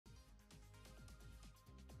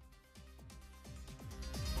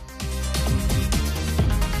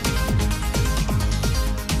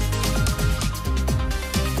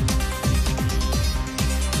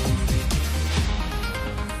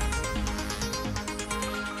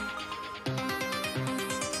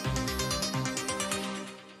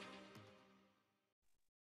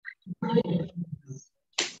Hey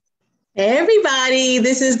everybody,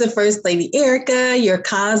 this is the First Lady Erika, your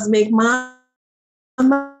cosmic mama,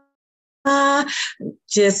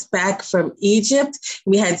 just back from Egypt.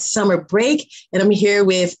 We had summer break, and I'm here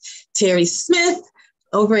with Terry Smith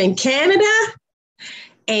over in Canada.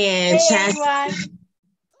 And hey,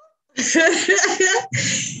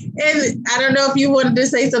 and I don't know if you wanted to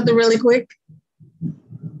say something really quick.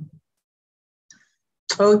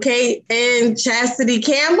 Okay, and Chastity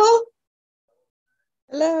Campbell.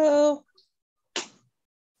 Hello.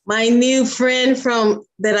 My new friend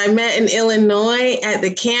that I met in Illinois at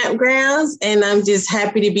the campgrounds, and I'm just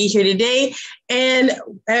happy to be here today. And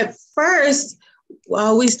at first,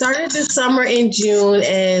 we started the summer in June,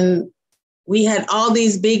 and we had all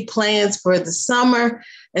these big plans for the summer.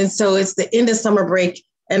 And so it's the end of summer break,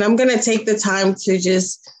 and I'm going to take the time to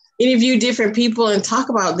just interview different people and talk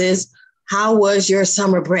about this. How was your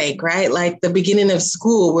summer break, right? Like the beginning of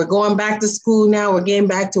school. We're going back to school now. We're getting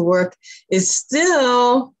back to work.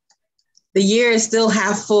 The year is still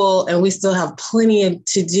half full, and we still have plenty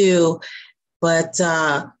to do. But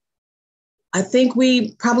I think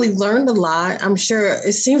we probably learned a lot. I'm sure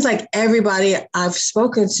it seems like everybody I've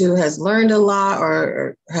spoken to has learned a lot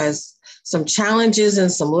or has some challenges and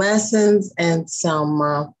some lessons and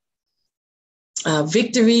some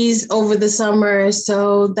victories over the summer.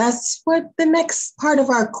 So that's what the next part of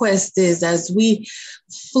our quest is, as we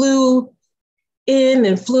flew in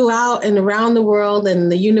and flew out and around the world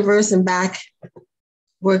and the universe and back.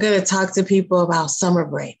 We're going to talk to people about summer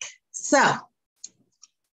break. So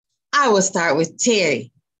I will start with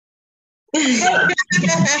Terry.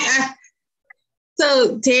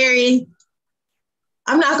 So Terry,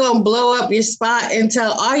 I'm not going to blow up your spot and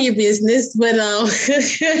tell all your business, but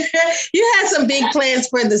you had some big plans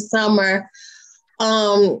for the summer.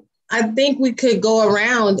 I think we could go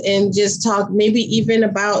around and just talk maybe even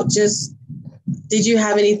about did you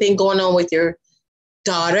have anything going on with your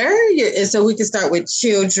daughter? So we can start with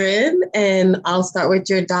children, and I'll start with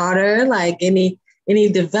your daughter, like any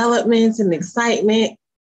developments and excitement.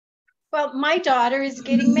 Well, my daughter is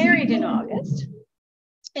getting married in August.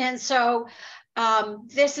 And so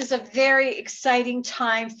this is a very exciting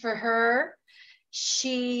time for her.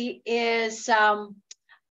 She is,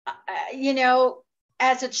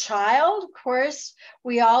 as a child, of course,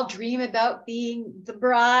 we all dream about being the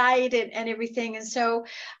bride and everything. And so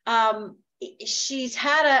she's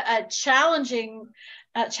had a challenging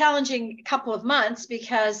couple of months,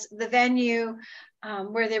 because the venue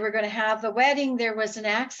where they were going to have the wedding, there was an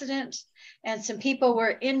accident and some people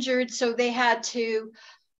were injured. So they had to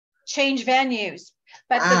change venues.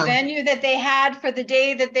 But the venue that they had for the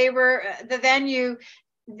day that the venue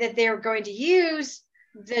that they were going to use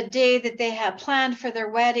the day that they had planned for their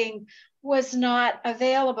wedding was not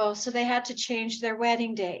available, so they had to change their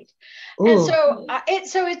wedding date. Ooh. And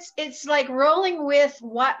so it's like rolling with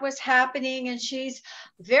what was happening, and she's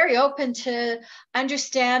very open to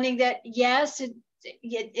understanding that yes, it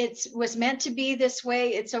was meant to be this way.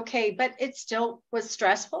 It's okay, but it still was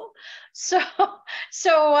stressful. So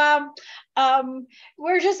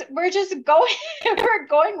we're just going we're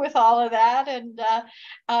going with all of that, and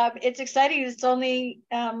it's exciting. It's only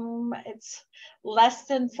it's less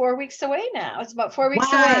than 4 weeks away now. It's about 4 weeks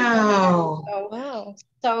away. Wow.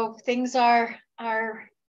 So things are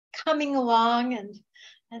coming along,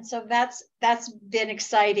 and so that's been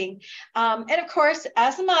exciting. And of course,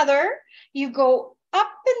 as a mother, you go up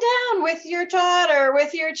and down with your daughter,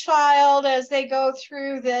 with your child as they go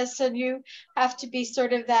through this, and you have to be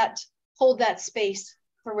sort of hold that space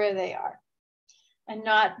for where they are, and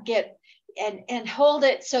not get and hold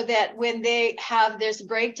it so that when they have this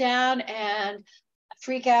breakdown and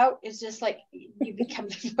freak out, it's just like you become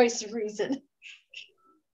the voice of reason.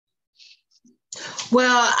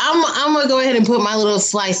 Well, I'm going to go ahead and put my little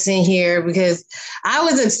slice in here, because I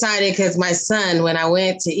was excited because my son, when I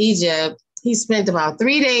went to Egypt, he spent about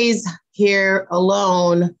 3 days here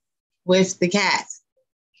alone with the cat.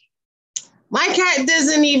 My cat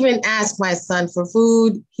doesn't even ask my son for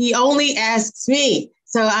food. He only asks me.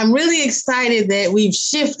 So I'm really excited that we've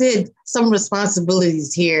shifted some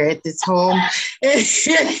responsibilities here at this home.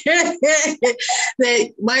 That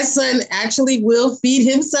my son actually will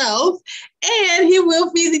feed himself and he will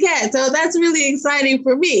feed the cat. So that's really exciting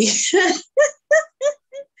for me.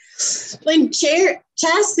 And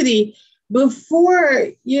Chastity, before,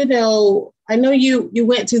 I know you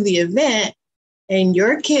went to the event and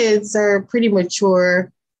your kids are pretty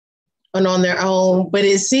mature and on their own, but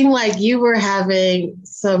it seemed like you were having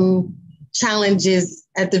some challenges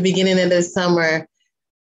at the beginning of the summer,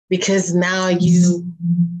 because now you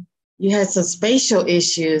had some spatial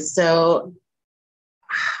issues. So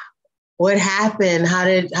what happened? How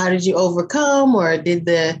did you overcome, or did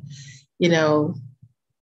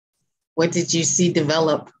what did you see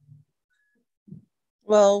develop?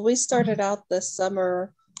 Well, we started out this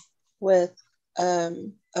summer with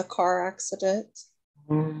a car accident.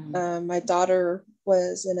 My daughter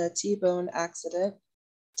was in a T-bone accident,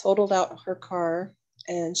 totaled out her car,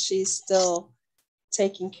 and she's still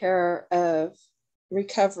taking care of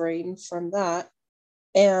recovering from that.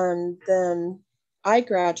 And then I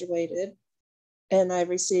graduated and I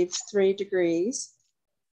received 3 degrees,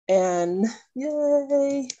 and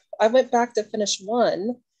yay, I went back to finish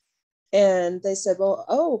one. And they said,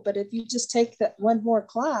 well, but if you just take that one more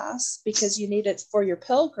class because you need it for your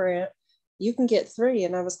Pell Grant, you can get 3.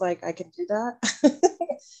 And I was like, I can do that.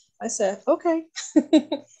 I said, okay.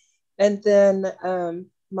 And then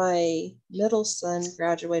my middle son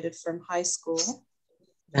graduated from high school.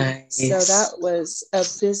 Nice. So that was a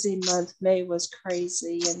busy month. May was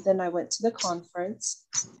crazy. And then I went to the conference.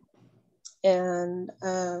 And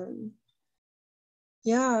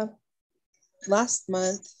last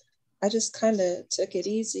month, I just kind of took it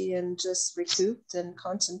easy and just recouped and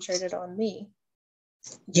concentrated on me.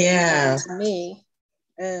 Yeah. To me.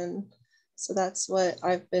 And so that's what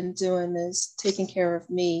I've been doing, is taking care of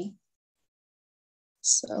me.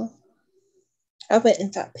 So I went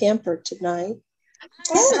and got pampered tonight.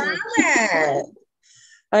 Oh, that.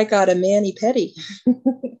 I got a mani-pedi.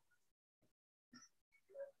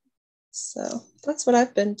 So that's what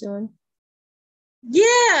I've been doing.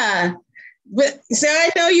 Yeah. But so I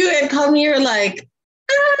know you had come here like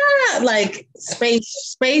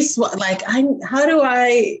space, I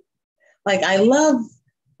love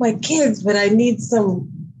my kids, but I need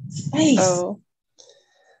some space. Oh,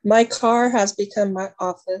 my car has become my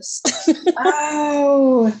office.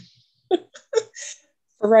 Oh.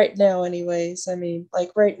 For right now, anyways. I mean,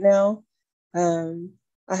 like right now,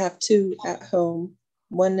 I have 2 at home.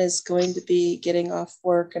 One is going to be getting off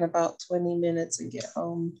work in about 20 minutes and get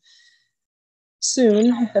home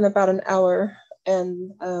soon in about an hour.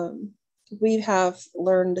 And we have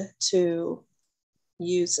learned to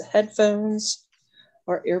use headphones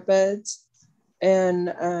or earbuds.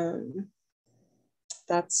 And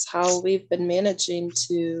that's how we've been managing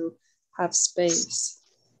to have space.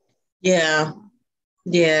 Yeah,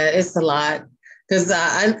 it's a lot. Because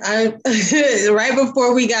I right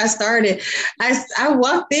before we got started, I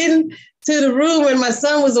walked in to the room and my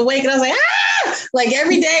son was awake, and I was like, ah! Like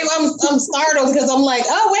every day I'm startled because I'm like,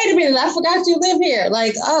 oh, wait a minute, I forgot you live here.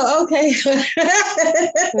 Like, oh, okay.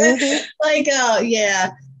 Mm-hmm. Like,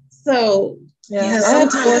 yeah. So yeah, I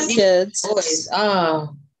have 4 kids. Boys.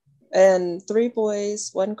 Oh. And 3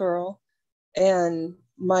 boys, 1 girl. And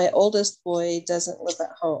my oldest boy doesn't live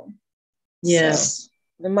at home. Yes. So,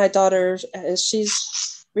 and my daughter,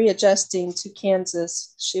 she's readjusting to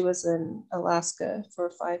Kansas. She was in Alaska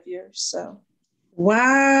for 5 years. So.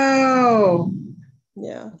 Wow.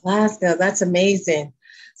 Yeah. Alaska. That's amazing.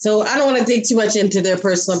 So I don't want to dig too much into their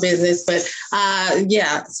personal business, but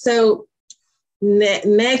yeah. So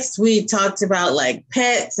next we talked about like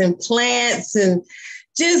pets and plants and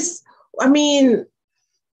just, I mean,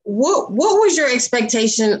 what was your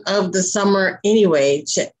expectation of the summer anyway,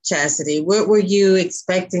 Chastity? What were you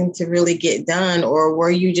expecting to really get done, or were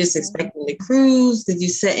you just expecting to cruise? Did you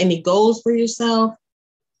set any goals for yourself?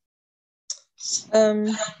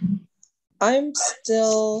 I'm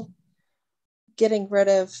still getting rid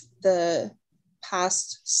of the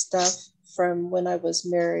past stuff from when I was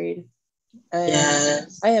married. And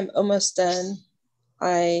yes. I am almost done.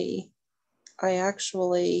 I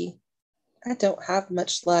don't have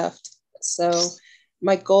much left. So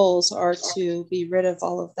my goals are to be rid of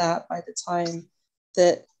all of that by the time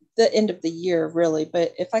that the end of the year, really.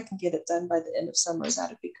 But if I can get it done by the end of summer,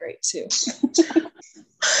 that'd be great too.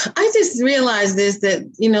 I just realized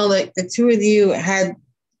that, like the two of you had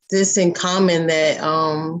this in common, that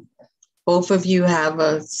both of you have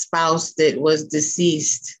a spouse that was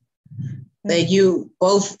deceased, that you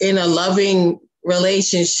both in a loving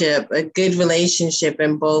relationship, a good relationship,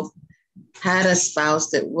 and both had a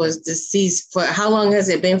spouse that was deceased. For how long has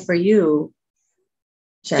it been for you,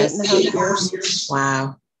 Chastity? 8.5 years.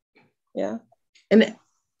 Wow. Yeah. And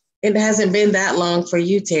it hasn't been that long for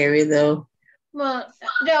you, Terry, though. Well,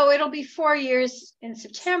 no, it'll be 4 years in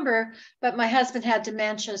September, but my husband had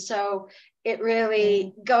dementia, so it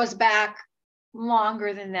really goes back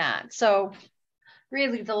longer than that. So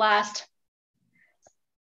really the last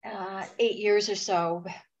 8 years or so,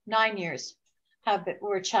 9 years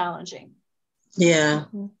were challenging. Yeah.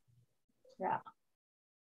 Yeah.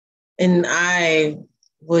 And I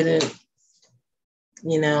wouldn't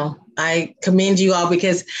I commend you all,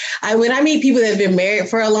 because when I meet people that have been married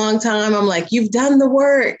for a long time, I'm like, you've done the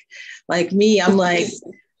work. Like me, I'm like,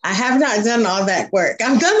 I have not done all that work.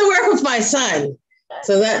 I've done the work with my son.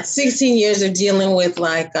 So that's 16 years of dealing with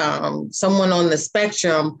like someone on the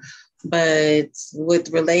spectrum, but with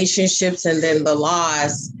relationships and then the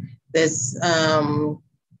loss, there's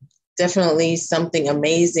definitely something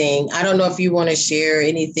amazing. I don't know if you want to share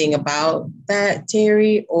anything about that,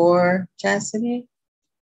 Terry or Chastity.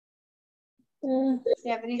 Do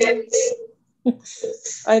you have anything?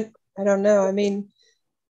 I don't know. I mean,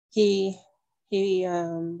 he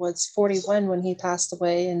was 41 when he passed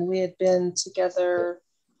away, and we had been together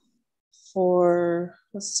for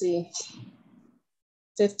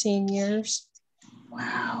 15 years.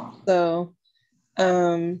 Wow. So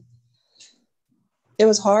it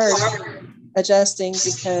was hard adjusting,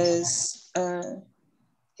 because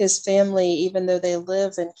his family, even though they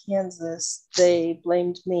live in Kansas, they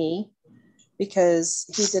blamed me because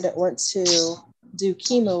he didn't want to do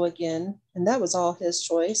chemo again, and that was all his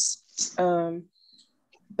choice.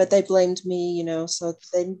 But they blamed me, so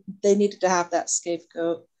they needed to have that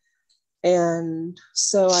scapegoat. And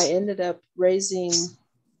so I ended up raising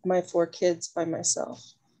my 4 kids by myself.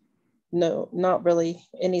 No, not really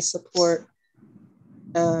any support.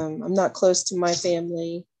 I'm not close to my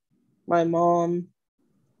family. My mom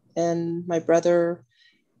and my brother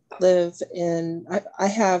live in,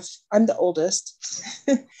 I'm the oldest.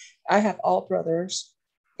 I have all brothers,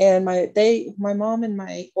 and my mom and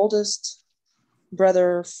my oldest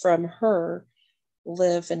brother from her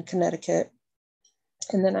live in Connecticut.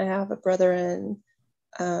 And then I have a brother in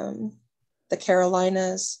the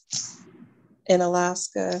Carolinas, in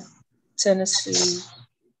Alaska, Tennessee,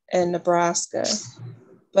 and Nebraska,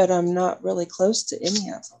 but I'm not really close to any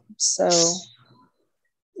of them. So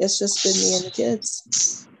it's just been me and the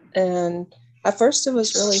kids. And at first it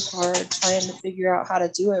was really hard trying to figure out how to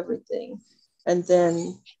do everything. And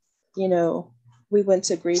then, we went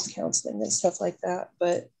to grief counseling and stuff like that.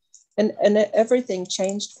 But, and everything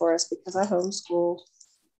changed for us, because I homeschooled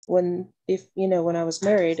when I was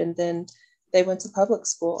married, and then they went to public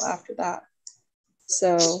school after that.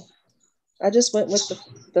 So I just went with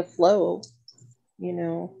the flow,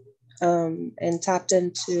 and tapped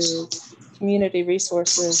into community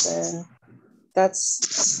resources, and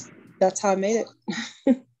that's how I made it.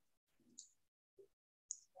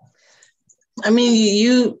 I mean,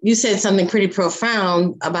 you said something pretty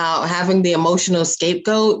profound about having the emotional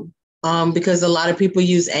scapegoat, because a lot of people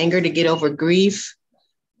use anger to get over grief.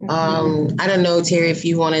 I don't know, Terry, if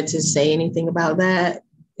you wanted to say anything about that.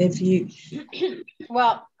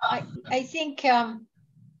 Well, I think, in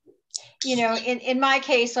my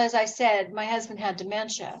case, as I said, my husband had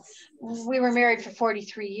dementia. We were married for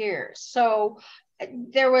 43 years. So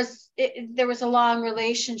there was a long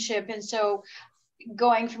relationship. And so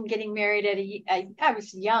going from getting married I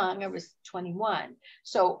was young, I was 21.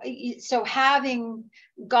 So having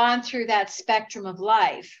gone through that spectrum of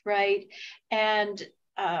life, right? And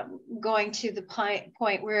going to the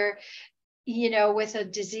point where, with a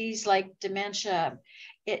disease like dementia,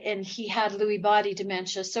 and he had Lewy body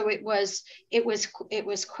dementia. So it was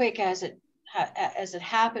quick as it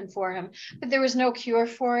happened for him, but there was no cure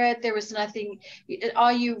for it. There was nothing.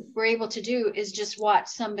 All you were able to do is just watch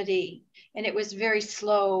somebody, and it was very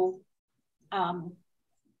slow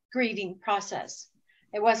grieving process.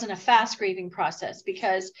 It wasn't a fast grieving process,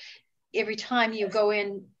 because every time you go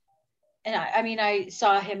in, and I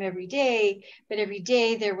saw him every day, but every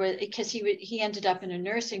day there was, because he ended up in a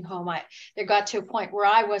nursing home. There got to a point where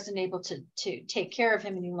I wasn't able to take care of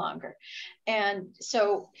him any longer. And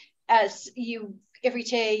so every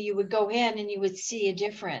day you would go in and you would see a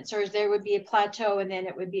difference, or there would be a plateau, and then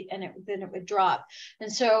it would drop.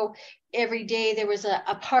 And so every day there was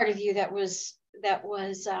a part of you that was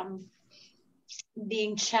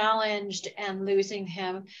being challenged and losing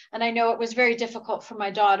him. And I know it was very difficult for my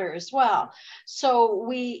daughter as well. So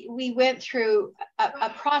we went through a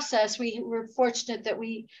process. We were fortunate that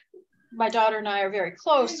my daughter and I are very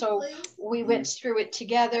close, so we went through it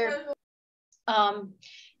together.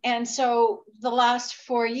 And so the last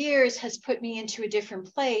 4 years has put me into a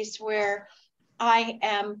different place where I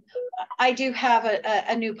do have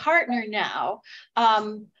a new partner now.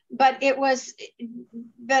 But it wasn't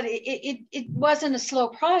a slow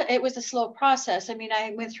process. It was a slow process. I mean,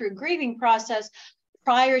 I went through a grieving process,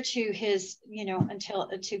 prior to his, until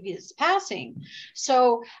to his passing.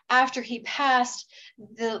 So after he passed,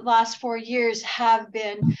 the last 4 years have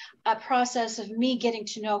been a process of me getting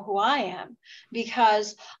to know who I am,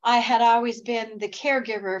 because I had always been the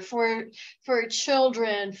caregiver for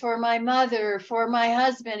children, for my mother, for my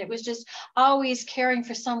husband. It was just always caring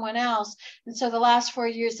for someone else. And so the last 4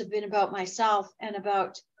 years have been about myself and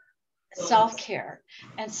about self-care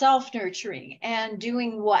and self-nurturing and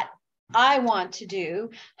doing what I want to do,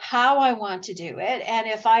 how I want to do it. And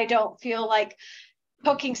if I don't feel like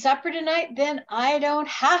cooking supper tonight, then I don't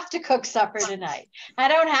have to cook supper tonight. I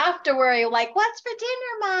don't have to worry, like, what's for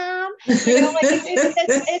dinner, Mom?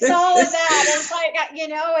 It's all of that. It's like,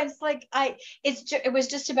 it's like it was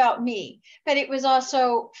just about me. But it was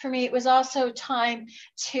also, for me, it was also time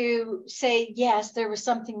to say, yes, there was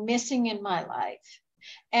something missing in my life.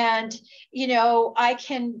 And, I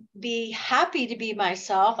can be happy to be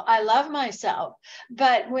myself. I love myself.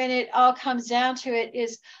 But when it all comes down to it,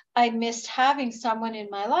 is I missed having someone in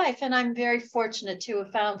my life. And I'm very fortunate to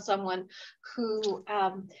have found someone who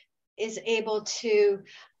is able to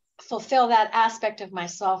fulfill that aspect of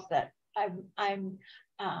myself that I'm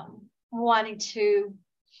wanting to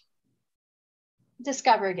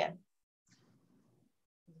discover again.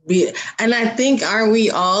 And I think, are we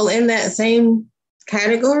all in that same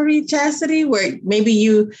category, Chastity, where maybe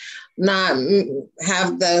you not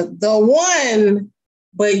have the one,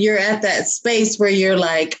 but you're at that space where you're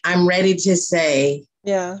like, I'm ready to say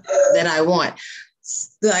that I want.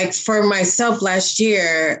 Like for myself last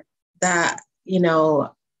year, that,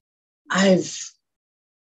 I've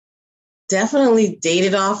definitely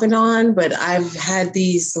dated off and on, but I've had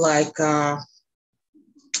these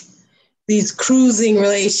these cruising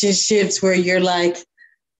relationships where you're like,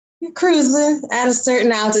 you're cruising at a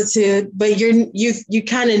certain altitude, but you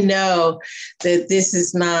kind of know that this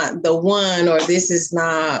is not the one, or this is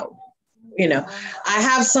not, I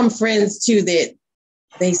have some friends too that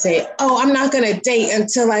they say, oh, I'm not going to date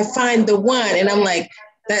until I find the one. And I'm like,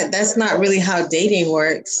 that's not really how dating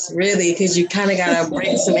works, really, because you kind of got to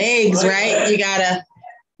break some eggs, right?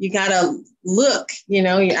 You gotta look, you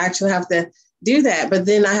actually have to do that. But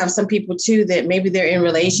then I have some people too that maybe they're in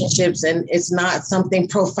relationships and it's not something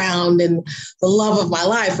profound and the love of my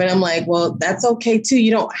life. And I'm like, well, that's okay too.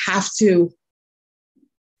 You don't have to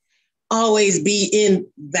always be in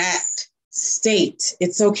that state.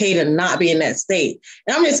 It's okay to not be in that state.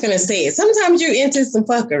 And I'm just going to say it. Sometimes you're into some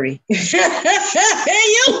fuckery.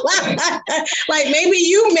 Like maybe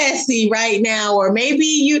you messy right now, or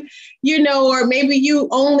maybe or maybe you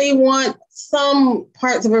only want some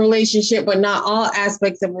parts of a relationship, but not all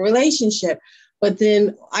aspects of a relationship. But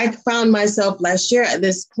then I found myself last year at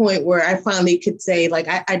this point where I finally could say, like,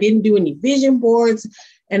 I didn't do any vision boards,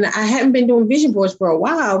 and I hadn't been doing vision boards for a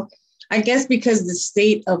while. I guess because the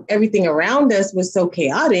state of everything around us was so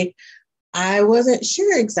chaotic, I wasn't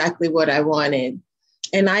sure exactly what I wanted.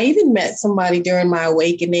 And I even met somebody during my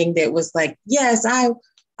awakening that was like, yes, I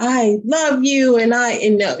love you. And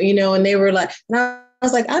and they were like, and I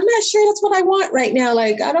was like, I'm not sure that's what I want right now.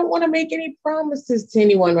 Like, I don't want to make any promises to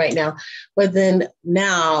anyone right now. But then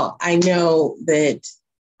now I know that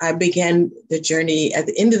I began the journey at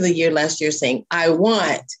the end of the year last year saying, I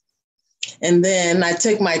want. And then I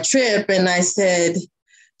took my trip and I said,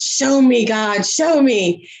 show me, God, show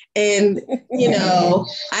me. And, I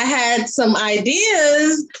had some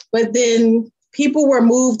ideas, but then people were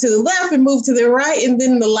moved to the left and moved to the right. And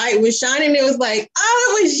then the light was shining. It was like,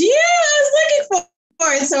 oh, it was you I was looking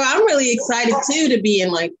for. And so I'm really excited too to be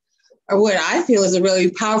in or what I feel is a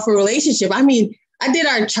really powerful relationship. I mean, I did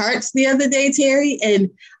our charts the other day, Terry, and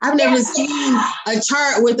I've never seen a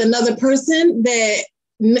chart with another person that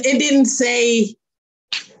it didn't say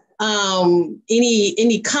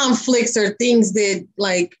any conflicts or things that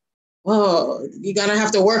like, oh, you're going to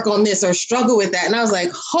have to work on this or struggle with that. And I was like,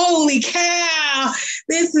 holy cow,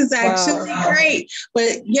 this is actually great.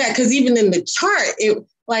 But yeah, because even in the chart, it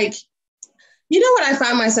like, what I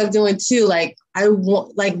find myself doing too, like I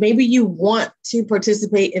want, like maybe you want to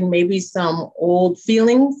participate in maybe some old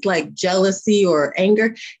feelings like jealousy or anger.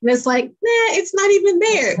 And it's like, nah, it's not even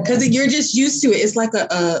there because you're just used to it. It's like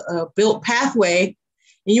a built pathway.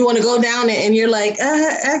 And you want to go down it and you're like,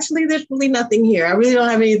 actually, there's really nothing here. I really don't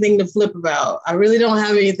have anything to flip about. I really don't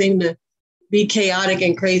have anything to be chaotic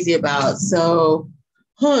and crazy about. So,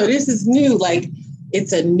 this is new. Like,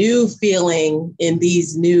 it's a new feeling in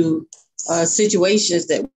these new situations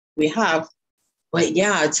that we have. But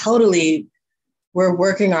yeah, totally, we're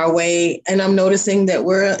working our way. And I'm noticing that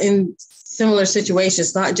we're in similar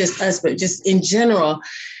situations, not just us, but just in general.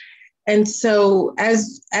 And so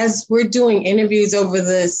as we're doing interviews over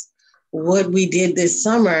this what we did this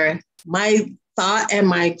summer, my thought and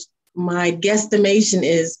my guesstimation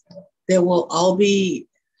is that we'll all be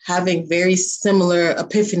having very similar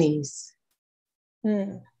epiphanies.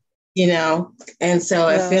 You know, and so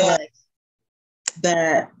I feel like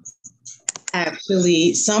that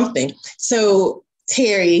actually something. So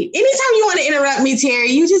Terry, anytime you want to interrupt me,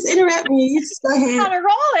 Terry, you just interrupt me. You just go ahead. On a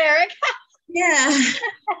roll, Erik. Yeah.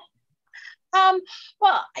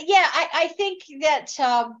 Well, yeah, I think that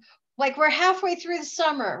like we're halfway through the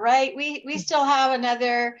summer, right? We still have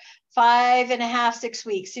another 5.5, 6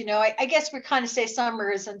 weeks. You know, I guess we kind of say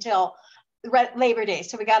summer is until Labor Day,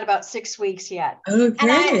 so we got about 6 weeks yet. Okay.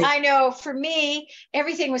 And I know for me,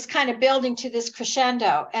 everything was kind of building to this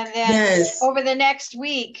crescendo, and then over the next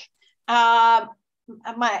week, my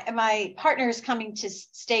partner is coming to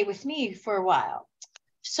stay with me for a while.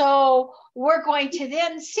 So we're going to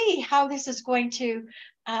then see how this is going to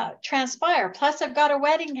transpire. Plus, I've got a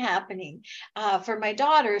wedding happening for my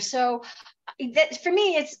daughter. So that, for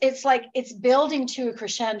me, it's like it's building to a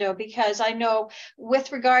crescendo, because I know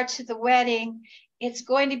with regard to the wedding, it's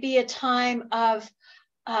going to be a time of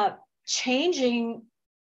changing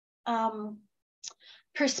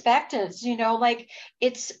perspectives. You know, like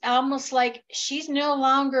it's almost like she's no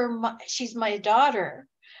longer she's my daughter,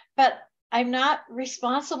 but I'm not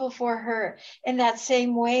responsible for her in that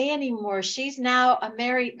same way anymore. She's now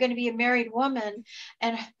going to be a married woman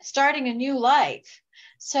and starting a new life.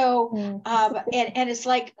 So, and it's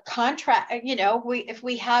like contract, you know, if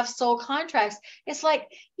we have soul contracts, it's like,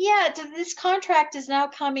 yeah, this contract is now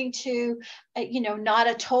coming to, you know, not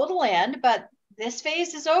a total end, but this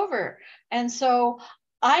phase is over. And so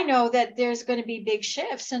I know that there's going to be big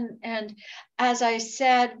shifts. And as I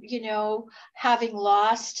said, you know, having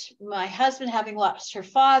lost my husband, having lost her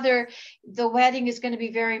father, the wedding is going to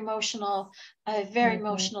be very emotional, a very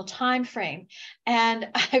emotional time frame. And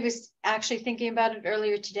I was actually thinking about it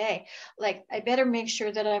earlier today. Like, I better make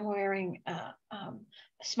sure that I'm wearing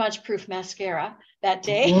smudge proof mascara that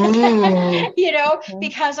day. You know,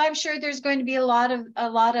 because I'm sure there's going to be a lot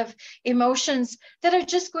of emotions that are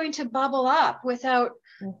just going to bubble up without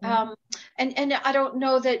and I don't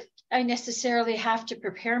know that I necessarily have to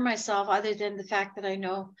prepare myself, other than the fact that I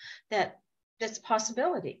know that that's a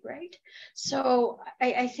possibility, right? So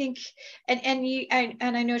I think, and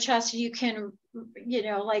I know, Chastity, you can, you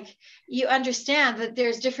know, like, you understand that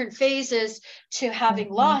there's different phases to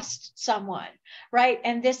having lost someone, right?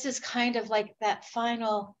 And this is kind of like that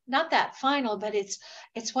final, not that final, but it's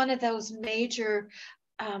one of those major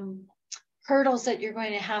hurdles that you're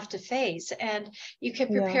going to have to face. And you can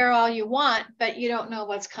prepare all you want, but you don't know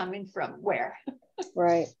what's coming from where.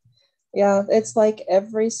 Right. Yeah, it's like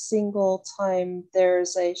every single time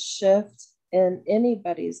there's a shift in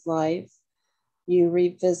anybody's life, you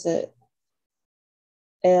revisit,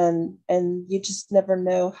 and you just never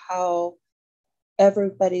know how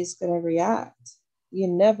everybody's going to react. You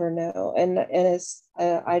never know. And it's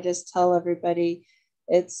I just tell everybody,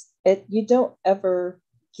 you don't ever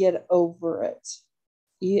get over it.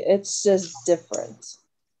 It's just different.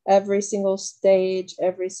 Every single stage,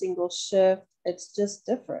 every single shift, it's just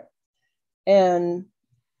different. And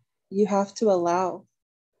you have to allow,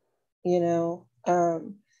 you know,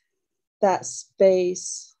 that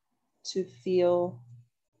space to feel,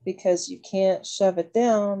 because you can't shove it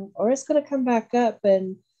down, or it's going to come back up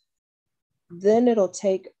and then it'll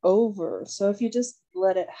take over. So if you just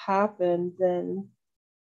let it happen, then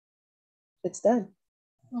it's done.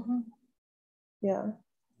 Yeah,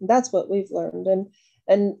 that's what we've learned.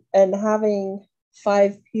 And having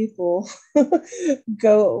 5 people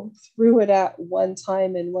go through it at one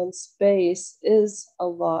time in one space is a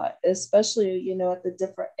lot, especially, you know, at the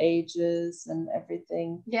different ages and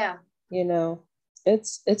everything. Yeah. You know,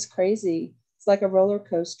 it's crazy. It's like a roller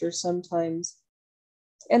coaster sometimes.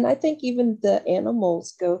 And I think even the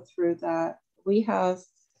animals go through that. We have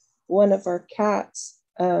one of our cats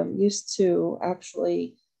used to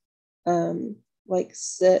actually like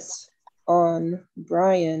sit on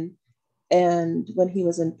Brian, and when he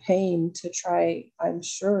was in pain, to try, I'm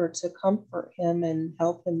sure, to comfort him and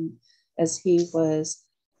help him as he was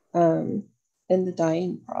in the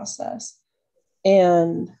dying process.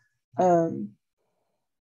 And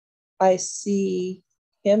I see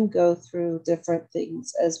him go through different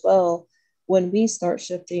things as well when we start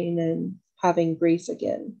shifting and having grief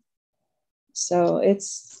again. So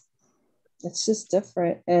it's just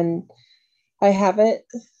different. And I haven't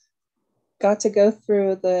got to go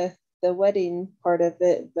through the wedding part of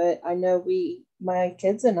it, but I know my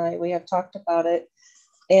kids and we have talked about it.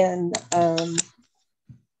 And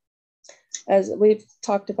as we've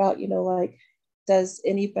talked about, you know, like, does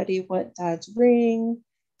anybody want Dad's ring?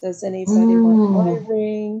 Does anybody want my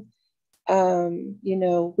ring?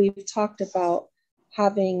 We've talked about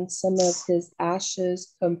having some of his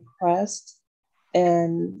ashes compressed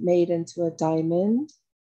and made into a diamond,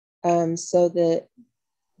 so that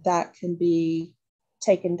can be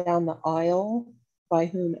taken down the aisle by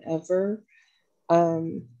whomever.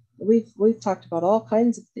 We've talked about all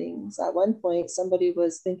kinds of things. At one point, somebody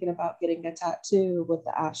was thinking about getting a tattoo with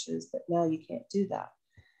the ashes, but now you can't do that.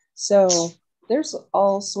 So there's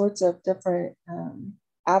all sorts of different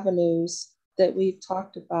avenues that we've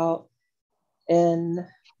talked about. And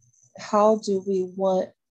how do we want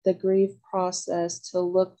the grief process to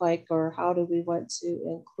look like, or how do we want to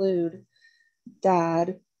include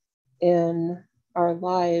Dad in our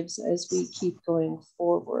lives as we keep going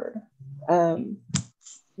forward?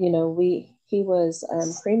 He was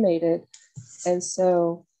cremated, and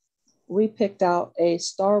so we picked out a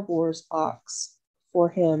Star Wars box for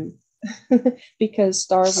him because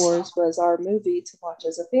Star Wars was our movie to watch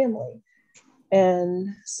as a family.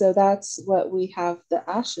 And so that's what we have the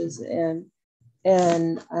ashes in.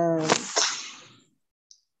 And,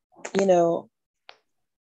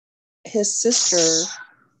 his sister,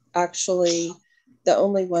 actually, the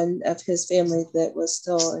only one of his family that was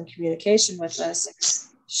still in communication with us,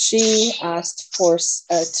 she asked for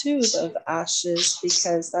a tube of ashes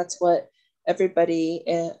because that's what everybody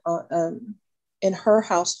in her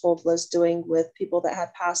household was doing with people that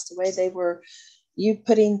had passed away. They were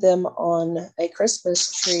putting them on a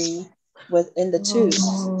Christmas tree in the tube,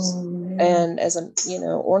 and as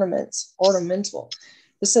ornamental.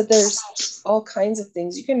 So there's all kinds of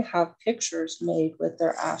things. You can have pictures made with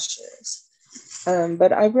their ashes.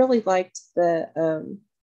 But I really liked the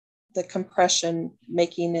compression,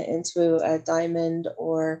 making it into a diamond,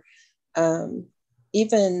 or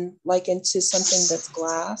even like into something that's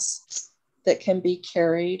glass that can be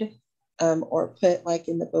carried, or put like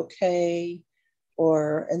in the bouquet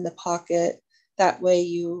or in the pocket. That way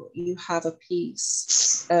you have a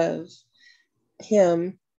piece of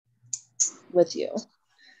him with you.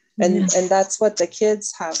 And that's what the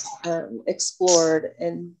kids have explored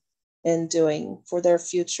and doing for their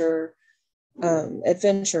future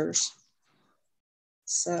adventures.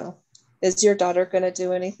 So is your daughter going to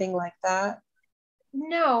do anything like that?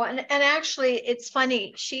 No, and actually it's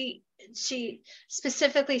funny, she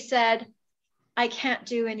specifically said, I can't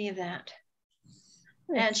do any of that.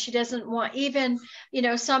 And she doesn't want, even,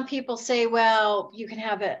 some people say, well, you can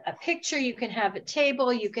have a picture, you can have a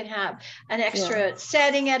table, you can have an extra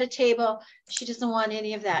setting at a table. She doesn't want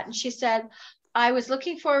any of that. And she said, I was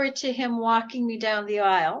looking forward to him walking me down the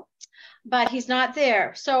aisle, but he's not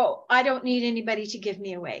there. So I don't need anybody to give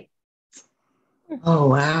me away. Oh,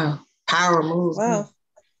 wow. Power move. Wow.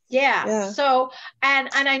 Yeah. So, and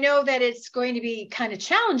I know that it's going to be kind of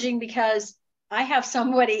challenging because I have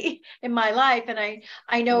somebody in my life, and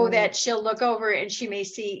I know that she'll look over and she may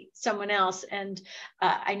see someone else. And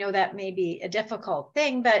I know that may be a difficult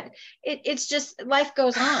thing, but it's just, life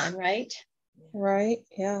goes on, right? Right.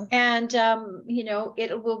 Yeah. And,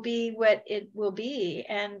 it will be what it will be.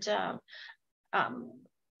 And,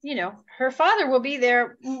 her father will be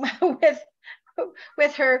there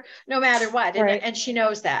with her no matter what. Right. And she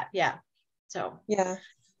knows that. Yeah. So,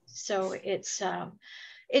 so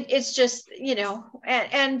it's just,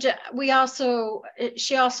 and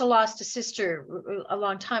she also lost a sister a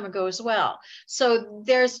long time ago as well. So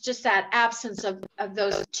there's just that absence of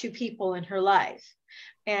those two people in her life.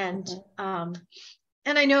 And, and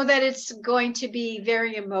I know that it's going to be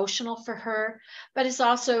very emotional for her, but it's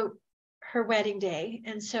also her wedding day.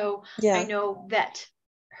 And so I know that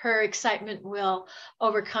her excitement will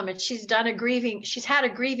overcome it. She's had a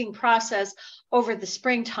grieving process over the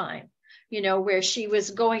springtime, where she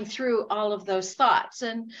was going through all of those thoughts.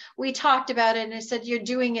 And we talked about it, and I said, you're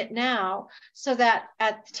doing it now so that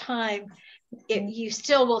at the time you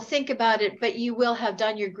still will think about it, but you will have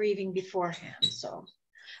done your grieving beforehand. So,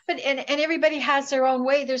 but, and everybody has their own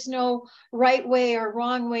way. There's no right way or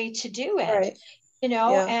wrong way to do it,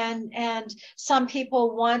 and some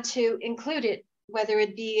people want to include it, whether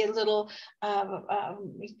it be a little,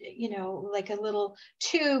 like a little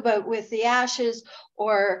tube with the ashes,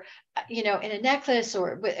 or, in a necklace,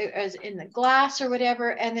 or as in the glass or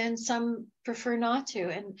whatever. And then some prefer not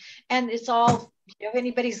to. And it's all, if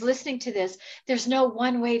anybody's listening to this, there's no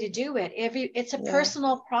one way to do it. It's a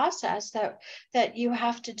personal process that you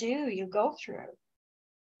have to do, you go through.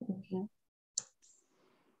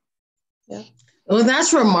 Yeah. Well,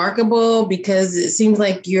 that's remarkable, because it seems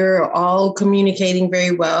like you're all communicating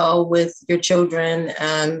very well with your children.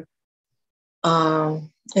 And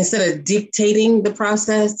instead of dictating the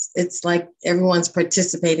process, it's like everyone's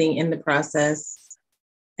participating in the process.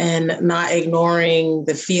 and not ignoring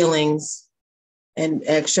the feelings and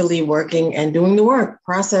actually working and doing the work,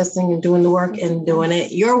 processing and doing the work and doing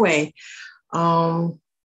it your way. I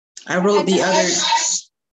wrote the other.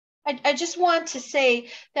 I just want to say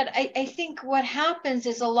that I think what happens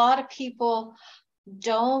is a lot of people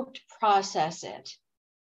don't process it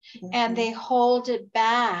and they hold it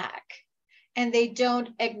back and they don't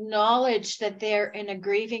acknowledge that they're in a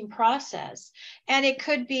grieving process. And it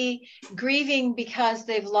could be grieving because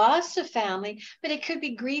they've lost a family, but it could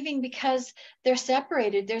be grieving because they're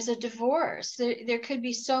separated. There's a divorce. There could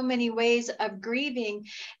be so many ways of grieving,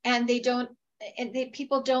 and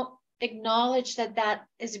people don't acknowledge that that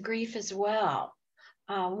is grief as well.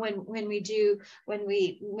 When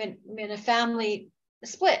a family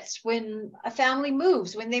splits, when a family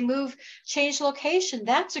moves, when they change location,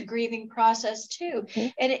 that's a grieving process too.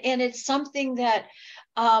 And it's something that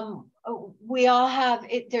we all have.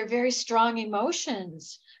 They're very strong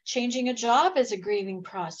emotions. Changing a job is a grieving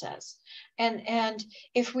process. And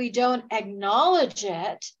if we don't acknowledge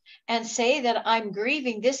it and say that I'm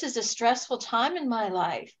grieving, this is a stressful time in my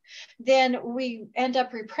life, then we end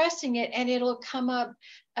up repressing it, and it'll come up,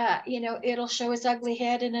 it'll show its ugly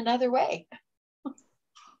head in another way.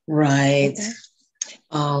 Right.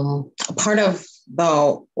 Part of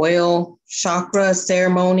the oil chakra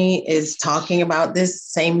ceremony is talking about this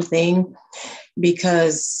same thing,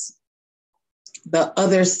 because the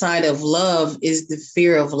other side of love is the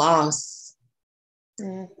fear of loss.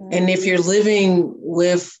 And if you're living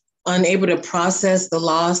with unable to process the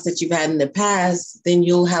loss that you've had in the past, then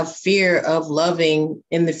you'll have fear of loving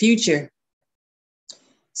in the future.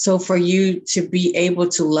 So for you to be able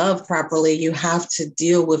to love properly, you have to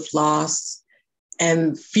deal with loss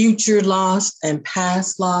and future loss and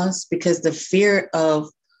past loss, because the fear of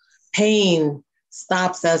pain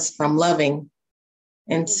stops us from loving.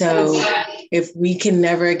 And so if we can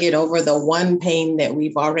never get over the one pain that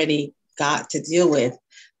we've already got to deal with,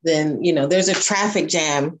 then, there's a traffic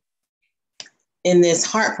jam in this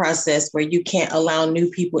heart process where you can't allow new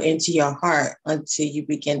people into your heart until you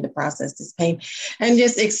begin to process this pain. And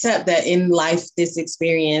just accept that in life, this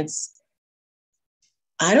experience,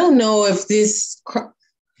 I don't know if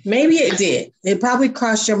maybe it did. It probably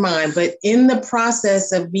crossed your mind, but in the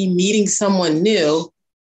process of me meeting someone new,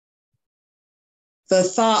 the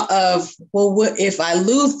thought of, well, what if I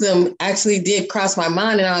lose them, actually did cross my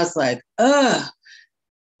mind. And I was like, ugh.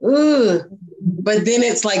 But then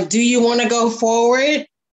it's like, do you want to go forward?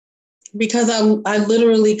 Because I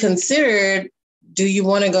literally considered, do you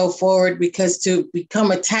want to go forward? Because to become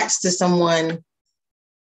attached to someone,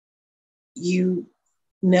 you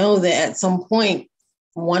know that at some point,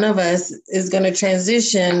 one of us is going to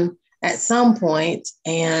transition at some point.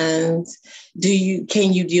 And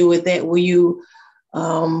can you deal with that? Will you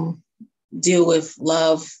deal with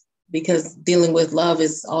love? Because dealing with love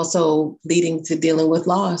is also leading to dealing with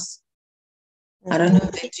loss. I don't know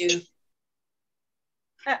if they do.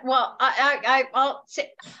 Well, I'll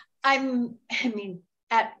say,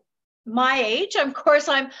 at my age, of course,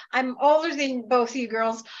 I'm older than both you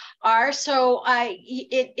girls are. So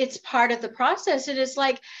it's part of the process. It is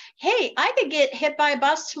like, hey, I could get hit by a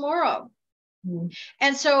bus tomorrow.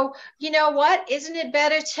 And so, you know what? Isn't it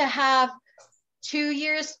better to have 2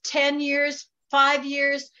 years, 10 years, 5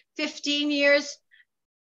 years, 15 years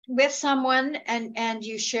with someone and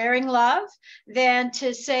you sharing love than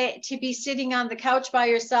to be sitting on the couch by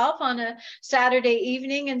yourself on a Saturday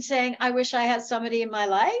evening and saying, I wish I had somebody in my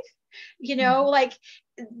life? Like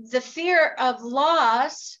the fear of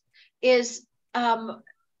loss is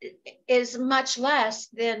much less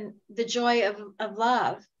than the joy of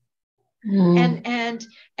love. And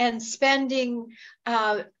spending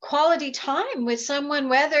quality time with someone,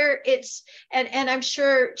 whether it's and I'm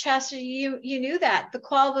sure, Chastity, you knew that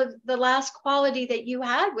the last quality that you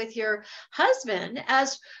had with your husband,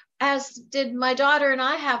 as did my daughter and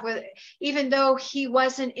I have with, even though he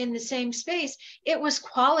wasn't in the same space, it was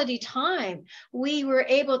quality time. We were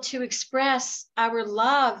able to express our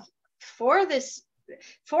love for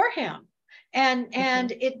him.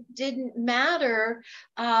 And it didn't matter,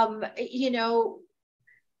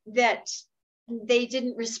 that they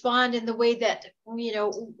didn't respond in the way that,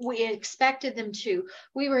 we expected them to.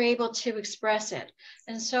 We were able to express it.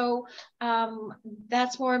 And so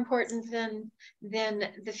that's more important than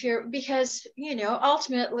the fear, because,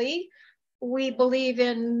 ultimately we believe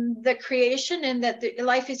in the creation and that the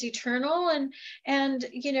life is eternal, and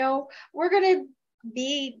we're going to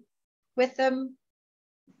be with them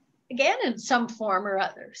again in some form or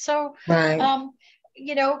other. So, right.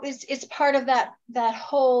 It's part of that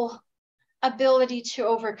whole ability to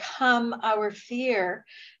overcome our fear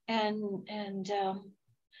and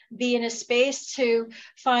be in a space to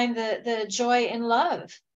find the joy in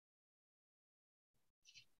love.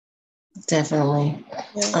 Definitely.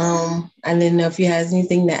 Yeah. I didn't know if you had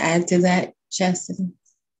anything to add to that, Chastity.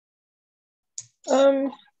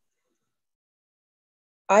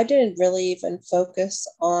 I didn't really even focus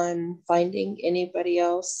on finding anybody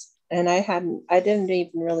else, and I didn't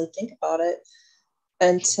even really think about it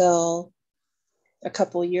until a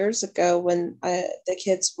couple years ago when the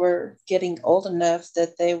kids were getting old enough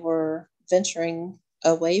that they were venturing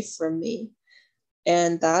away from me.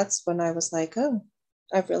 And that's when I was like, oh,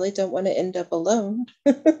 I really don't want to end up alone.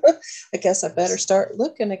 I guess I better start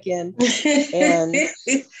looking again. And,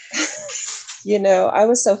 I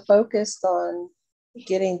was so focused on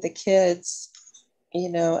getting the kids,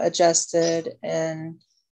 adjusted and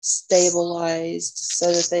stabilized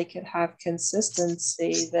so that they could have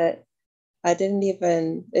consistency that I didn't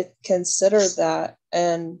even consider that.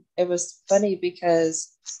 And it was funny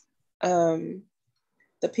because the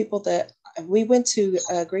people that we went to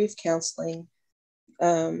grief counseling,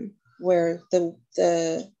 where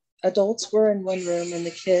the adults were in one room and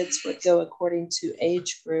the kids would go according to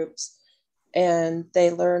age groups, and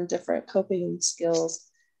they learned different coping skills.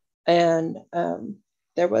 And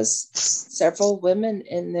there was several women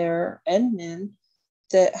in there and men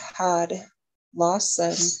that had lost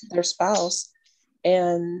their spouse,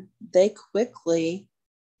 and they quickly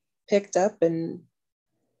picked up and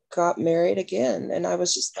got married again. And I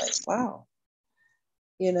was just like, wow,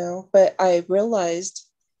 but I realized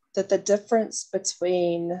that the difference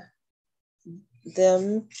between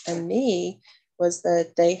them and me was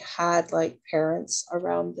that they had like parents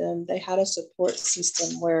around them. They had a support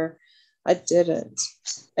system where I didn't.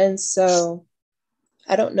 And so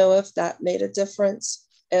I don't know if that made a difference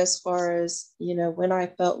as far as, when I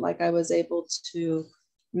felt like I was able to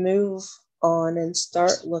move on and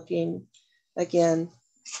start looking again.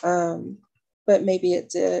 But maybe it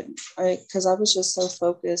did, because I was just so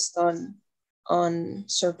focused on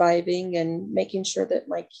surviving and making sure that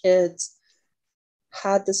my kids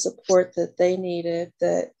had the support that they needed,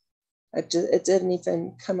 that it didn't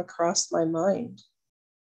even come across my mind.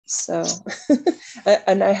 So,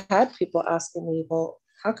 and I had people asking me, well,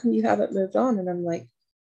 how come you haven't moved on? And I'm like,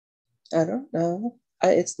 I don't know.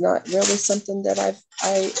 It's not really something that I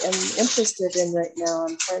am interested in right now.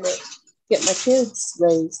 I'm trying to get my kids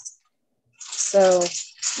raised. So,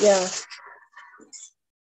 yeah.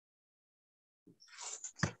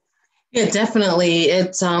 Yeah, definitely.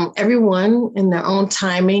 It's everyone in their own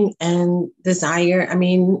timing and desire. I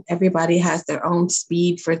mean, everybody has their own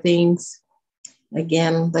speed for things.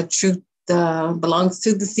 Again, the truth belongs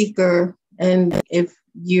to the seeker. And if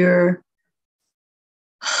you're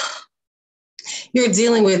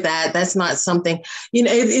dealing with that, that's not something,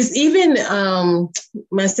 it's even,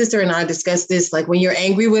 my sister and I discussed this, like when you're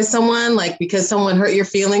angry with someone, like because someone hurt your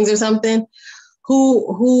feelings or something,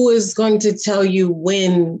 who is going to tell you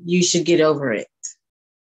when you should get over it?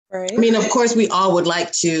 Right. I mean, of course, we all would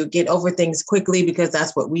like to get over things quickly because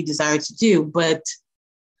that's what we desire to do, but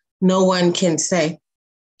no one can say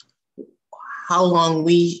how long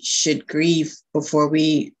we should grieve before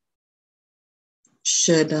we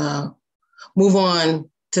should move on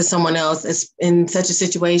to someone else in such a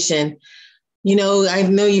situation. I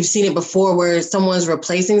know you've seen it before where someone's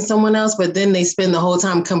replacing someone else, but then they spend the whole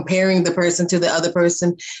time comparing the person to the other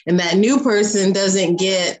person. And that new person doesn't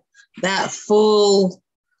get that full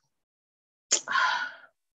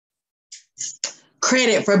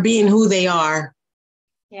credit for being who they are.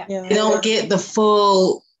 Yeah. They don't get the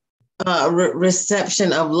full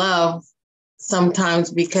reception of love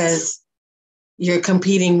sometimes because you're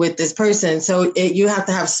competing with this person. So you have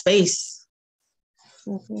to have space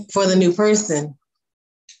for the new person.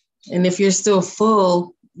 And if you're still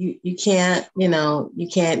full, you can't, you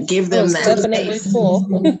can't give them that. Definitely space.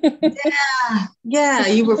 full. Yeah,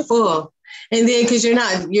 you were full. And then because you're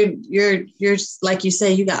like you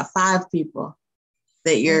say, you got 5 people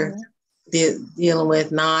that you're dealing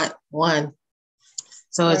with, not one.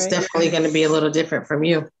 So it's definitely going to be a little different from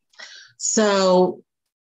you. So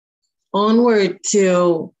onward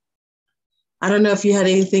to, I don't know if you had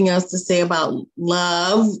anything else to say about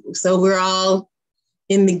love. So we're all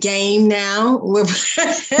in the game now. We're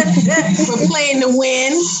playing to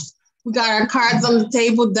win. We got our cards on the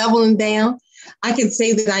table, doubling down. I can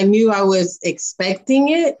say that I knew I was expecting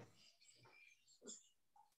it.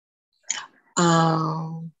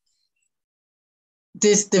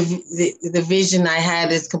 The vision I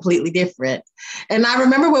had is completely different. And I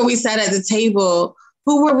remember when we sat at the table,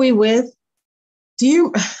 who were we with? We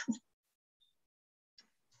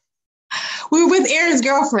were with Aaron's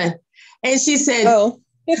girlfriend. And she said,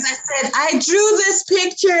 I said, I drew this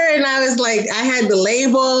picture and I was like, I had the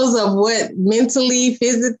labels of what mentally,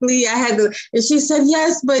 physically I had to, and she said,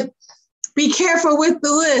 yes, but be careful with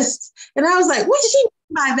the list. And I was like, what did she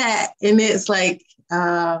mean by that? And it's like,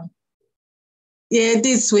 yeah, it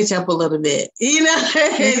did switch up a little bit, you know,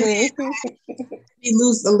 we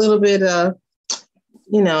lose a little bit of,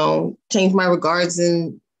 you know, change my regards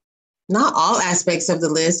in not all aspects of the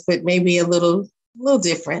list, but maybe a little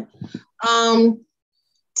different.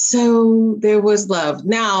 So there was love.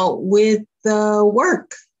 Now with the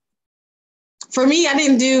work, for me, I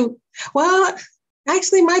didn't do, well,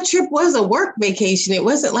 actually my trip was a work vacation. It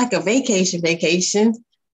wasn't like a vacation.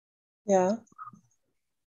 Yeah.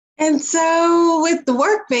 And so with the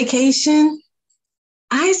work vacation,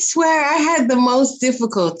 I swear I had the most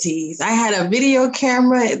difficulties. I had a video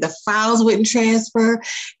camera, the files wouldn't transfer,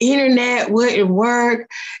 internet wouldn't work.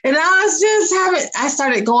 And I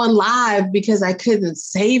started going live because I couldn't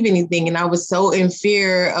save anything. And I was so in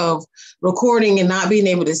fear of recording and not being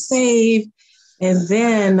able to save. And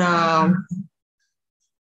then,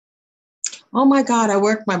 oh my God, I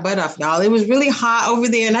worked my butt off, y'all. It was really hot over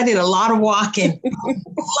there and I did a lot of walking,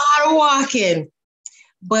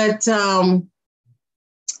 But,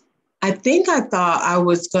 I think I thought I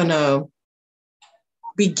was going to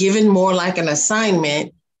be given more like an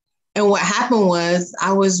assignment. And what happened was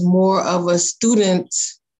I was more of a student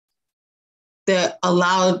that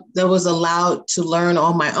was allowed to learn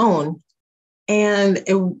on my own. And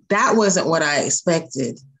that wasn't what I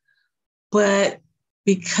expected. But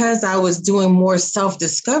because I was doing more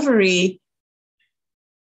self-discovery,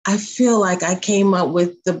 I feel like I came up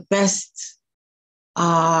with the best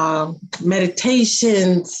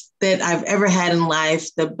meditations that I've ever had in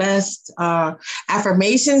life, the best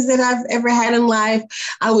affirmations that I've ever had in life.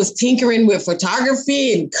 I was tinkering with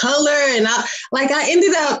photography and color, and I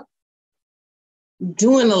ended up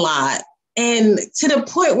doing a lot. And to the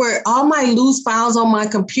point where all my loose files on my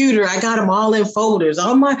computer, I got them all in folders.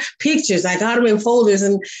 All my pictures, I got them in folders.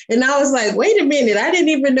 And I was like, wait a minute, I didn't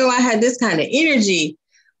even know I had this kind of energy.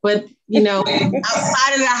 But, you know,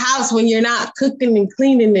 outside of the house, when you're not cooking and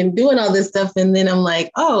cleaning and doing all this stuff, and then I'm like,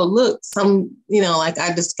 oh, look,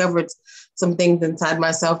 I discovered some things inside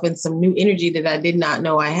myself and some new energy that I did not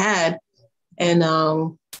know I had.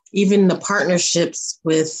 And even the partnerships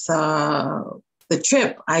with the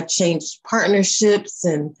trip, I changed partnerships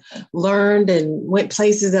and learned and went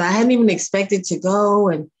places that I hadn't even expected to go.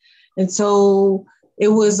 And so it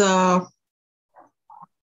was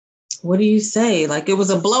what do you say? Like it was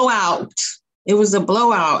a blowout. It was a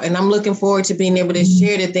blowout. And I'm looking forward to being able to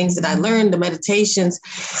share the things that I learned, the meditations,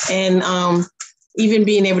 and even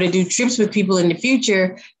being able to do trips with people in the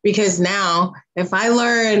future. Because now if I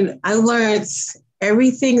learned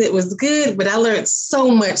everything that was good, but I learned so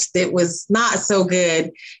much that was not so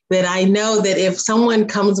good that I know that if someone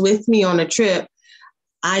comes with me on a trip,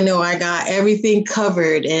 I know I got everything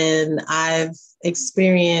covered and I've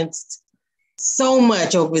experienced so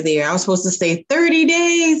much over there. I was supposed to stay 30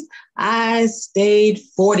 days. I stayed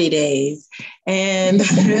 40 days. And,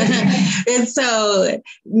 and so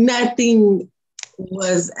nothing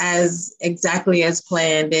was exactly as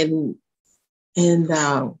planned. And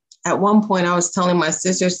at one point I was telling my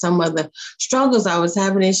sister some of the struggles I was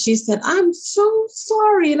having, and she said, I'm so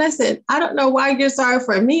sorry. And I said, I don't know why you're sorry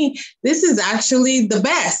for me. This is actually the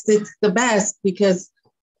best. It's the best because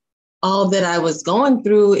all that I was going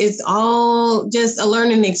through, it's all just a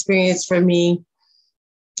learning experience for me.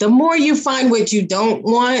 The more you find what you don't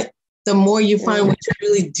want, the more you find what you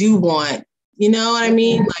really do want. You know what I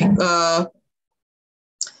mean? Like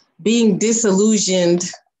being disillusioned,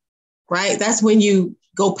 right? That's when you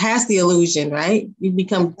go past the illusion, right? You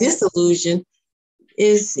become disillusioned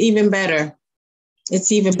is even better.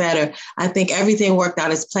 It's even better. I think everything worked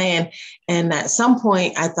out as planned. And at some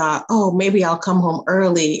point I thought, oh, maybe I'll come home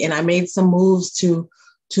early. And I made some moves to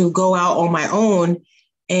go out on my own.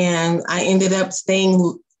 And I ended up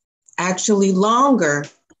staying actually longer.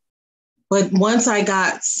 But once I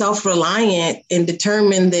got self-reliant and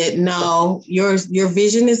determined that, no, your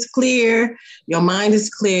vision is clear, your mind is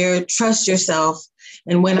clear, trust yourself,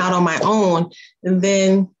 and went out on my own. And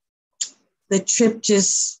then the trip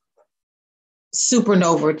just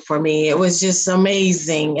supernovaed for me. It was just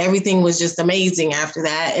amazing. Everything was just amazing after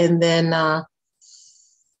that. And then I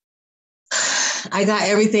got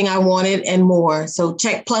everything I wanted and more. So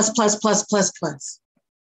check plus.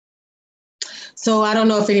 So I don't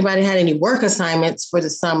know if anybody had any work assignments for the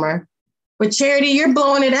summer, but Charity, you're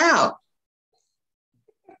blowing it out.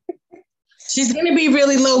 She's going to be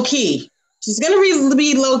really low key. She's going to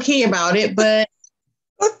be low key about it, but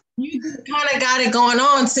you kind of got it going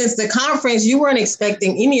on since the conference. You weren't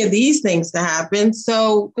expecting any of these things to happen.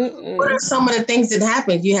 So what are some of the things that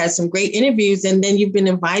happened? You had some great interviews, and then you've been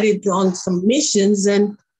invited on some missions.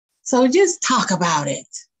 And so just talk about it.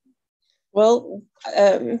 Well,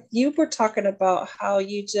 you were talking about how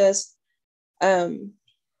you just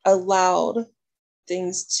allowed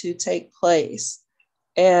things to take place,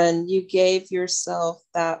 and you gave yourself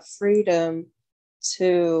that freedom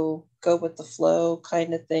to go with the flow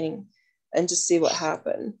kind of thing and just see what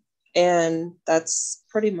happened. And that's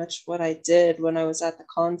pretty much what I did when I was at the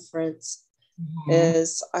conference.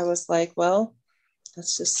 Is I was like, well,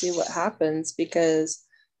 let's just see what happens, because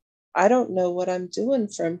I don't know what I'm doing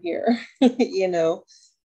from here, you know.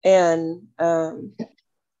 And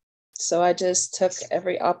so I just took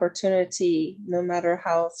every opportunity, no matter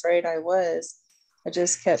how afraid I was. I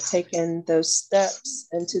just kept taking those steps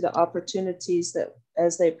into the opportunities that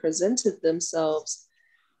as they presented themselves.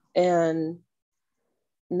 And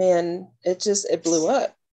man, it blew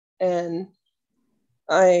up. And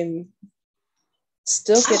I'm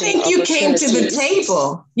still getting I think you came to the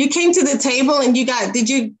table. You came to the table and did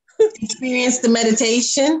you experience the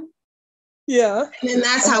meditation? Yeah. And then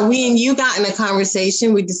that's how we and you got in a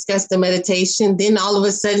conversation. We discussed the meditation. Then all of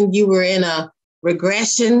a sudden you were in a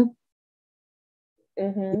regression.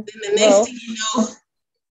 Mm-hmm. Then the next thing you know,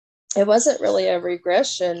 it wasn't really a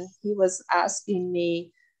regression. He was asking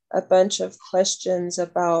me a bunch of questions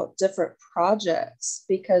about different projects,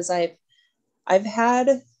 because I've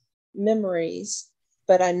had memories,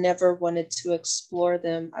 but I never wanted to explore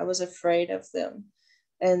them. I was afraid of them.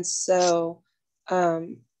 And so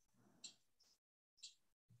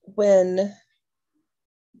when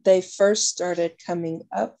they first started coming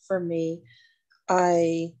up for me,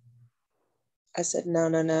 I said,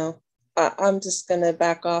 no. I'm just going to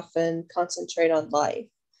back off and concentrate on life.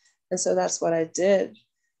 And so that's what I did.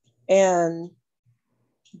 And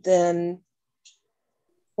then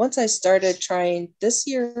once I started trying, this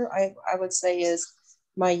year, I would say is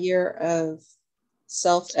my year of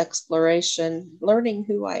self-exploration, learning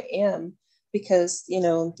who I am, because, you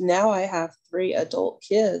know, now I have 3 adult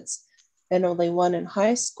kids and only 1 in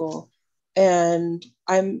high school. And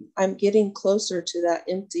I'm getting closer to that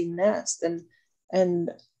empty nest. And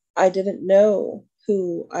I didn't know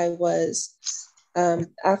who I was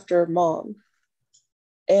after mom.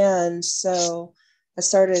 And so I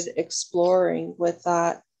started exploring with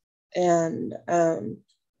that. And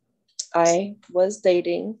I was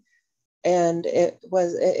dating, and it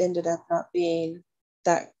ended up not being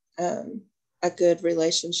that a good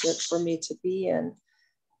relationship for me to be in.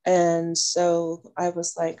 And so I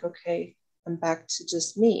was like, okay, I'm back to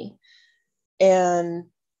just me. And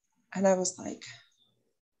I was like,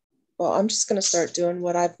 well, I'm just going to start doing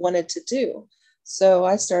what I've wanted to do. So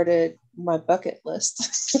I started my bucket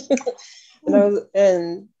list.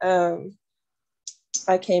 and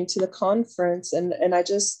I came to the conference, and I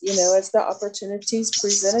just, you know, as the opportunities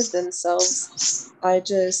presented themselves, I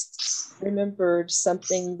just remembered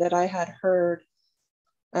something that I had heard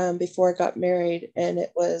before I got married, and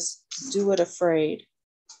it was, do it afraid.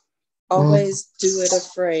 Always do it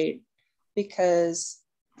afraid, because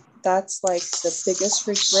that's like the biggest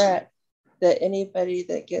regret that anybody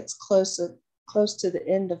that gets close to the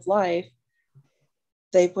end of life,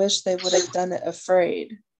 they wish they would have done it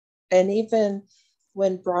afraid. And even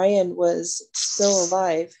when Brian was still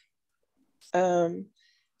alive,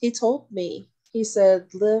 he told me, he said,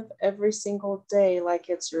 live every single day like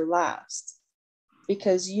it's your last,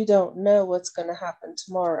 because you don't know what's going to happen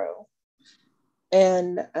tomorrow.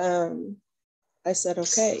 And I said,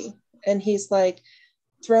 okay. And he's like,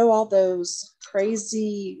 throw all those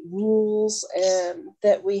crazy rules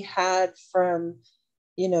that we had from,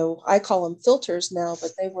 you know, I call them filters now,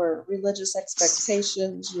 but they were religious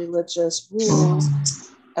expectations, religious rules,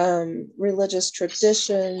 religious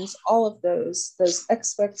traditions, all of those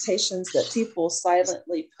expectations that people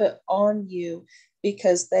silently put on you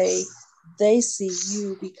because they see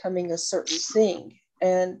you becoming a certain thing.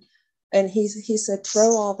 And he said,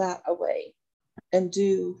 throw all that away and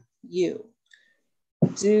do you.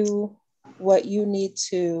 Do what you need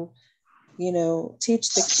to, you know, teach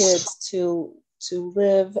the kids to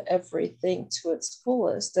live everything to its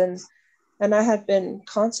fullest. And I had been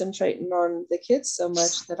concentrating on the kids so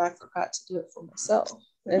much that I forgot to do it for myself.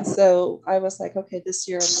 And so I was like, okay, this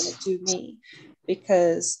year I'm going to do me,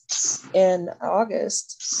 because in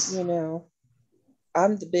August, you know,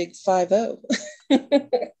 I'm the big 5-0.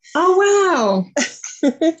 Oh, wow.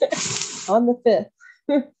 On the 5th.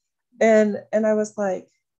 And I was like,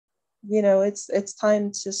 you know, it's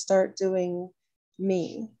time to start doing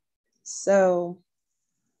me. So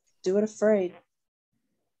do it afraid.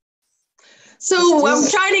 So I'm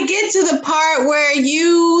trying to get to the part where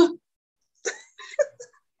you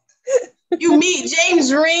meet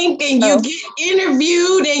James Rink and you get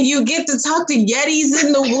interviewed and you get to talk to Yetis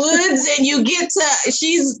in the woods and you get to,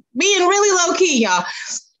 she's being really low key, y'all.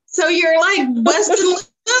 So you're like busting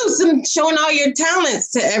loose and showing all your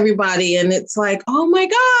talents to everybody. And it's like, oh my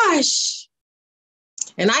gosh.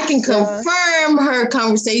 And I can confirm her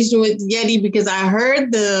conversation with Yeti because I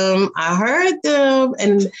heard them.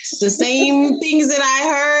 And the same things that I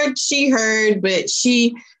heard, she heard, but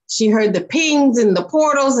she heard the pings and the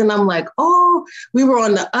portals. And I'm like, oh, we were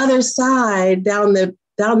on the other side down the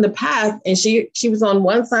path. And she was on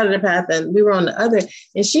one side of the path and we were on the other.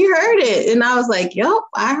 And she heard it. And I was like, yup,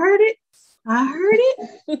 I heard it.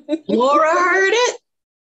 Laura heard it.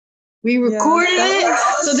 We recorded it.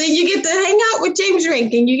 So then you get to hang out with James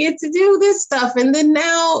Rink and you get to do this stuff. And then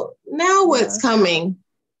now what's coming?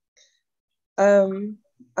 I'm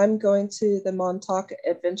going to the Montauk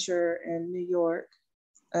Adventure in New York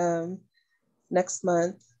next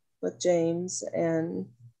month with James. And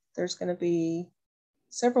there's going to be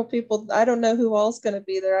several people. I don't know who all's going to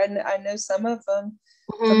be there. I know some of them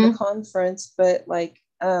from the conference, but like,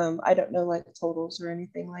 I don't know like totals or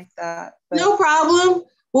anything like that. But, no problem.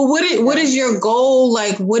 Well, what is your goal?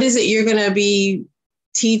 Like, what is it you're going to be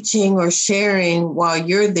teaching or sharing while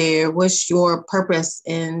you're there? What's your purpose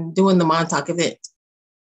in doing the Montauk event?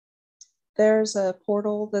 There's a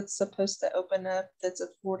portal that's supposed to open up. That's a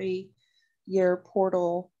 40-year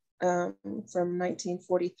portal from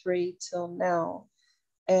 1943 till now.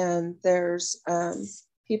 And there's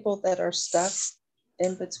people that are stuck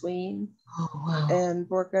in between. Oh, wow. And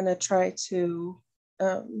we're going to try to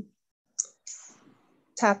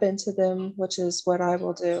tap into them, which is what I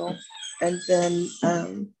will do. And then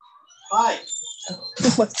hi.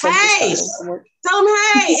 Hey, tell him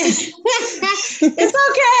hey. It's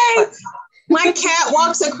okay. My cat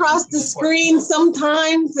walks across the screen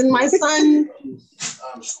sometimes and my son.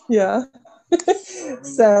 Yeah.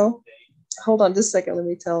 So hold on just a second. Let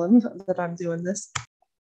me tell him that I'm doing this.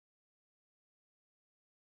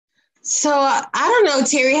 So I don't know,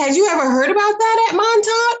 Terry, had you ever heard about that at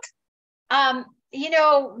Montauk?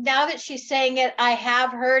 Now that she's saying it, I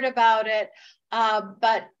have heard about it,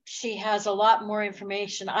 but she has a lot more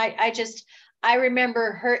information. I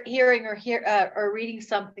remember her hearing or reading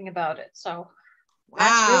something about it. So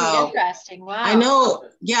that's really interesting. Wow. I know.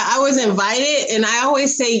 Yeah, I was invited and I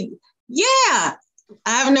always say, yeah.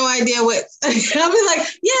 I have no idea what I'll be like,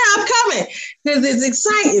 yeah, I'm coming because it's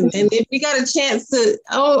exciting. And if we got a chance to,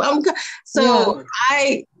 I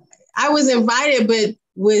was invited, but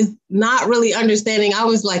with not really understanding, I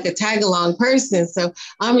was like a tag along person. So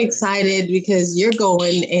I'm excited because you're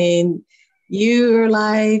going and you're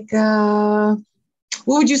like, what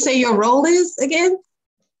would you say your role is again?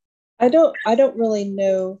 I don't really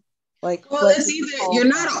know. Like, well, it's either you're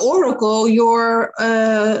not an oracle, you're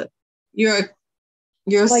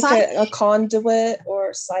like a conduit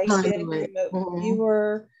or psychic, remote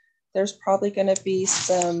viewer. There's probably going to be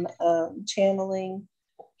some channeling.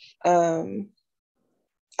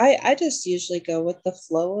 I just usually go with the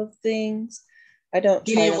flow of things. I don't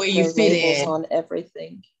try to throw labels on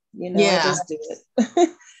everything. I just do it.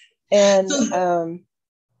 And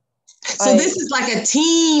so this is like a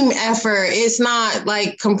team effort. It's not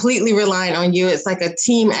like completely relying on you. It's like a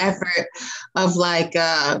team effort of like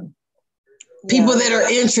people that are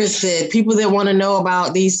interested, people that want to know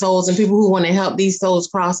about these souls and people who want to help these souls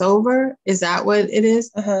cross over. Is that what it is?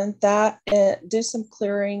 That do some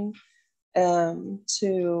clearing,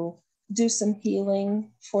 to do some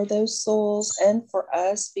healing for those souls and for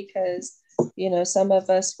us, because, some of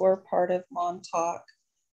us were part of Montauk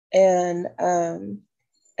and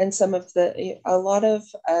some of a lot of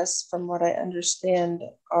us, from what I understand,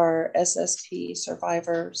 are SSP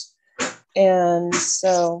survivors. And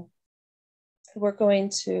so we're going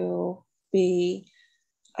to be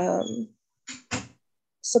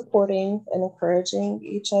supporting and encouraging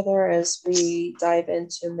each other as we dive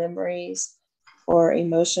into memories or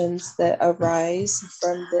emotions that arise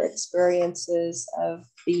from the experiences of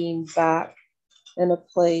being back in a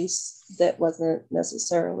place that wasn't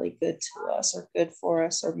necessarily good to us or good for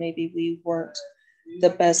us, or maybe we weren't the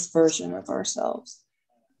best version of ourselves.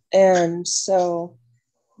 And so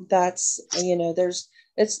that's,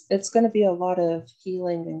 it's going to be a lot of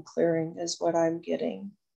healing and clearing is what I'm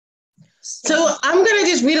getting. So I'm going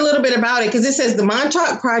to just read a little bit about it because it says the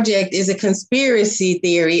Montauk Project is a conspiracy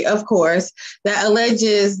theory, of course, that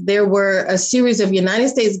alleges there were a series of United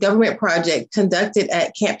States government projects conducted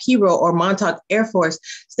at Camp Hero or Montauk Air Force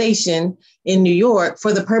Station in New York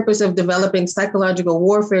for the purpose of developing psychological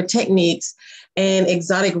warfare techniques and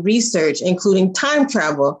exotic research, including time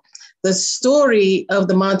travel. The story of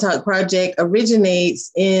the Montauk Project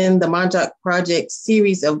originates in the Montauk Project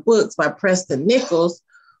series of books by Preston Nichols,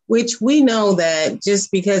 which we know that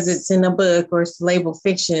just because it's in a book or it's labeled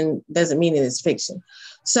fiction doesn't mean it is fiction.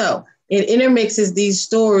 So it intermixes these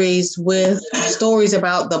stories with stories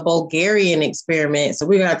about the Bulgarian experiment. So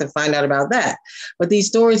we're gonna have to find out about that. But these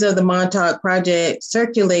stories of the Montauk Project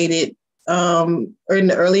circulated in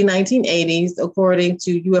the early 1980s, according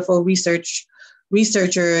to UFO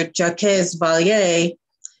researcher Jacques Vallée,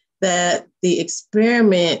 that the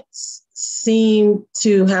experiments seem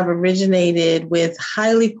to have originated with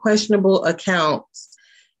highly questionable accounts,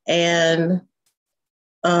 and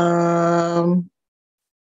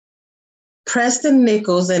Preston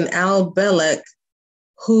Nichols and Al Belloc,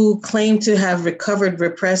 who claim to have recovered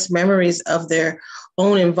repressed memories of their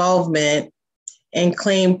own involvement and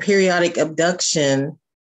claim periodic abduction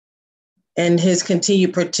and his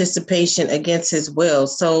continued participation against his will.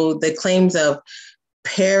 So the claims of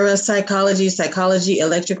parapsychology, psychology,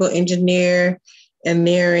 electrical engineering.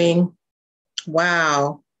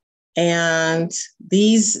 Wow. And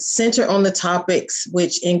these center on the topics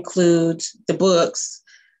which include the books,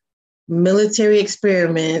 military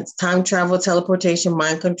experiments, time travel, teleportation,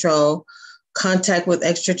 mind control, contact with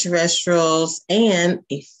extraterrestrials, and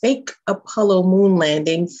a fake Apollo moon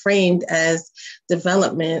landing framed as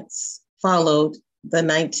developments followed the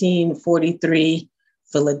 1943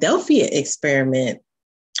 Philadelphia experiment.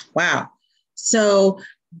 Wow. So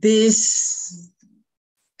this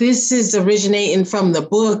is originating from the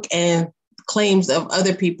book and claims of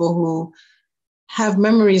other people who have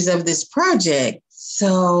memories of this project.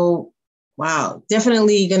 So, wow,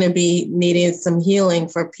 definitely going to be needing some healing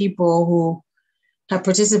for people who have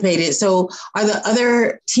participated. So are the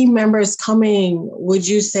other team members coming? Would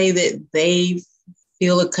you say that they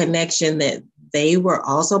feel a connection that they were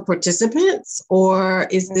also participants, or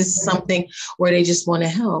is this something where they just want to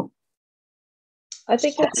help? I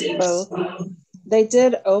think it's both. They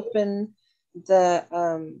did open the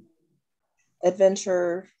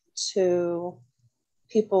adventure to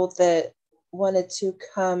people that wanted to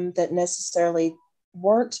come that necessarily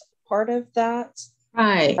weren't part of that.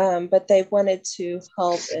 Right. But they wanted to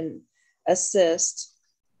help and assist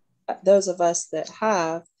those of us that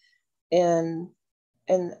have in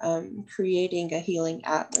creating a healing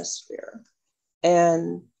atmosphere.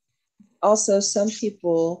 And also some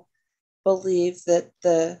people believe that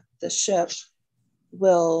the ship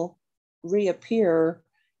will reappear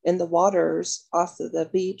in the waters off of the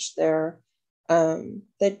beach there.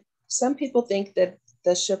 That some people think that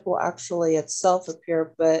the ship will actually itself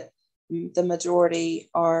appear, but the majority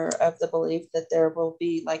are of the belief that there will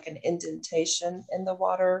be like an indentation in the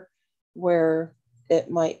water where it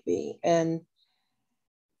might be. And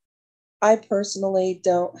I personally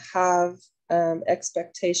don't have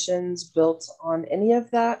expectations built on any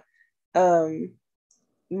of that.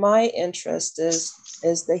 My interest is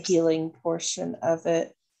the healing portion of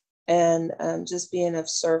it, and just being of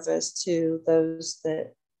service to those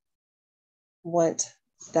that want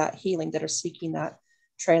that healing, that are seeking that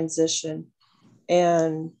transition.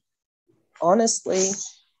 And honestly,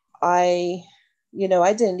 I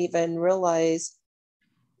didn't even realize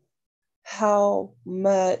how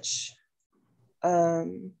much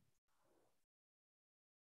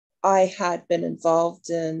I had been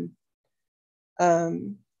involved in,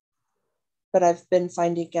 but I've been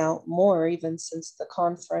finding out more even since the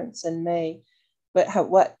conference in May. But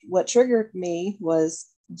what triggered me was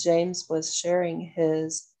James was sharing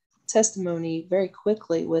his testimony very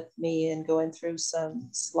quickly with me and going through some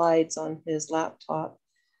slides on his laptop.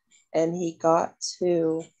 And he got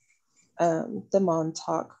to the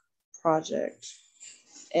Montauk Project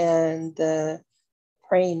and the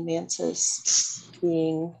praying mantis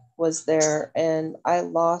being was there. And I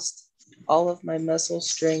lost all of my muscle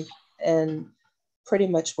strength and pretty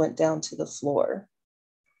much went down to the floor.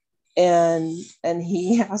 And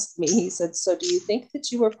he asked me, he said, "So do you think that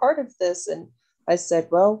you were part of this?" And I said,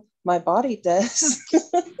 "Well, my body does."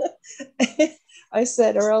 I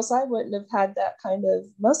said, "Or else I wouldn't have had that kind of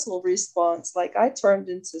muscle response. Like I turned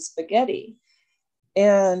into spaghetti."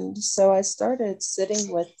 And so I started sitting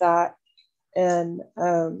with that and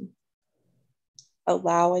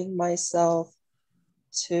allowing myself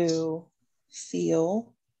to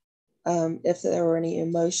feel if there were any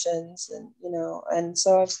emotions, and and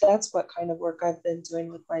so that's what kind of work I've been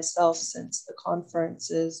doing with myself since the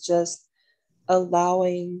conference, is just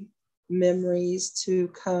allowing memories to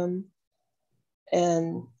come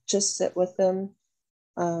and just sit with them.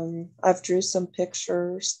 I've drew some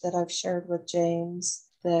pictures that I've shared with James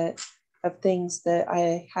that of things that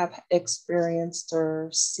I have experienced or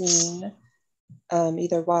seen,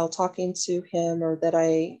 either while talking to him or that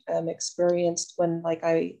I experienced when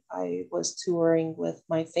I was touring with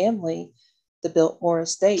my family, the Biltmore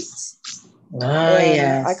Estates. And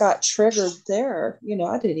yes. I got triggered there.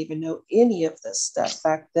 I didn't even know any of this stuff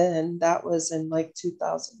back then. That was in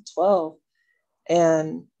 2012.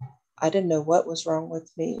 And I didn't know what was wrong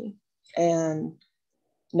with me. And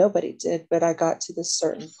nobody did, but I got to this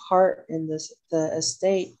certain part in the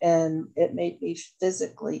estate, and it made me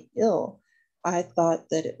physically ill. I thought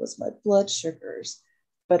that it was my blood sugars,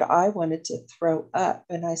 but I wanted to throw up,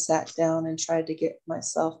 and I sat down and tried to get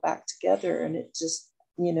myself back together, and it just,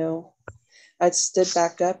 I stood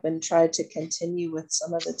back up and tried to continue with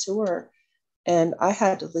some of the tour, and I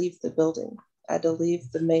had to leave the building. I had to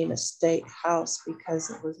leave the main estate house because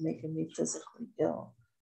it was making me physically ill.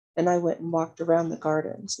 And I went and walked around the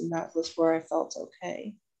gardens, and that was where I felt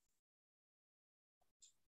okay.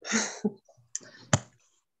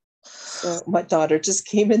 So my daughter just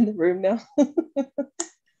came in the room now.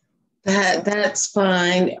 That's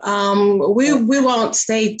fine. We won't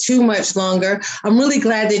stay too much longer. I'm really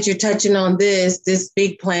glad that you're touching on this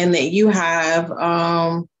big plan that you have.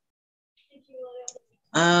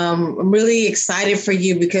 I'm really excited for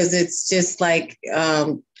you because it's just like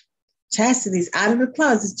Chastity's out of the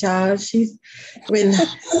closet, child. She's been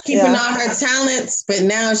keeping all her talents, but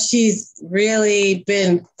now she's really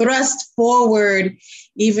been thrust forward,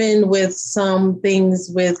 even with some things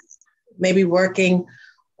with maybe working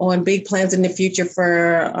on big plans in the future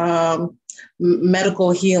for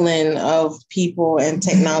medical healing of people and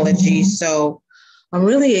technology. So I'm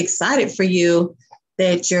really excited for you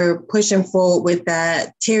that you're pushing forward with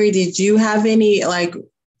that. Terry, did you have any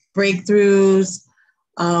breakthroughs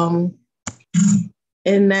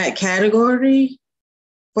in that category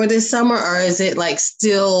for this summer, or is it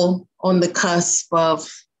still on the cusp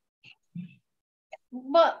of?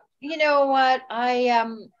 Well, you know what?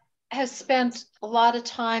 I have spent a lot of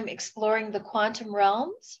time exploring the quantum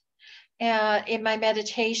realms in my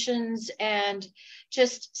meditations, and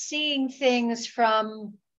just seeing things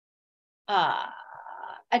from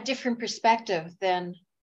a different perspective than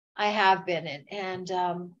I have been in, and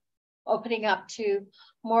opening up to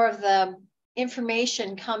more of the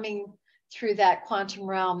information coming through that quantum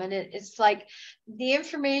realm. And it's like the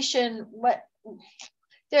information,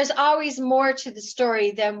 there's always more to the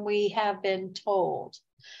story than we have been told.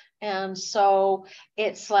 And so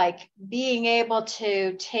it's like being able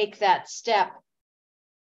to take that step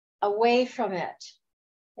away from it,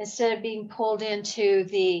 instead of being pulled into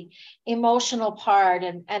the emotional part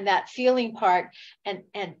and that feeling part, and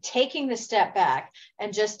taking the step back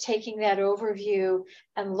and just taking that overview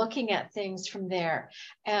and looking at things from there.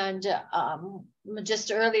 And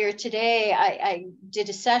just earlier today, I did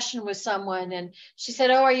a session with someone, and she said,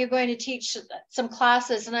 "Oh, are you going to teach some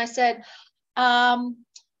classes?" And I said,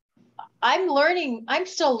 I'm learning, I'm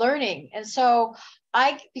still learning. And so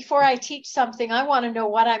before I teach something, I want to know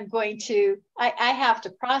what I'm going to, I have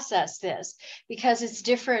to process this because it's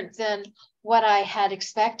different than what I had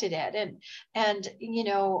expected it. And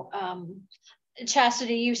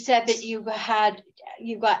Chastity, you said that you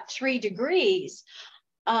got 3 degrees.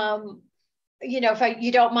 If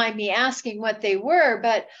you don't mind me asking what they were,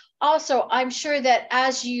 but also I'm sure that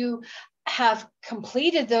as you have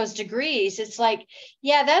completed those degrees, it's like,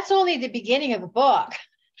 yeah, that's only the beginning of the book.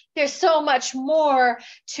 There's so much more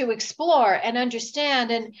to explore and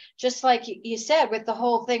understand. And just like you said, with the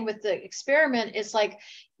whole thing with the experiment, it's like,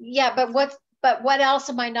 yeah, but what else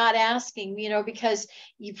am I not asking? Because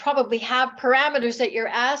you probably have parameters that you're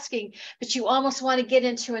asking, but you almost want to get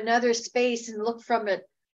into another space and look from it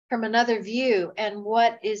from another view. And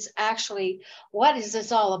what is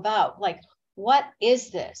this all about? Like, what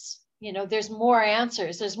is this? There's more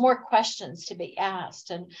answers, there's more questions to be asked,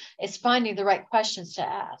 and it's finding the right questions to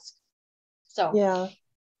ask. So yeah,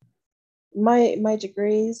 my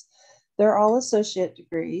degrees, they're all associate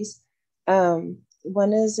degrees. One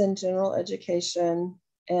is in general education,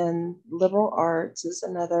 and liberal arts is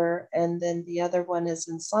another, and then the other one is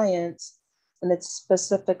in science, and it's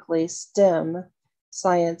specifically STEM,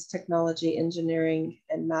 science, technology, engineering,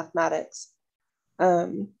 and mathematics.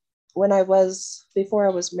 Before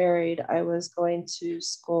I was married, I was going to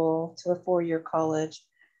school, to a 4-year college,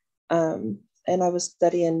 and I was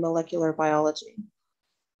studying molecular biology.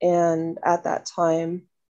 And at that time,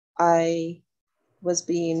 I was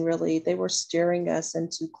being really, they were steering us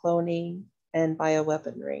into cloning and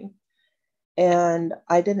bioweaponry. And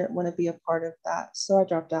I didn't want to be a part of that. So I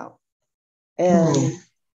dropped out. And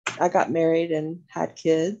I got married and had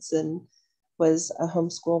kids and was a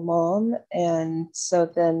homeschool mom. And so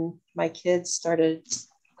then my kids started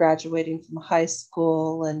graduating from high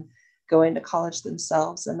school and going to college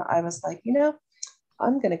themselves. And I was like, you know,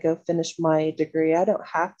 I'm going to go finish my degree. I don't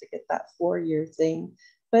have to get that 4-year thing,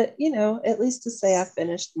 but, you know, at least to say I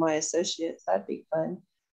finished my associates, that'd be fun.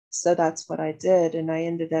 So that's what I did. And I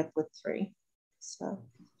ended up with 3. So,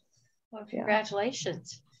 well,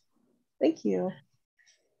 congratulations. Yeah. Thank you.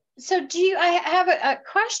 So I have a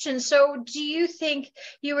question. So do you think,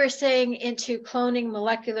 you were saying into cloning,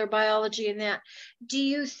 molecular biology and that, do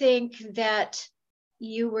you think that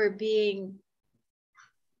you were being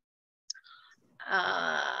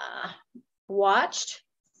watched,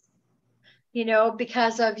 you know,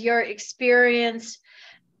 because of your experience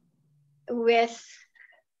with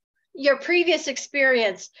your previous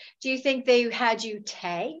experience? Do you think they had you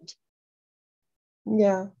tagged?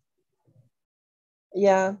 Yeah.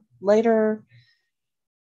 Later,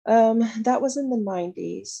 that was in the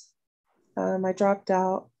 90s. I dropped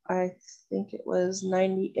out, I think it was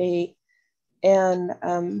 98. And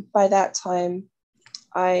by that time,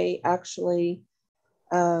 I actually,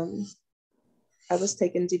 I was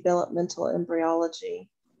taking developmental embryology,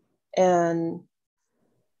 and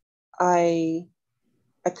I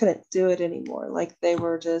couldn't do it anymore. Like, they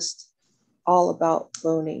were just all about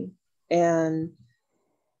cloning, and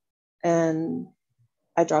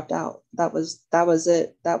I dropped out. That was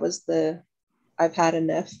it. That was I've had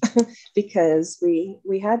enough. Because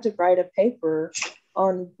we had to write a paper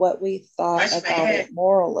on what we thought about it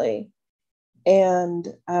morally. And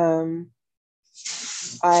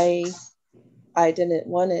I didn't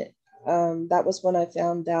want it. That was when I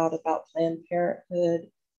found out about Planned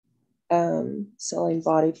Parenthood selling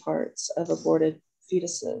body parts of aborted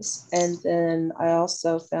fetuses. And then I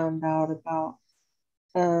also found out about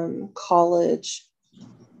college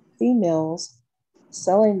females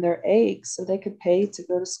selling their eggs so they could pay to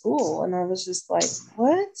go to school. And I was just like,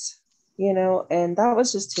 what? You know, and that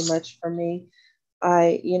was just too much for me.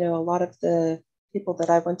 A lot of the people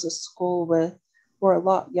that I went to school with were a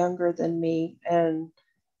lot younger than me, and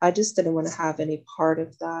I just didn't want to have any part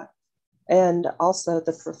of that. And also,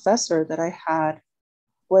 the professor that I had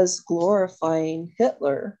was glorifying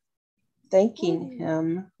Hitler, thanking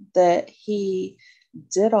him that he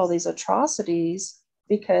did all these atrocities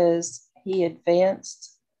because he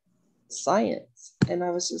advanced science. And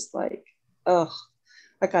I was just like, oh,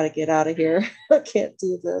 I got to get out of here. I can't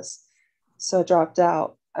do this. So I dropped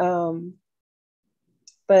out.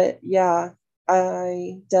 But yeah,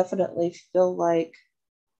 I definitely feel like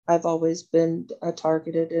I've always been a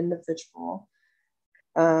targeted individual.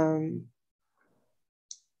 I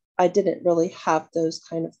didn't really have those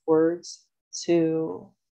kind of words to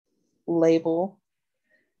label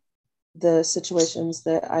the situations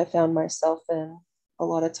that I found myself in a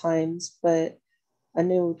lot of times, but I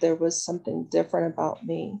knew there was something different about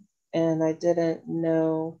me, and I didn't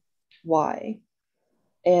know why.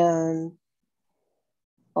 And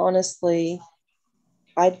honestly,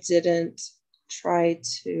 I didn't try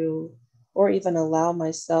to, or even allow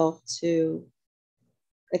myself to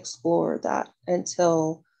explore that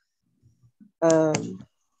until I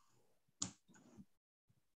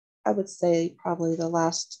would say probably the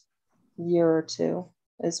last year or 2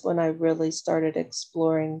 is when I really started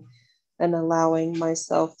exploring and allowing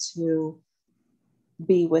myself to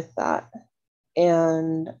be with that.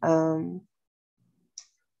 And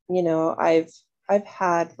I've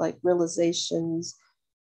had like realizations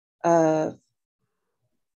of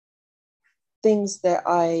things that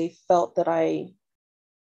I felt that I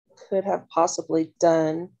could have possibly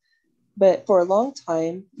done. But for a long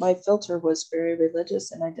time, my filter was very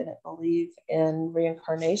religious, and I didn't believe in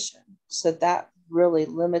reincarnation. So that really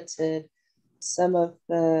limited some of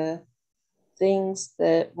the things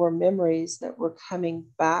that were memories that were coming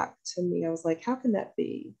back to me. I was like, how can that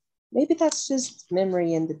be? Maybe that's just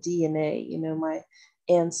memory in the DNA. My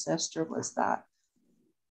ancestor was that.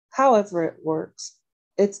 However it works,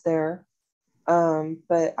 it's there.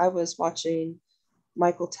 But I was watching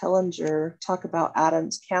Michael Tellinger talk about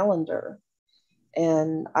Adam's calendar.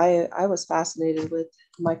 And I was fascinated with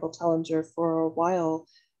Michael Tellinger for a while.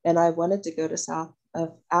 And I wanted to go to South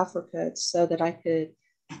of Africa so that I could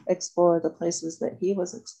explore the places that he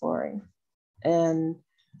was exploring. And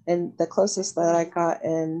the closest that I got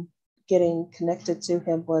in getting connected to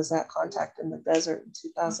him was at Contact in the Desert in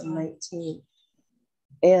 2019.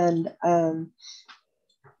 And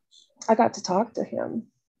I got to talk to him.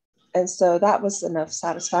 And so that was enough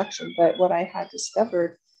satisfaction. But what I had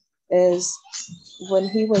discovered is when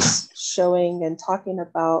he was showing and talking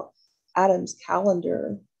about Adam's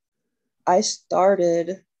calendar, I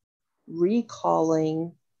started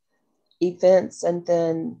recalling events, and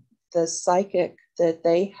then the psychic that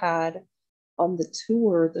they had on the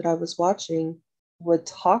tour that I was watching would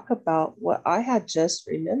talk about what I had just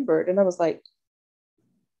remembered. And I was like,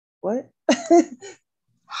 what?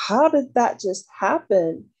 How did that just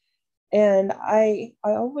happen? And I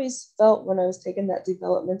always felt when I was taking that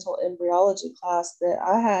developmental embryology class that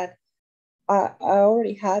I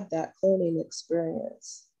already had that cloning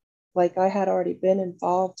experience. Like I had already been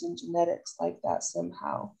involved in genetics like that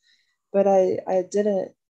somehow. But I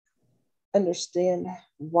didn't understand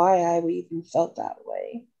why I even felt that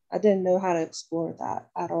way. I didn't know how to explore that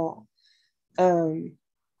at all. And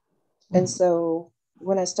so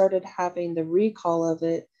when I started having the recall of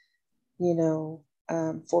it,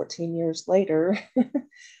 14 years later,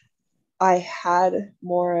 I had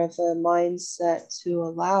more of a mindset to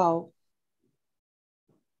allow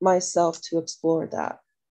myself to explore that.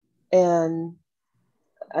 And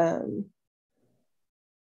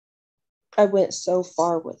I went so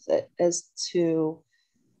far with it as to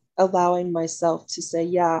allowing myself to say,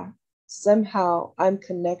 yeah, somehow I'm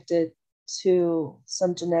connected to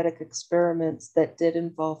some genetic experiments that did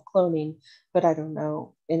involve cloning, but I don't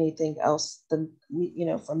know anything else than,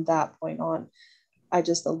 from that point on, I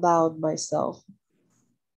just allowed myself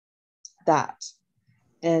that.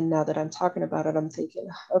 And now that I'm talking about it, I'm thinking,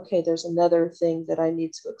 okay, there's another thing that I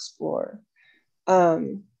need to explore.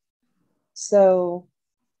 So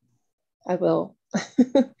I will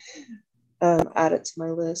add it to my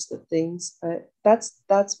list of things, but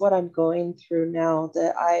that's what I'm going through now,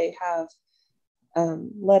 that I have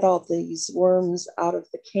let all these worms out of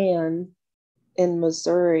the can in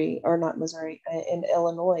Missouri, or not Missouri, in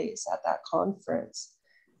Illinois at that conference.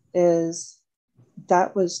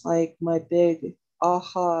 That was like my big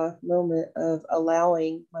aha moment of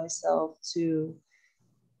allowing myself to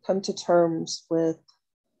come to terms with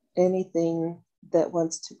anything that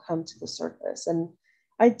wants to come to the surface. And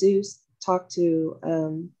I do talk to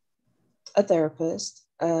a therapist,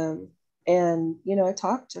 and I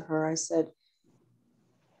talked to her. I said,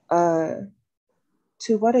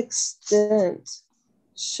 to what extent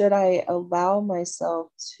should I allow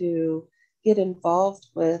myself to get involved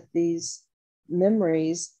with these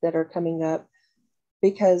memories that are coming up?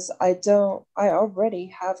 Because I already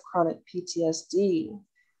have chronic PTSD.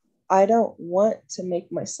 I don't want to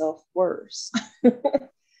make myself worse. I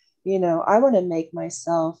want to make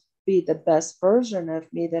myself be the best version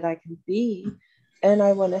of me that I can be. And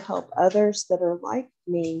I want to help others that are like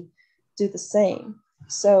me do the same.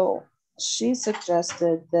 So she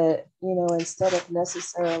suggested that, instead of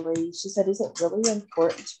necessarily, she said, is it really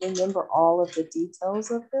important to remember all of the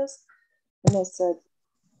details of this? And I said,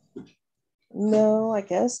 no, I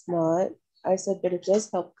guess not. I said, but it does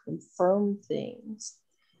help confirm things.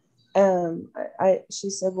 She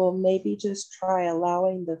said, well, maybe just try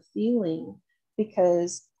allowing the feeling,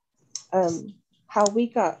 because how we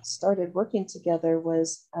got started working together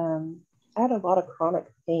was I had a lot of chronic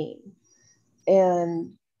pain,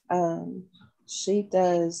 and she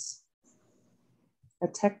does a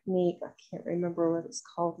technique, I can't remember what it's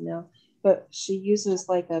called now, but she uses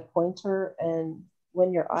like a pointer, and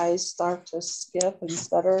when your eyes start to skip and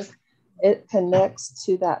stutter, it connects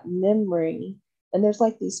to that memory. And there's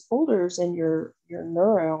like these folders in your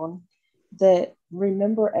neuron that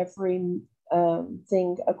remember every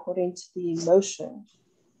thing according to the emotion.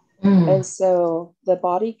 And so the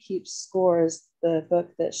body keeps score is the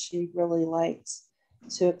book that she really likes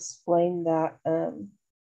to explain that,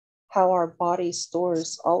 how our body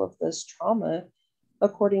stores all of this trauma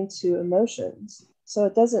according to emotions. So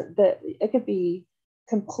it could be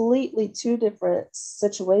completely two different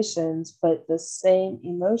situations, but the same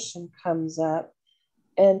emotion comes up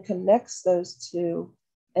and connects those two,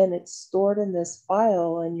 and it's stored in this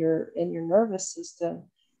file in your nervous system,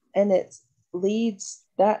 and it leads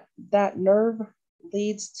that nerve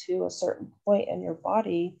leads to a certain point in your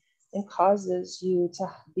body and causes you to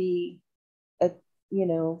be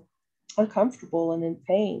uncomfortable and in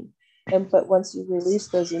pain. But once you release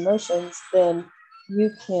those emotions, then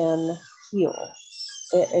you can heal.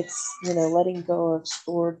 It's letting go of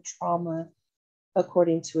stored trauma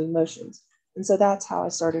according to emotions. And so that's how I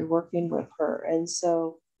started working with her. And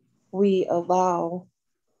so we allow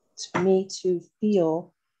me to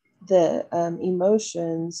feel the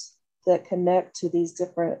emotions that connect to these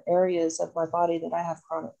different areas of my body that I have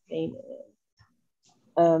chronic pain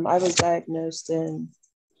in. I was diagnosed in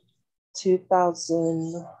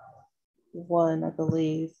 2000, one, I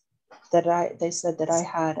believe, that they said that I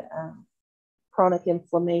had chronic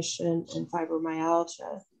inflammation and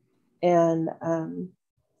fibromyalgia, and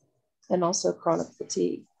also chronic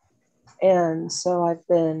fatigue. And so I've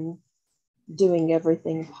been doing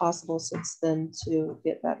everything possible since then to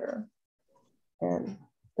get better. And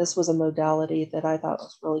this was a modality that I thought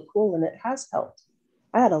was really cool, and it has helped.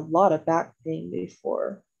 I had a lot of back pain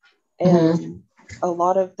before, and a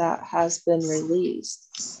lot of that has been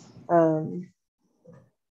released.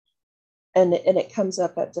 And it comes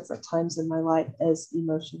up at different times in my life as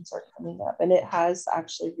emotions are coming up. And it has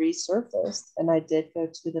actually resurfaced. And I did go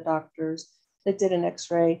to the doctors. They did an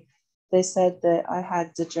x-ray. They said that I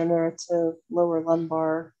had degenerative lower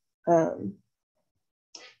lumbar, or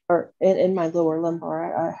in my lower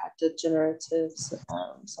lumbar, I had degenerative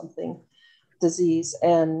something disease.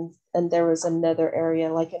 And there was another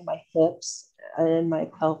area, like in my hips and in my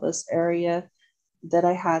pelvis area, that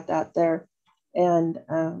I had that there. And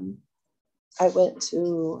I went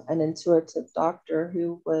to an intuitive doctor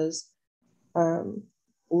who was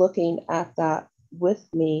looking at that with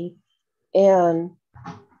me, and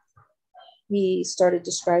he started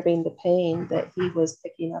describing the pain that he was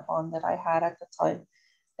picking up on that I had at the time.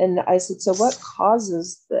 And I said, so what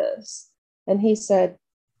causes this? And he said,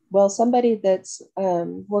 well, somebody that's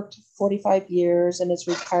worked 45 years and is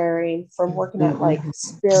retiring from working at like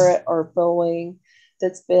Spirit or Boeing,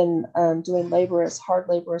 that's been doing hard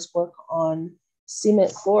laborers work on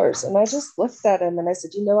cement floors. And I just looked at him and I said,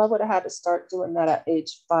 I would have had to start doing that at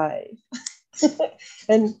age 5.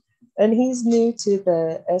 and he's new to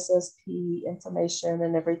the SSP information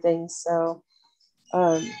and everything. So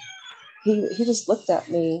he just looked at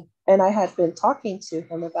me, and I had been talking to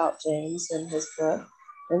him about James and his book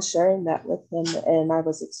and sharing that with him. And I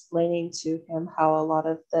was explaining to him how a lot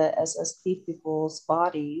of the SSP people's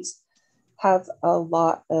bodies have a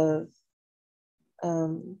lot of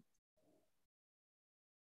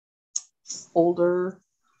older,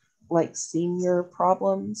 like senior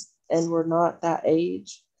problems, and we're not that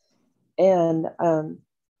age. And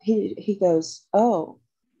he goes, oh,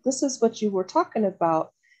 this is what you were talking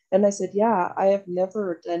about. And I said, yeah, I have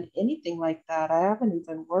never done anything like that. I haven't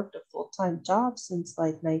even worked a full-time job since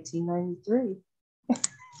like 1993.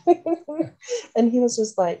 And he was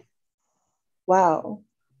just like, wow,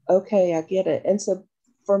 okay, I get it. And so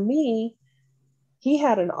for me, he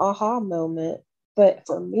had an aha moment, but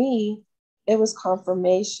for me, it was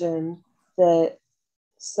confirmation that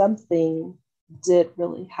something did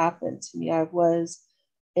really happen to me. I was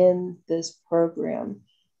in this program,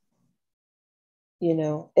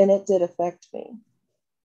 and it did affect me.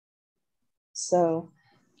 So,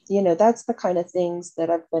 that's the kind of things that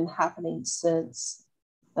have been happening since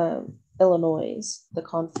Illinois, the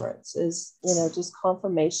conference, is, just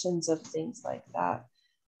confirmations of things like that.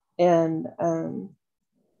 And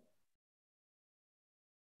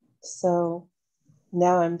so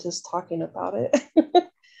now I'm just talking about it,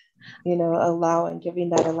 giving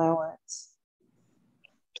that allowance.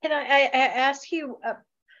 Can I ask you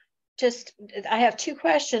I have 2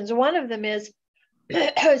 questions. One of them is,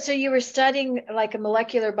 so you were studying like a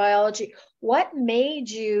molecular biology. What made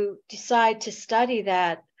you decide to study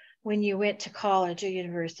that when you went to college or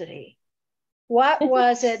university? What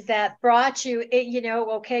was it that brought you,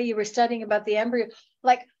 okay, you were studying about the embryo,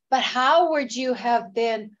 but how would you have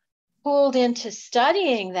been pulled into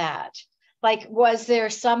studying that? Like, was there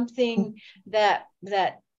something that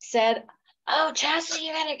said, oh, Chastity,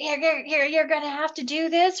 you're gonna have to do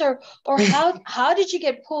this, or how did you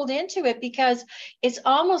get pulled into it? Because it's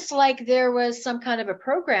almost like there was some kind of a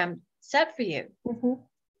program set for you. Mm-hmm.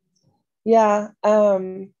 Yeah,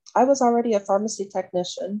 I was already a pharmacy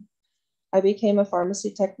technician. I became a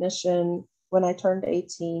pharmacy technician when I turned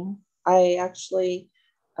 18. I actually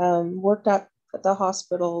worked at the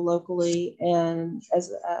hospital locally and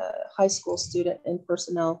as a high school student in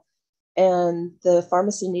personnel. And the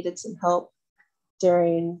pharmacy needed some help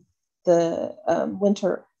during the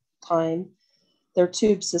winter time. Their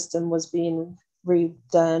tube system was being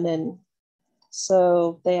redone. And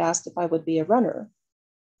so they asked if I would be a runner.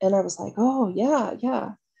 And I was like, oh,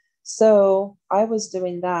 yeah. So I was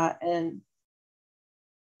doing that. And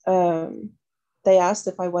they asked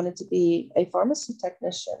if I wanted to be a pharmacy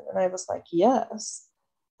technician. And I was like, yes.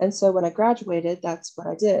 And so when I graduated, that's what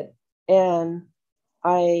I did. And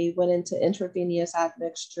I went into intravenous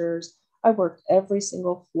admixtures. I worked every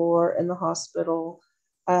single floor in the hospital.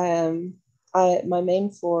 My main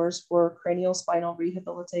floors were cranial spinal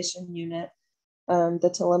rehabilitation unit,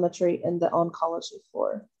 the telemetry, and the oncology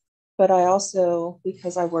floor. But I also,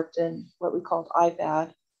 because I worked in what we called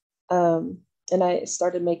IVAD, and I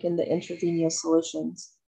started making the intravenous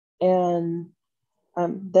solutions. And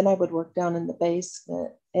then I would work down in the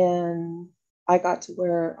basement, and I got to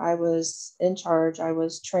where I was in charge. I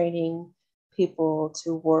was training people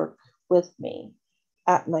to work with me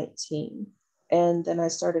at 19. And then I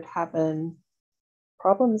started having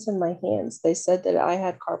problems in my hands. They said that I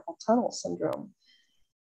had carpal tunnel syndrome.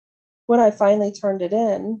 When I finally turned it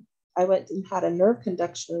in, I went and had a nerve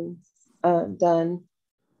conduction done.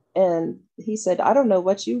 And he said, I don't know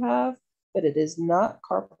what you have, but it is not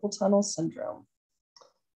carpal tunnel syndrome.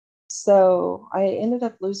 So I ended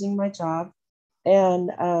up losing my job,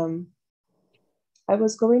 and I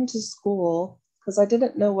was going to school because I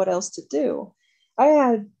didn't know what else to do.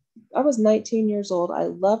 I was 19 years old. I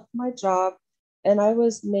loved my job, and I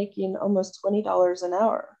was making almost $20 an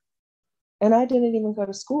hour, and I didn't even go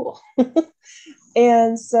to school.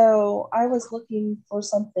 And so I was looking for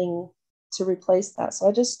something to replace that. So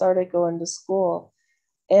I just started going to school,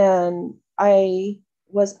 and I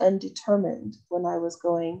was undetermined when I was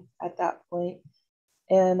going at that point.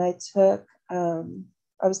 And I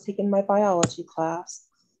was taking my biology class,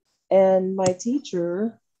 and my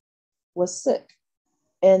teacher was sick.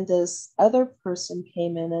 And this other person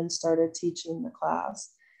came in and started teaching the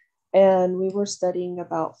class. And we were studying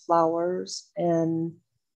about flowers and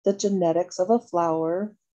the genetics of a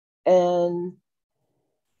flower. And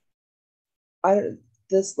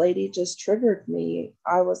this lady just triggered me.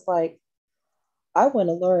 I was like, I want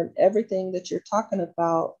to learn everything that you're talking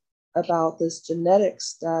about this genetic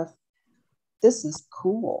stuff. This is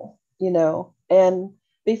cool, And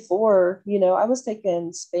before, I was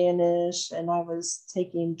taking Spanish, and I was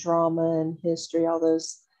taking drama and history, all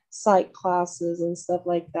those psych classes and stuff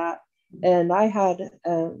like that. And I had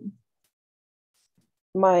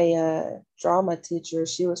my drama teacher,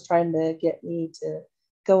 she was trying to get me to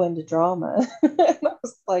go into drama. And I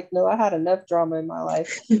was like, no, I had enough drama in my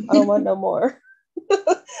life. I don't want no more.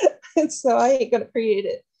 And so I ain't going to create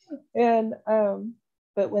it. And,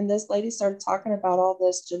 but when this lady started talking about all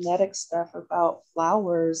this genetic stuff about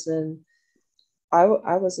flowers, and I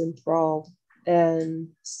was enthralled. And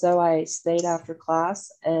so I stayed after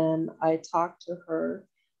class, and I talked to her.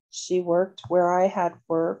 She worked where I had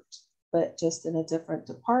worked, but just in a different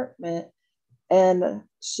department. And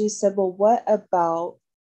she said, well, what about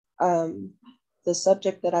the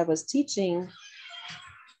subject that I was teaching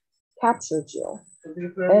captured you?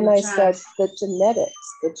 And I said, the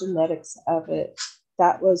genetics of it,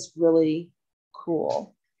 that was really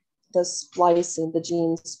cool. The splicing, the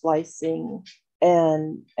gene splicing,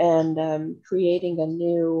 and creating a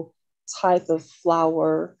new type of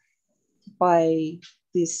flower by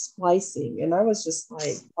these splicing. And I was just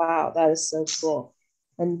like, wow, that is so cool.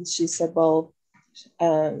 And she said, well,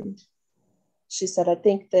 she said, I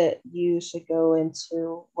think that you should go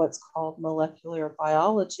into what's called molecular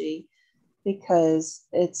biology, because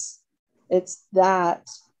it's that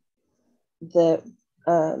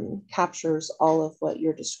captures all of what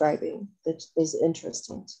you're describing that is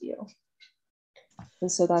interesting to you.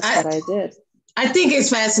 And so that's what I did. I think it's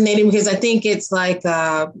fascinating, because I think it's like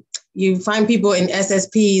you find people in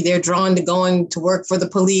SSP, they're drawn to going to work for the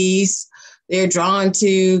police, they're drawn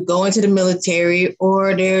to go into the military,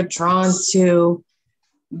 or they're drawn to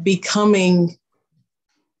becoming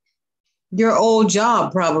your old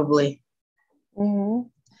job, probably. Mm-hmm.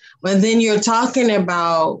 But then you're talking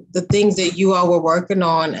about the things that you all were working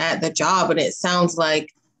on at the job, and it sounds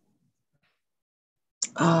like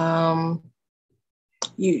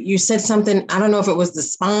you said something, I don't know if it was the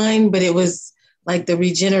spine, but it was like the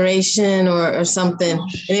regeneration or something.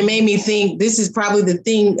 And it made me think this is probably the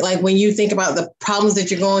thing, like when you think about the problems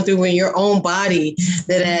that you're going through in your own body,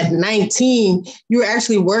 that at 19, you're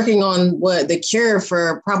actually working on the cure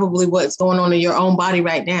for probably what's going on in your own body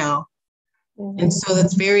right now. Mm-hmm. And so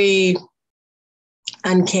that's very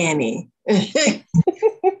uncanny. Yeah.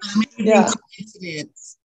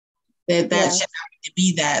 Coincidence that should not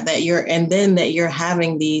be that you're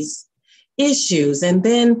having these issues. And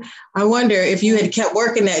then I wonder, if you had kept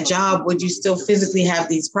working that job, would you still physically have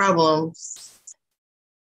these problems?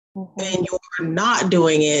 Mm-hmm. And you're not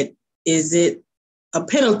doing it, is it a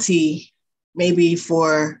penalty maybe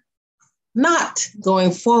for not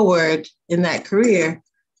going forward in that career,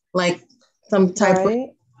 like some type of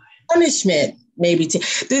punishment maybe?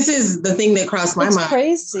 This is the thing that crossed my mind.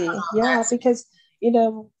 It's crazy. Yeah, because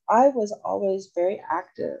I was always very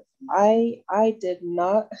active. I did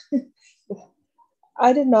not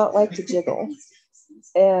like to jiggle.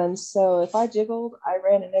 And so if I jiggled, I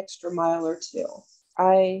ran an extra mile or two.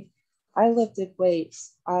 I lifted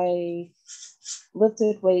weights. I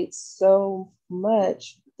lifted weights so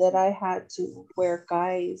much that I had to wear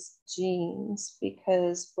guys' jeans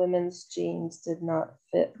because women's jeans did not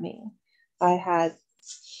fit me. I had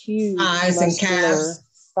huge thighs and calves.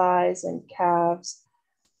 thighs and calves.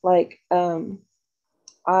 Like I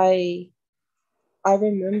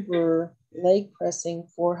remember leg pressing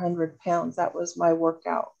 400 pounds. That was my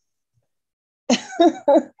workout.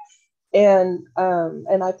 And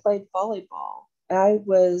I played volleyball. I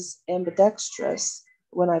was ambidextrous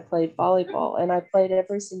when I played volleyball, and I played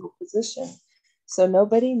every single position. So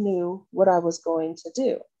nobody knew what I was going to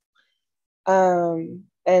do.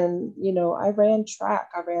 And, you know, I ran track,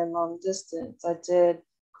 I ran long distance, I did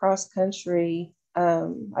cross country.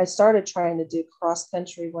 I started trying to do cross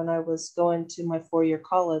country when I was going to my 4-year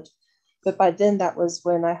college. But by then, that was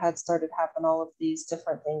when I had started having all of these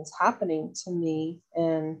different things happening to me.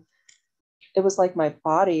 And it was like my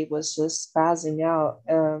body was just spazzing out.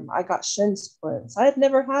 I got shin splints. I had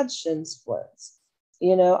never had shin splints.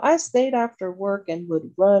 You know, I stayed after work and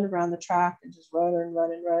would run around the track and just run and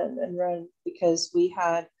run and run and run because we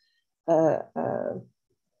had, it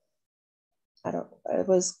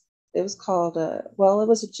was called, it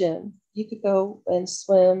was a gym. You could go and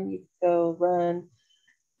swim, you could go run,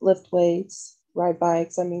 lift weights, ride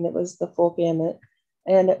bikes. I mean, it was the full gamut,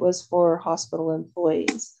 and it was for hospital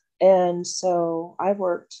employees. And so I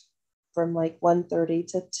worked from like 1:30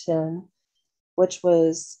 to 10, which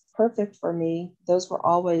was perfect for me. Those were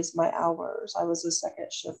always my hours. I was a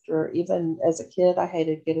second shifter. Even as a kid, I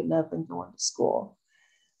hated getting up and going to school.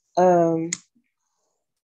 I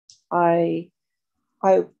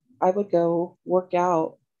would go work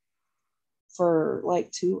out for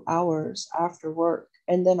like 2 hours after work.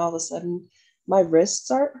 And then all of a sudden my wrists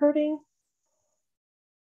start hurting.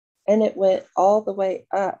 And it went all the way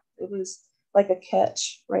up. It was like a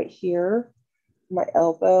catch right here, my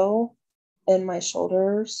elbow and my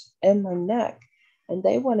shoulders and my neck. And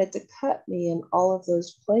they wanted to cut me in all of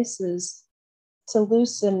those places to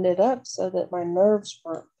loosen it up so that my nerves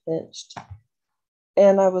weren't pinched.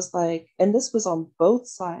 And I was like, and this was on both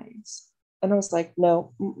sides. And I was like,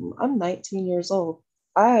 no, I'm 19 years old.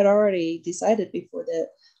 I had already decided before that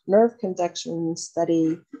nerve conduction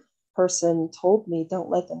study person told me, don't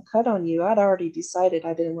let them cut on you. I'd already decided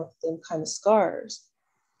I didn't want them kind of scars.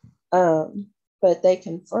 But they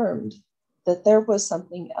confirmed that there was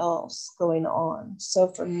something else going on. So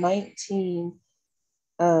from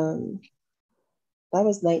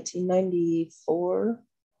 1994.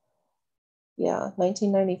 Yeah,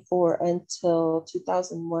 1994 until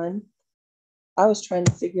 2001. I was trying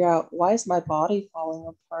to figure out, why is my body falling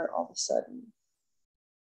apart all of a sudden?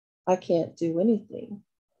 I can't do anything.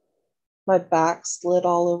 My back slid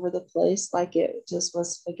all over the place like it just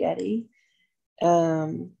was spaghetti.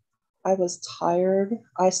 I was tired.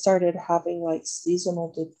 I started having like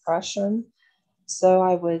seasonal depression. So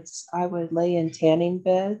I would lay in tanning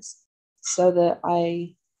beds so that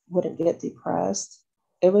I wouldn't get depressed.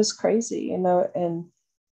 It was crazy, you know, and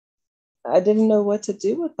I didn't know what to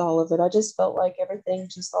do with all of it. I just felt like everything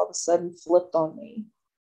just all of a sudden flipped on me.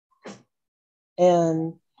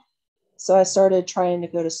 And so I started trying to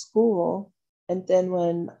go to school. And then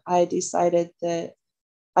when I decided that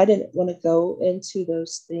I didn't want to go into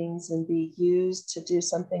those things and be used to do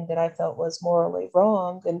something that I felt was morally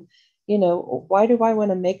wrong. And, you know, why do I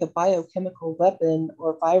want to make a biochemical weapon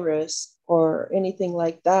or virus or anything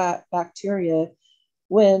like that, bacteria,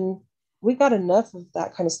 when we got enough of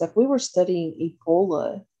that kind of stuff? We were studying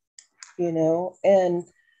Ebola, you know, and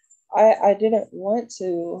I didn't want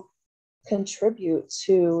to contribute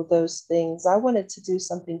to those things. I wanted to do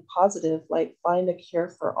something positive, like find a cure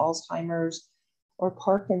for Alzheimer's or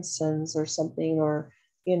Parkinson's or something, or,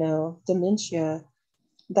 you know, dementia.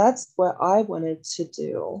 That's what I wanted to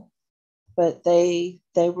do. But they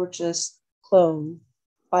were just clone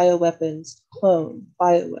bioweapons. And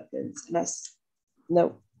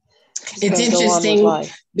no. It's interesting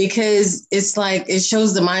because it's like, it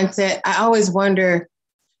shows the mindset. I always wonder,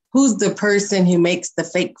 who's the person who makes the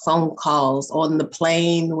fake phone calls on the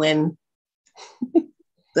plane when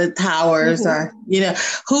the towers are, you know,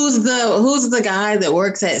 who's the guy that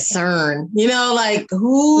works at CERN, you know, like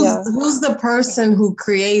who's the person who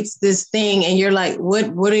creates this thing? And you're like,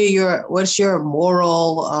 what's your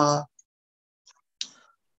moral,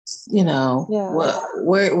 you know,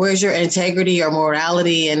 where's your integrity or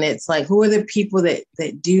morality? And it's like, who are the people that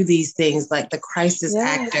do these things, like the crisis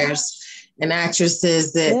actors and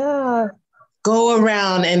actresses that go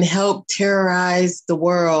around and help terrorize the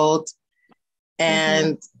world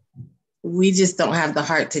and we just don't have the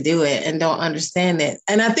heart to do it and don't understand it.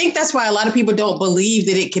 And I think that's why a lot of people don't believe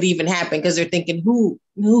that it could even happen, because they're thinking, who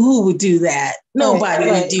would do that?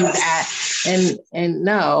 Nobody would do that. And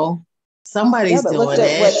no, somebody's doing look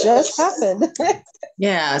at what just happened.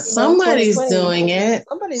 Yeah, somebody's doing it.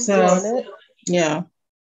 Somebody's doing it. Yeah.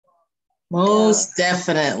 Most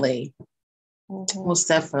definitely. Mm-hmm. Most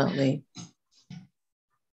definitely.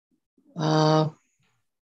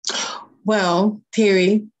 Well,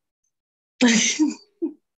 Terry,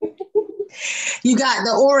 you got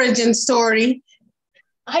the origin story.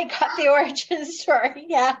 I got the origin story,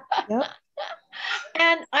 yeah. Yep.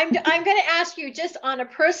 And I'm going to ask you, just on a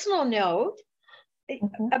personal note,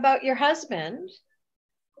 about your husband.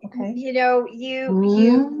 Okay. You know,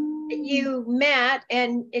 you met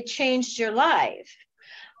and it changed your life.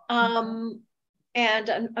 And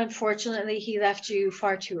unfortunately, he left you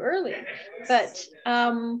far too early. But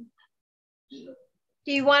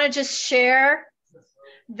do you want to just share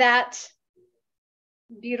that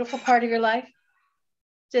beautiful part of your life?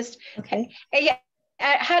 Just okay.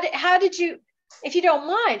 How did you, if you don't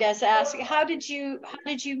mind us asking, how did you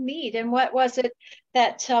meet, and what was it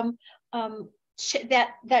that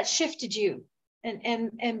that shifted you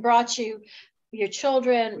and brought you, your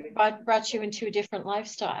children, brought you into a different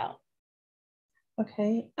lifestyle?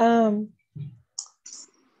 Okay.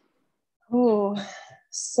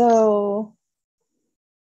 So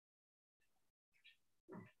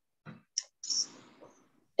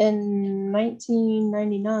in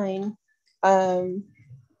 1999, I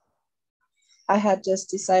had just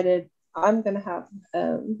decided I'm going to have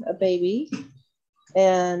a baby,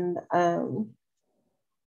 and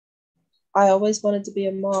I always wanted to be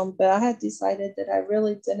a mom, but I had decided that I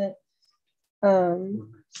really didn't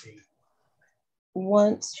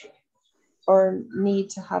want or need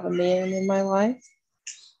to have a man in my life.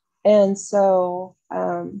 And so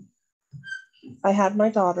I had my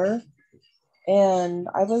daughter, and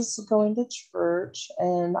I was going to church,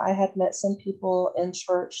 and I had met some people in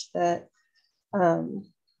church that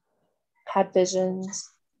had visions.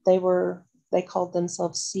 They called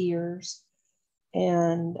themselves seers.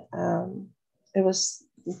 And it was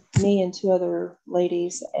me and two other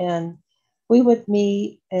ladies, and we would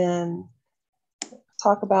meet and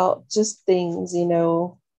talk about just things, you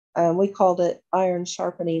know. We called it iron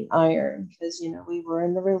sharpening iron, because, you know, we were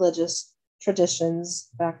in the religious traditions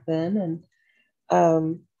back then.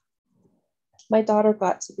 And my daughter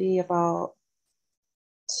got to be about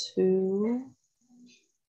 2,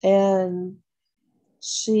 and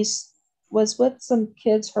she was with some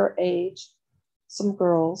kids her age, some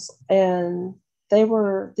girls, and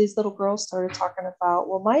these little girls started talking about,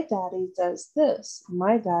 well, my daddy does this,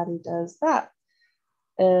 my daddy does that.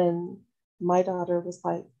 And my daughter was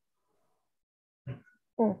like,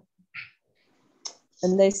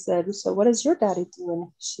 And they said, so what is your daddy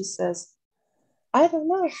doing? She says, I don't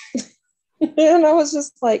know. And I was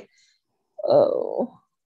just like, oh.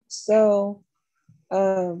 So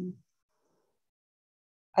I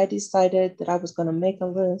decided that I was going to make a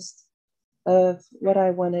list of what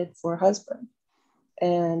I wanted for a husband.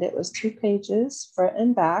 And it was 2 pages, front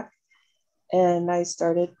and back. And I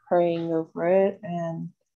started praying over it. And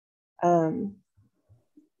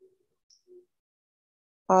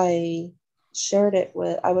I shared it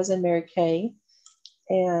I was in Mary Kay,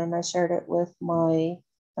 and I shared it with my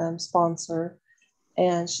sponsor.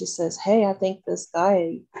 And she says, hey, I think this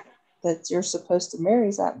guy that you're supposed to marry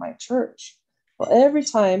is at my church. Well, every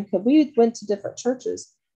time, because we went to different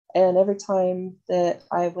churches, and every time that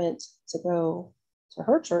I went to go to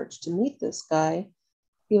her church to meet this guy,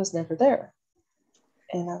 he was never there.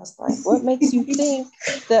 And I was like, what makes you think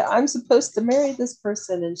that I'm supposed to marry this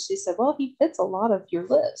person? And she said, well, he fits a lot of your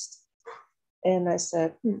list. And I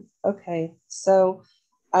said, okay. So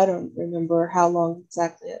I don't remember how long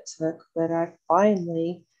exactly it took, but I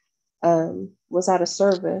finally was at a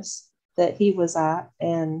service that he was at,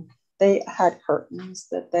 and they had curtains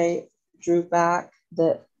that they drew back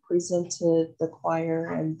that presented the choir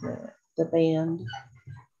and the band.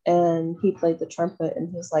 And he played the trumpet, and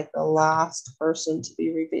he was like the last person to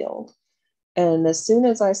be revealed. And as soon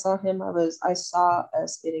as I saw him, I saw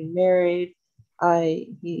us getting married. I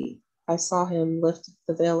saw him lift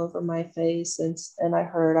the veil over my face, and I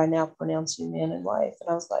heard, I now pronounce you man and wife. And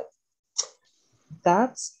I was like,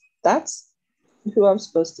 that's who I'm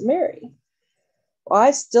supposed to marry. Well,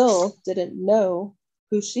 I still didn't know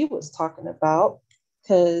who she was talking about,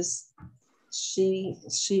 because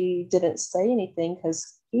she didn't say anything,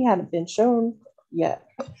 because he hadn't been shown yet.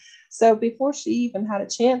 So before she even had a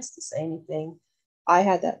chance to say anything, I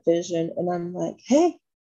had that vision, and I'm like, hey,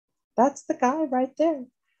 that's the guy right there.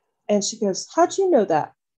 And she goes, how'd you know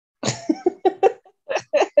that?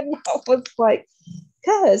 was like,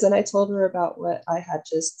 cuz, and I told her about what I had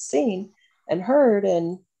just seen and heard,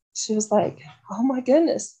 and she was like, oh my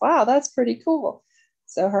goodness, wow, that's pretty cool.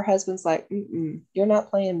 So her husband's like, you're not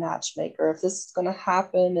playing matchmaker. If this is going to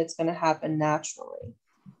happen, it's going to happen naturally.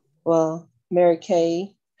 Well, Mary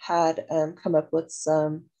Kay had come up with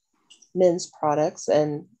some men's products,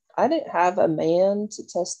 and I didn't have a man to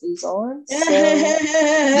test these on.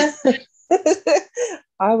 So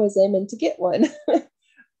I was aiming to get one.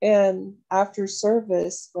 And after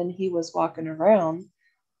service, when he was walking around,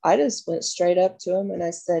 I just went straight up to him and I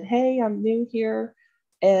said, hey, I'm new here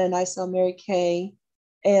and I sell Mary Kay,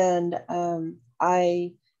 and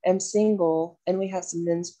I am single and we have some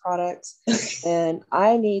men's products and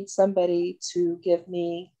I need somebody to give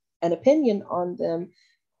me an opinion on them.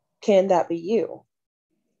 Can that be you?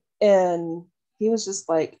 And he was just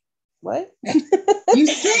like, what? You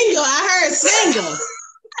single? I heard single.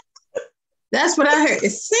 That's what I heard.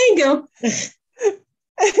 It's single.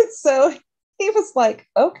 And so he was like,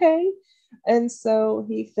 okay. And so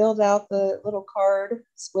he filled out the little card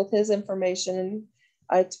with his information.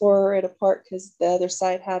 I tore it apart because the other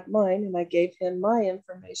side had mine, and I gave him my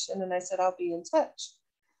information and I said, I'll be in touch.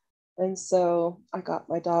 And so I got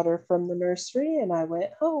my daughter from the nursery and I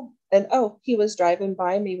went home. And he was driving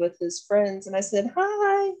by me with his friends and I said,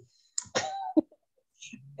 hi.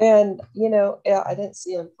 And, I didn't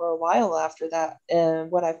see him for a while after that. And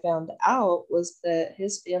what I found out was that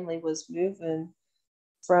his family was moving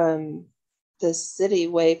from the city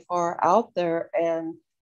way far out there. And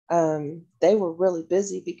they were really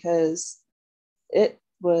busy because it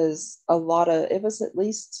was it was at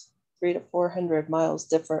least 300 to 400 miles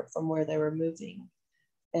different from where they were moving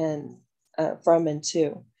and from and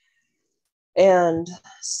to. And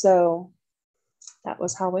so that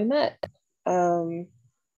was how we met.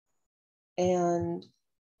 And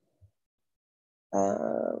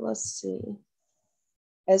let's see,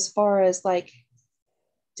 as far as like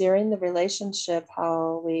during the relationship,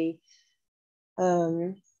 how we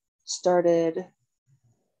started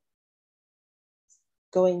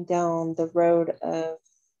going down the road of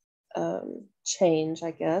change,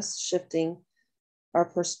 I guess, shifting our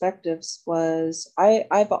perspectives, was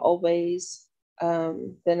I've always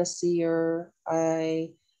been a seer.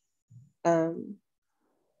 I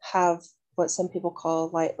have what some people call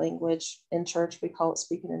light language. In church, we call it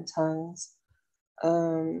speaking in tongues.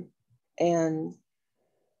 And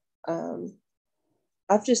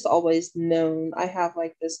I've just always known, I have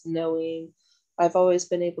like this knowing. I've always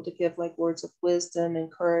been able to give like words of wisdom,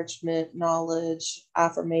 encouragement, knowledge,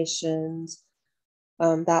 affirmations,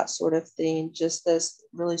 that sort of thing. Just this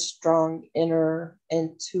really strong inner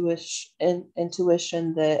intuition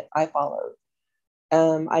that I followed.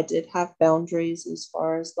 I did have boundaries as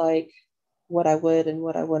far as like what I would and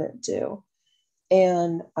what I wouldn't do.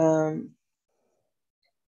 And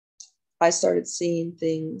I started seeing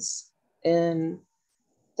things in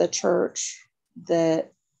the church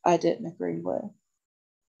that I didn't agree with.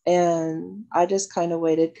 And I just kind of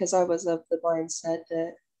waited because I was of the mindset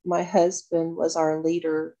that my husband was our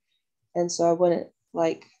leader. And so I wouldn't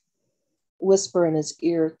like whisper in his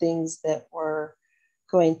ear things that were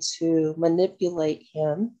going to manipulate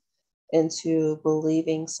him into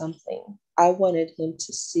believing something. I wanted him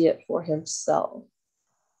to see it for himself.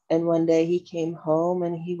 And one day he came home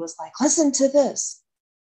and he was like, listen to this.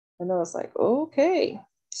 And I was like, okay.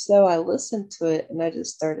 So I listened to it and I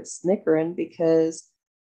just started snickering because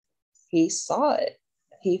he saw it.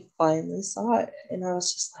 He finally saw it. And I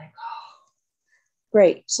was just like, oh,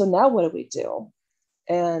 great. So now what do we do?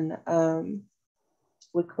 And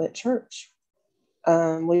we quit church.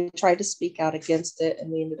 We tried to speak out against it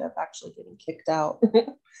and we ended up actually getting kicked out,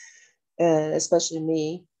 and especially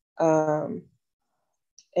me. And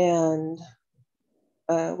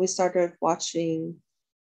we started watching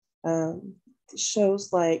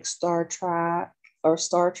shows like Star Trek,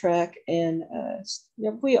 and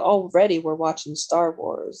we already were watching Star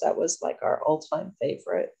Wars. That was like our all-time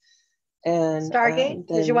favorite. And Stargate?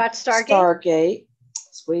 Did you watch Stargate? Stargate.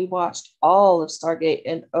 So we watched all of Stargate,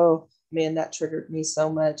 and oh man, that triggered me so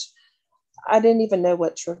much. I didn't even know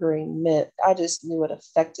what triggering meant. I just knew it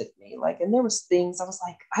affected me. Like, and there was things I was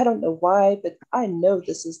like, I don't know why, but I know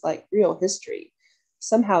this is like real history.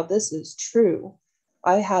 Somehow this is true.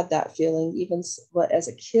 I had that feeling even as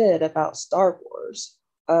a kid about Star Wars.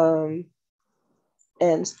 And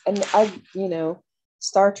I,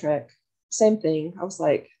 Star Trek, same thing. I was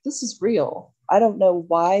like, this is real. I don't know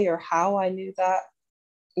why or how I knew that,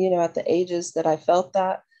 at the ages that I felt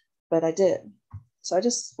that, but I did. So I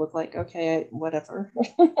just was like, okay, whatever,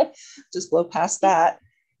 just blow past that.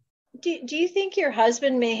 Do you think your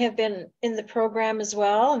husband may have been in the program as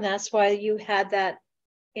well, and that's why you had that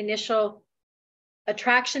initial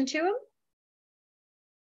attraction to him?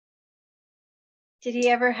 Did he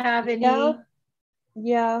ever have any?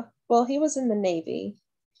 Yeah. Well, he was in the Navy.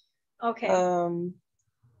 Okay.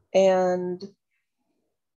 And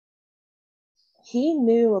he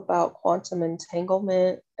knew about quantum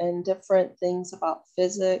entanglement and different things about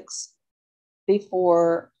physics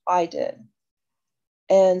before I did.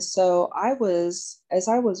 And so as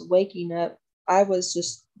I was waking up, I was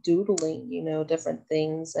just doodling, different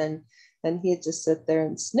things. And he'd just sit there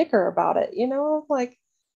and snicker about it, like,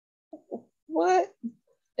 what?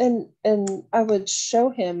 And I would show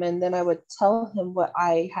him, and then I would tell him what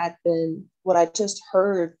I just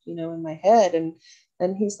heard, in my head.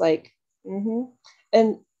 And he's like, mm-hmm.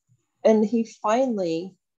 And he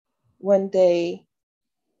finally one day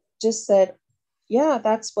just said, yeah,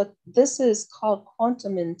 that's what this is called,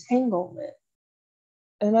 quantum entanglement.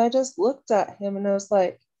 And I just looked at him and I was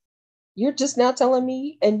like, you're just now telling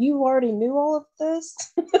me, and you already knew all of this?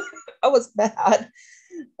 I was mad.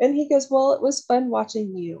 And he goes, well, it was fun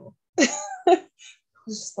watching you. I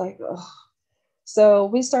was just like, oh. So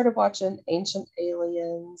we started watching Ancient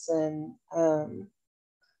Aliens, and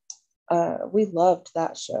we loved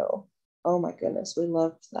that show. Oh my goodness, we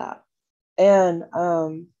loved that. And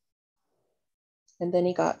then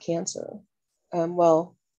he got cancer.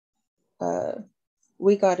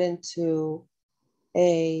 We got into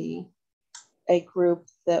a group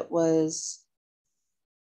that was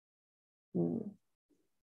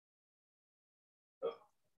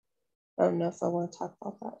I don't know if I want to talk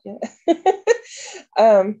about that yet.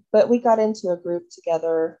 But we got into a group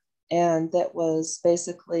together, and that was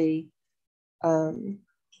basically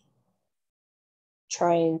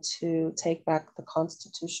trying to take back the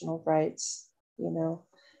constitutional rights,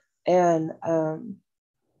 and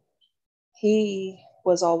he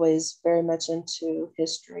was always very much into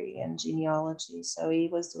history and genealogy. So he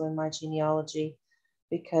was doing my genealogy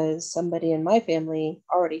because somebody in my family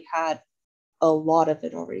already had a lot of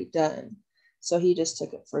it already done. So he just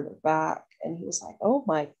took it further back, and he was like, oh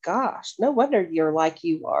my gosh, no wonder you're like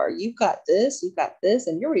you are. You've got this,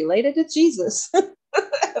 and you're related to Jesus.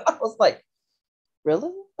 I was like,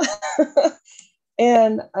 really?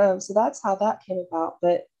 And so that's how that came about.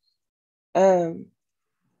 But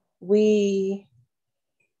we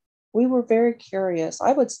were very curious.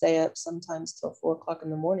 I would stay up sometimes till 4:00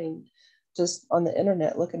 in the morning, just on the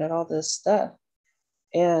internet looking at all this stuff.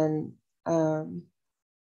 And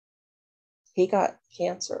he got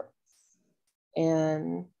cancer,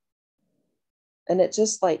 and it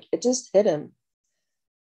just hit him.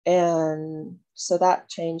 And so that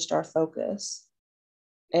changed our focus.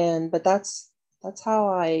 But that's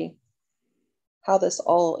how this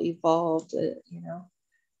all evolved,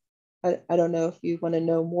 I don't know if you want to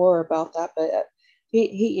know more about that, but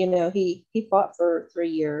he fought for 3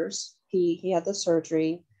 years. He had the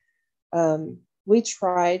surgery. We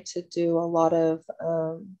tried to do a lot of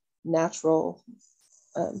natural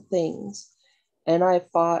things, and I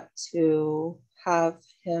fought to have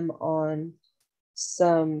him on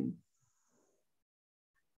some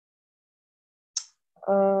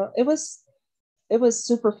it was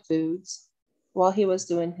superfoods while he was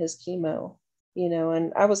doing his chemo,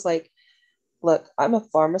 and I was like, look, I'm a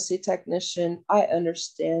pharmacy technician. I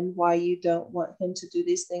understand why you don't want him to do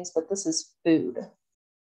these things, but this is food.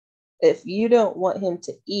 If you don't want him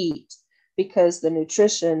to eat because the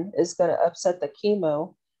nutrition is going to upset the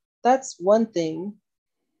chemo, that's one thing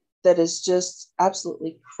that is just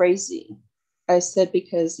absolutely crazy. I said,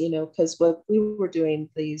 because what we were doing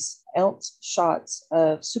these ounce shots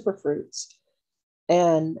of superfruits,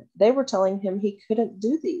 and they were telling him he couldn't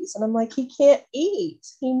do these. And I'm like, he can't eat.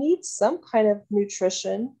 He needs some kind of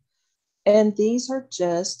nutrition. And these are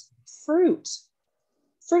just fruit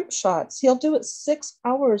shots. He'll do it 6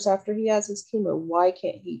 hours after he has his chemo. Why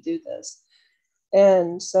can't he do this?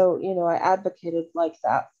 And so, I advocated like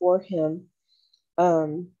that for him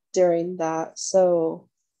during that. So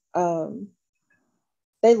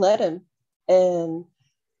they let him. And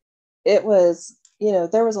it was,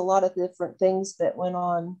 there was a lot of different things that went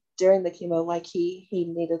on during the chemo. Like he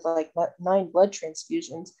needed like 9 blood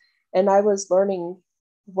transfusions. And I was learning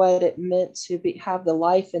what it meant to have the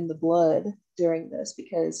life in the blood during this,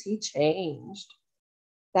 because he changed.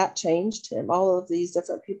 That changed him. All of these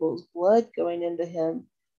different people's blood going into him,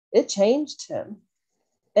 it changed him.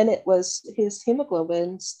 And it was his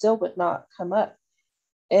hemoglobin still would not come up.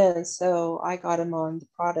 And so I got him on the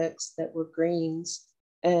products that were greens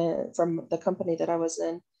and from the company that I was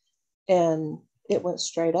in, and it went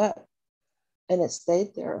straight up, and it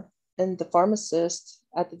stayed there. And the pharmacist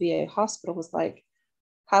at the VA hospital was like,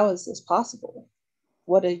 how is this possible?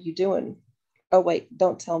 What are you doing? Oh, wait,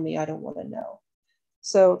 don't tell me. I don't want to know.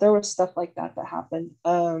 So there was stuff like that happened.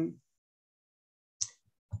 I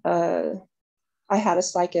had a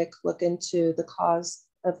psychic look into the cause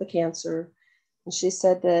of the cancer, and she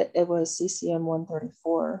said that it was cesium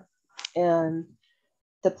 134. And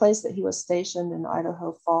the place that he was stationed in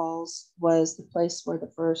Idaho Falls was the place where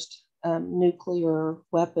the first nuclear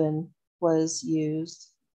weapon was used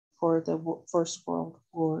for the First World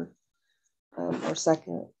War, or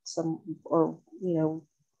second,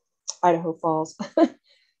 Idaho Falls.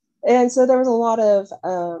 And so there was a lot of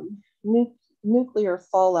nuclear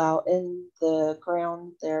fallout in the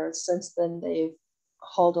ground there. Since then, they've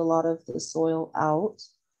hauled a lot of the soil out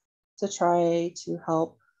to try to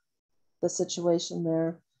help the situation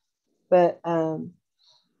there. But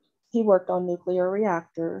he worked on nuclear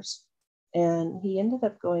reactors, and he ended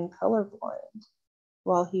up going colorblind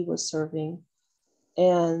while he was serving.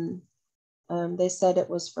 And they said it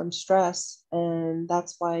was from stress, and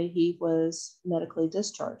that's why he was medically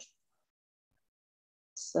discharged.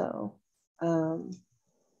 So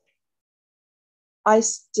I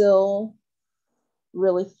still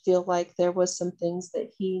really feel like there was some things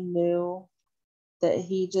that he knew that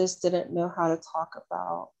he just didn't know how to talk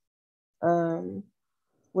about.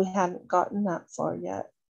 We hadn't gotten that far yet.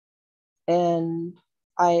 And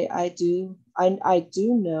I do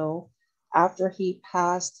know after he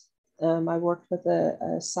passed, I worked with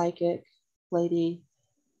a psychic lady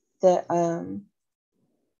that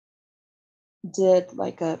did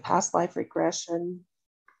like a past life regression.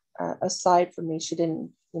 Aside from me, she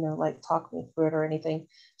didn't, like talk me through it or anything.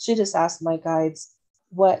 She just asked my guides,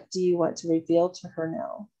 what do you want to reveal to her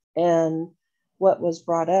now? And what was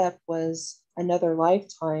brought up was another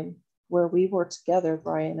lifetime where we were together,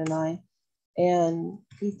 Brian and I, and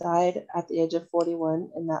he died at the age of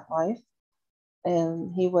 41 in that life.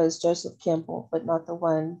 And he was Joseph Campbell, but not the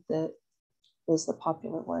one that is the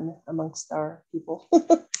popular one amongst our people.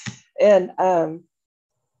 And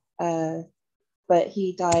but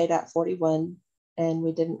he died at 41, and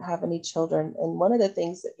we didn't have any children. And one of the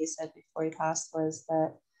things that he said before he passed was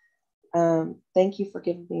that, thank you for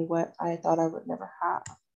giving me what I thought I would never have.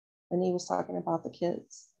 And he was talking about the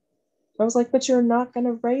kids. I was like, but you're not going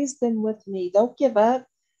to raise them with me. Don't give up.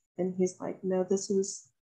 And he's like, no, this is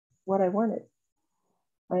what I wanted.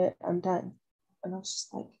 I'm done. And I was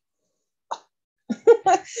just like,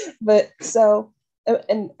 but so,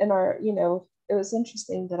 and our, it was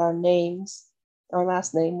interesting that our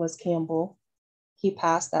last name was Campbell. He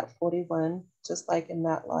passed at 41, just like in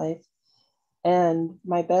that life. And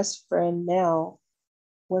my best friend now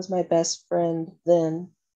was my best friend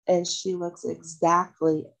then. And she looks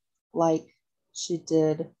exactly like she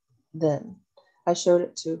did then. I showed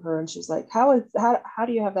it to her, and she was like, how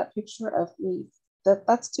do you have that picture of me?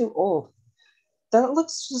 That's too old. That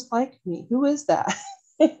looks just like me. Who is that?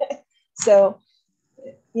 So,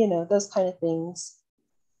 those kind of things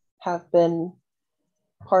have been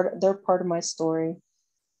they're part of my story,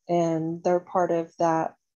 and they're part of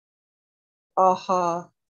that aha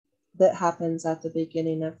that happens at the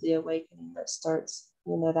beginning of the awakening that starts,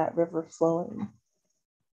 that river flowing.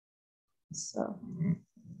 So.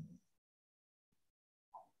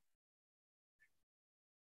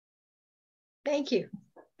 Thank you.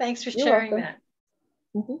 Thanks for You're sharing welcome. that.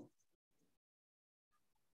 Mm-hmm.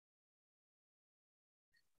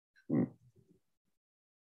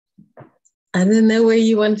 I didn't know where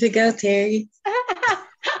you wanted to go, Terry.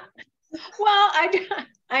 Well,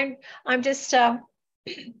 I'm just I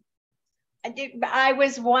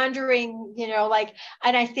was wondering,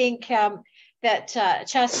 and I think that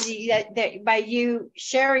Chastity, that by you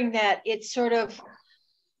sharing that, it's sort of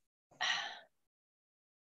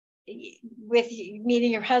with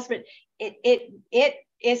meeting your husband, it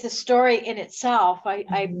is a story in itself. I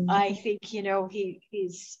think,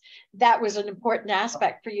 he's that was an important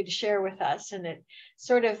aspect for you to share with us, and it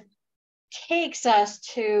sort of takes us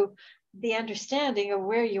to the understanding of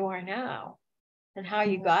where you are now and how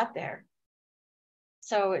you got there.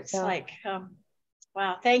 So it's like,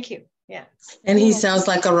 wow, thank you. Yeah. And he sounds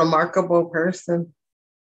like a remarkable person.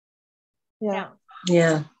 Yeah.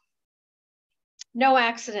 Yeah. No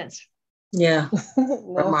accidents. Yeah. No.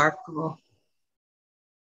 Remarkable.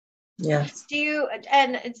 Yes. Do you,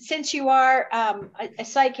 and since you are a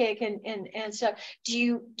psychic and stuff,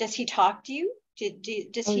 does he talk to you?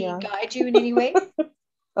 Does he guide you in any way?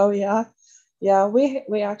 Oh yeah. Yeah,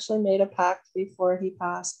 we actually made a pact before he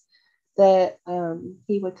passed that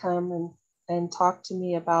he would come and talk to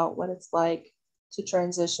me about what it's like to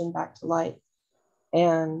transition back to light.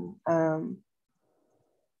 And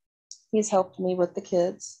he's helped me with the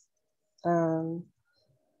kids.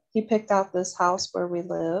 He picked out this house where we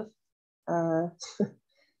live.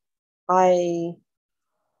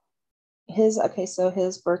 So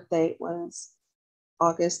his birthday was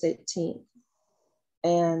August 18th.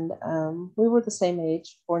 And we were the same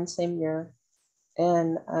age, born same year.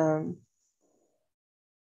 And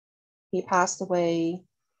he passed away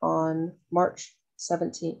on March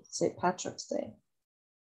 17th, St. Patrick's Day.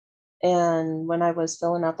 And when I was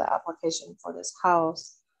filling out the application for this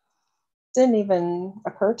house, it didn't even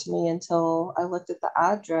occur to me until I looked at the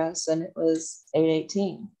address and it was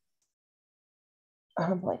 818.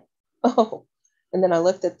 I'm like, oh. And then I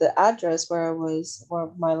looked at the address where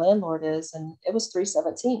my landlord is, and it was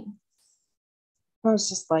 317. I was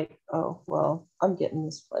just like, oh, well, I'm getting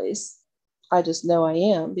this place. I just know I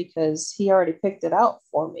am because he already picked it out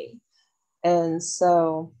for me. And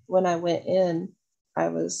so when I went in,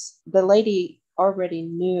 the lady already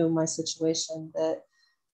knew my situation, that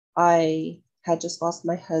I had just lost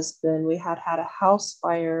my husband. We had a house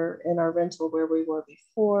fire in our rental where we were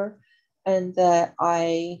before, and that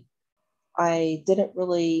I didn't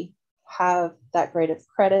really have that great of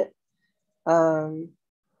credit,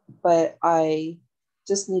 but I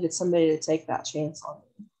just needed somebody to take that chance on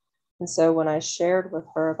me. And so when I shared with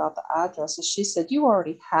her about the addresses, she said, you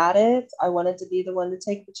already had it. I wanted to be the one to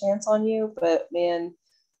take the chance on you. But man,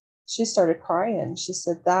 she started crying. She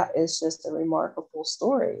said, that is just a remarkable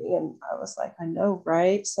story. And I was like, I know,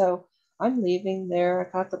 right? So I'm leaving there. I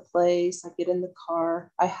got the place. I get in the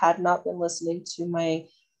car. I had not been listening to my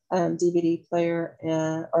DVD player,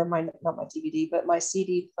 or not my DVD, but my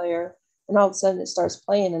CD player. And all of a sudden it starts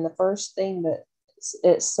playing. And the first thing that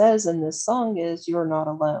it says in this song is, you're not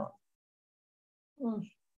alone.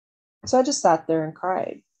 So I just sat there and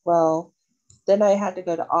cried. Well, then I had to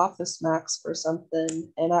go to Office Max for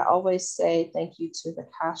something. And I always say thank you to the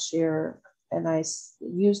cashier, and I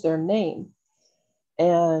use their name.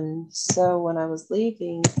 And so when I was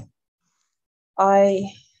leaving, I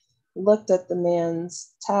looked at the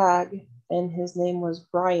man's tag, and his name was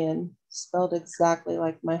Brian, spelled exactly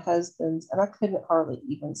like my husband's. And I couldn't hardly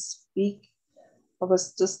even speak. I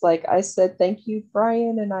was just like, I said, thank you,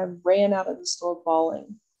 Brian. And I ran out of the store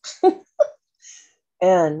bawling.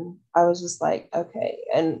 And I was just like, okay.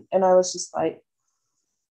 And I was just like,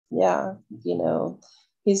 yeah,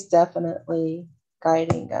 he's definitely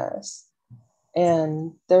guiding us.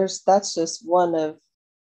 And that's just one of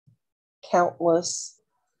countless,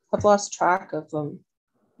 I've lost track of them,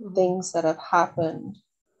 things that have happened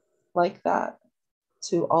like that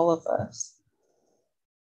to all of us.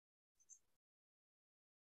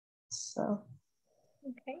 So.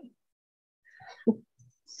 Okay.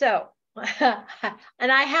 So,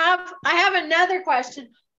 and I have another question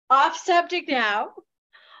off subject now.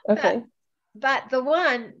 Okay. But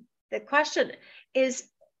the question is,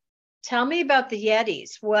 tell me about the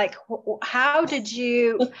Yetis. Like, how did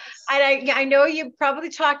you, and I know you probably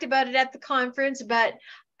talked about it at the conference, but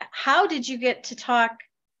how did you get to talk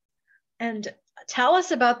and tell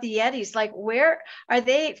us about the Yetis? Like, where are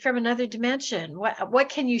they from another dimension? What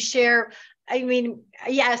can you share? I mean,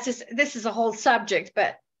 yes, this is a whole subject,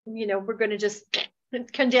 but we're going to just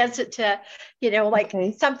condense it to,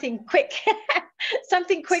 something quick,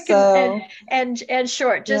 something quick and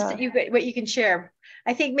short, just what you can share.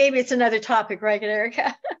 I think maybe it's another topic, right,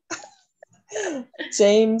 Erika?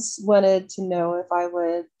 James wanted to know if I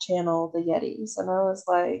would channel the Yetis, and I was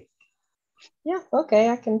like, yeah, okay,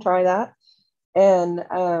 I can try that. And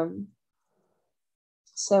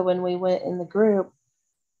so when we went in the group,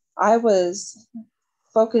 I was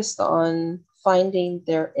focused on finding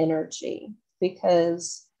their energy,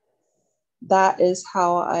 because that is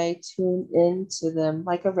how I tune into them,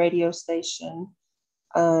 like a radio station.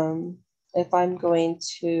 If I'm going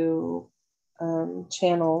to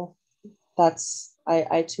channel,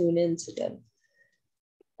 I tune into them.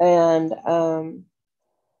 And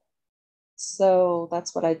so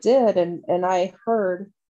that's what I did. And I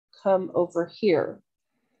heard, come over here.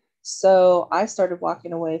 So I started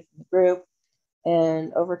walking away from the group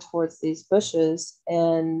and over towards these bushes.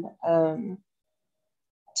 And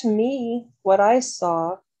to me, what I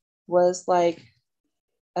saw was like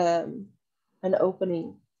an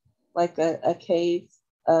opening, like a cave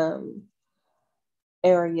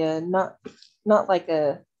area, not like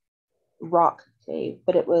a rock cave,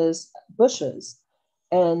 but it was bushes.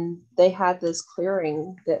 And they had this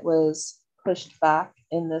clearing that was pushed back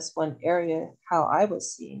in this one area, how I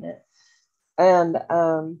was seeing it. And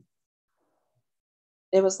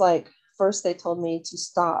it was like, first they told me to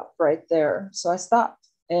stop right there. So I stopped.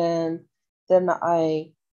 And then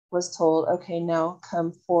I was told, okay, now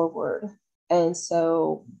come forward. And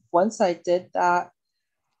so once I did that,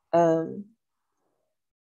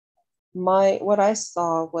 what I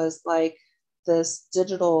saw was like this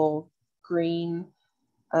digital green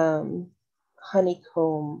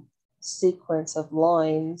honeycomb sequence of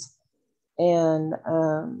lines, and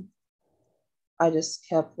I just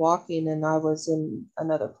kept walking, and I was in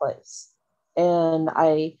another place. And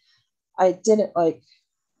I didn't like,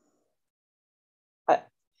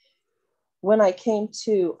 when I came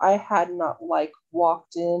to, I had not like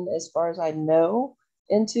walked in, as far as I know,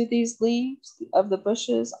 into these leaves of the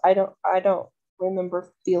bushes. I don't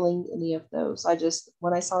remember feeling any of those. I just,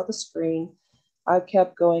 when I saw the screen, I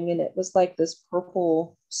kept going, and it was like this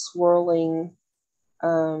purple swirling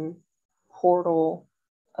portal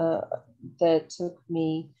that took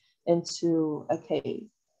me into a cave.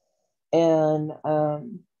 And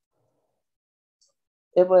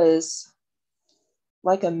it was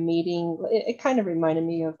like a meeting. It kind of reminded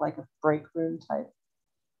me of like a break room type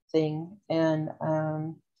thing. And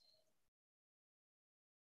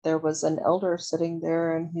there was an elder sitting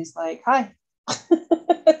there, and he's like, "Hi."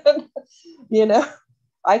 You know,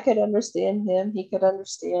 I could understand him, he could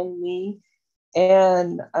understand me.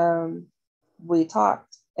 And we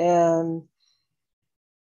talked, and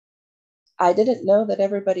I didn't know that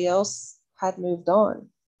everybody else had moved on.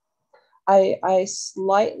 I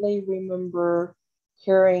slightly remember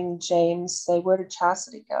hearing James say, "Where did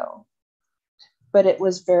Chastity go?" But it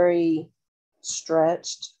was very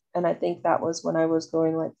stretched. And I think that was when I was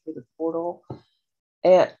going like through the portal.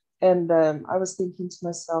 And I was thinking to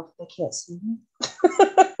myself, they can't see me.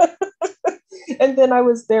 And then I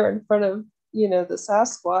was there in front of, the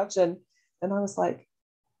Sasquatch, and I was like,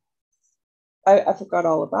 I forgot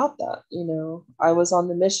all about that. I was on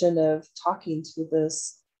the mission of talking to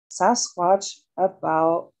this Sasquatch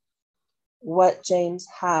about what James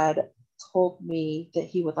had told me that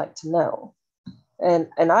he would like to know.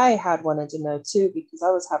 And I had wanted to know too, because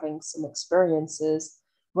I was having some experiences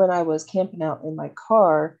when I was camping out in my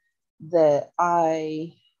car that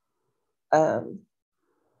I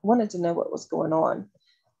wanted to know what was going on.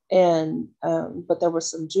 And but there were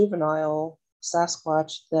some juvenile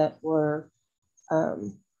Sasquatch that were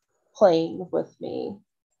playing with me,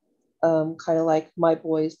 kind of like my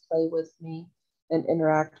boys play with me and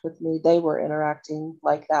interact with me. They were interacting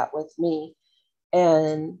like that with me.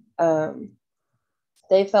 And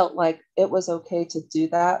they felt like it was okay to do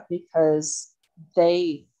that because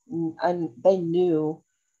they knew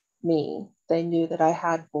me. They knew that I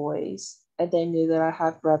had boys, and they knew that I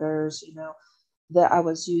had brothers, that I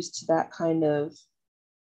was used to that kind of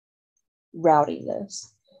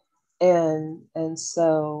rowdiness. And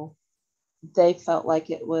so they felt like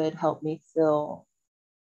it would help me feel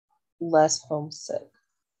less homesick.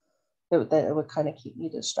 That it would kind of keep me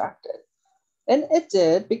distracted. And it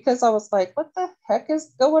did, because I was like, what the heck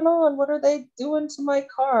is going on? What are they doing to my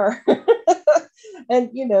car?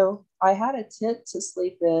 And, I had a tent to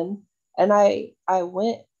sleep in, and I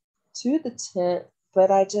went to the tent,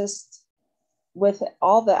 but I just, with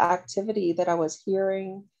all the activity that I was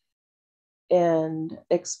hearing and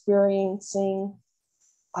experiencing,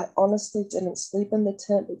 I honestly didn't sleep in the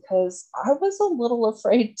tent because I was a little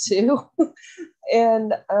afraid too.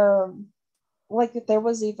 And like there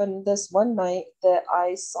was even this one night that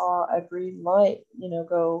I saw a green light,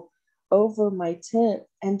 go over my tent,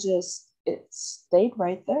 and just it stayed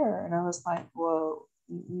right there. And I was like, whoa,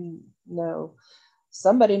 no,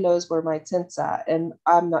 somebody knows where my tent's at, and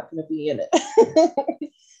I'm not going to be in it.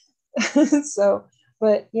 So,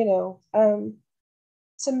 but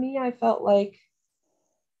to me, I felt like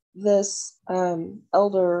this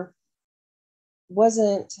elder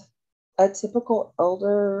wasn't a typical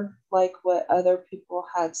elder like what other people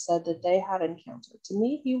had said that they had encountered. To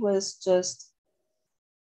me, he was just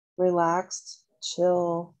relaxed,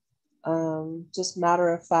 chill, just matter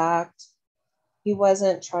of fact. He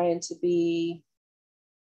wasn't trying to be,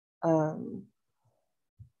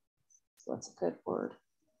 what's a good word?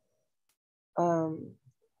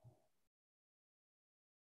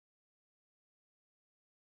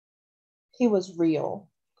 He was real.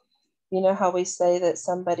 You know how we say that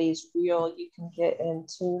somebody's real, you can get in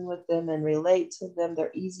tune with them and relate to them,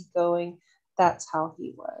 they're easygoing. That's how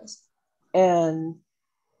he was. And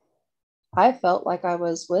I felt like I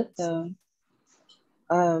was with him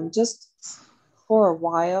just for a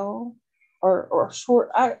while, or short.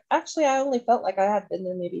 I only felt like I had been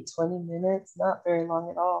there maybe 20 minutes, not very long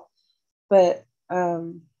at all. But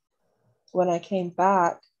when I came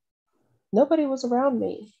back, nobody was around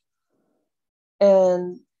me.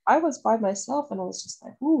 And I was by myself, and I was just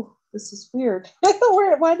like, ooh, this is weird.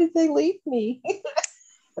 Why did they leave me?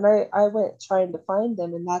 And I went trying to find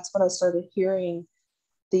them, and that's when I started hearing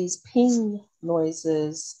these ping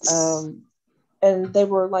noises. And they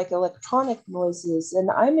were like electronic noises. And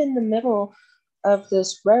I'm in the middle of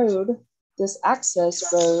this road, this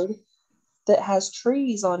access road that has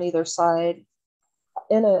trees on either side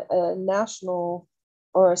in a national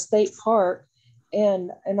or a state park.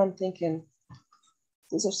 And I'm thinking,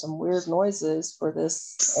 these are some weird noises for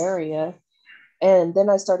this area. And then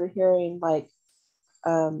I started hearing like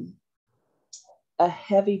a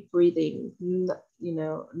heavy breathing,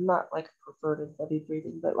 not like a perverted heavy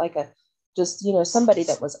breathing, but like a just, somebody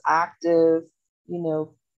that was active,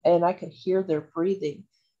 and I could hear their breathing.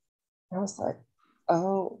 I was like,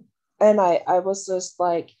 oh. And I was just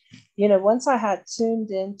like, once I had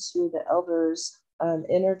tuned into the elder's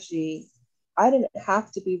energy, I didn't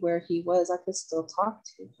have to be where he was. I could still talk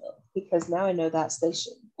to him because now I know that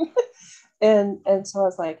station. and so I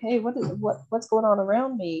was like, hey, what's going on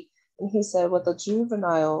around me? And he said, well, the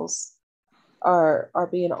juveniles are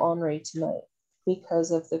being ornery tonight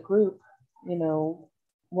because of the group,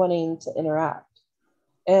 wanting to interact.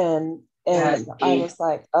 And I was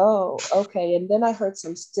like, oh, okay. And then I heard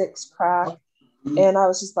some sticks crack, and I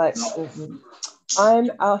was just like,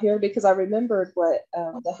 I'm out here because I remembered what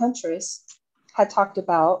the huntress had talked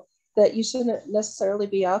about, that you shouldn't necessarily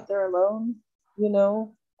be out there alone,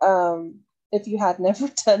 if you had never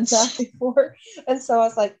done that before. And so I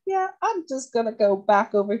was like, yeah, I'm just going to go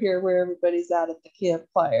back over here where everybody's at the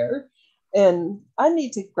campfire. And I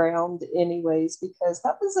need to ground anyways, because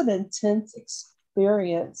that was an intense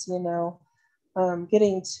experience,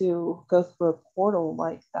 getting to go through a portal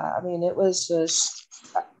like that. I mean, it was just,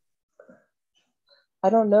 I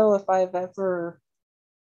don't know if I've ever,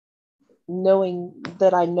 knowing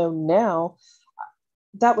that I know now,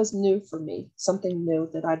 that was new for me, something new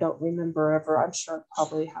that I don't remember ever. I'm sure I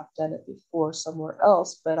probably have done it before somewhere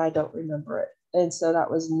else, but I don't remember it. And so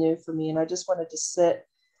that was new for me. And I just wanted to sit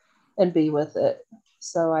and be with it.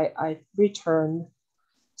 So I returned,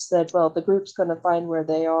 said, well, the group's going to find where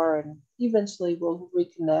they are and eventually we'll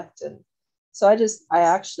reconnect. And so I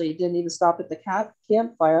actually didn't even stop at the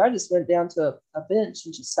campfire. I just went down to a bench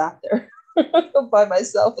and just sat there by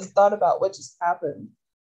myself and thought about what just happened.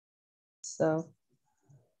 So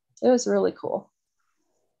it was really cool.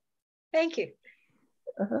 Thank you.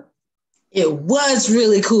 Uh-huh. It was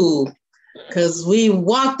really cool because we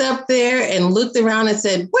walked up there and looked around and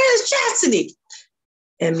said, where's Chastity?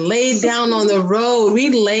 And laid down on the road.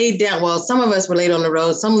 We laid down. Well, some of us were laid on the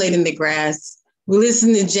road. Some laid in the grass. We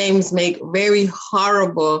listened to James make very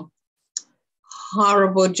horrible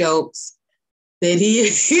jokes that he,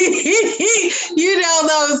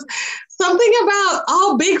 those, something about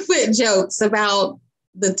all Bigfoot jokes about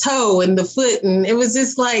the toe and the foot. And it was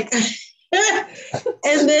just like,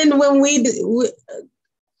 and then when we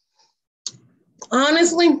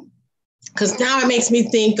honestly, because now it makes me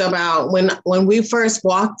think about when we first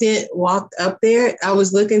walked up there, I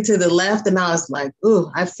was looking to the left and I was like,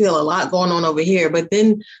 ooh, I feel a lot going on over here. But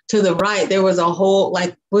then to the right, there was a hole,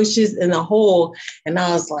 like bushes in a hole. And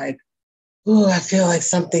I was like, ooh, I feel like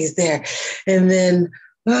something's there. And then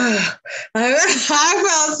I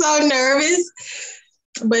felt so nervous.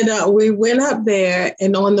 But we went up there,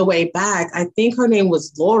 and on the way back, I think her name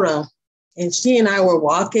was Laura, and she and I were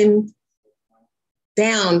walking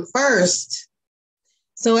down first.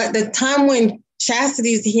 So at the time when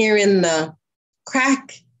Chastity's hearing the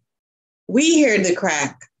crack, we hear the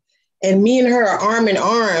crack. And me and her are arm in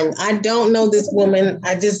arm. I don't know this woman.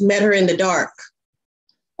 I just met her in the dark.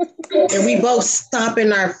 And we both stop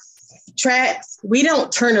in our tracks. We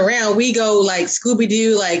don't turn around. We go like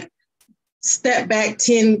Scooby-Doo, like step back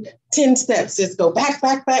 10 steps, just go back.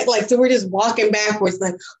 Like, so we're just walking backwards,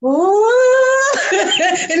 like, oh,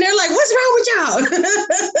 and they're like, what's wrong with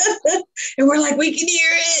y'all? And we're like, we can hear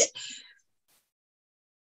it.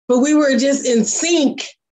 But we were just in sync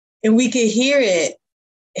and we could hear it.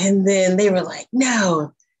 And then they were like,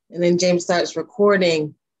 no. And then James starts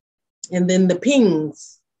recording. And then the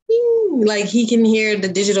pings, ping, like he can hear the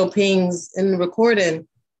digital pings in the recording.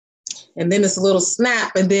 And then it's a little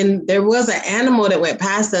snap. And then there was an animal that went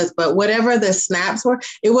past us, but whatever the snaps were,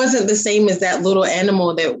 it wasn't the same as that little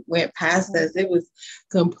animal that went past us. It was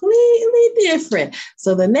completely different.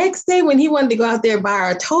 So the next day when he wanted to go out there by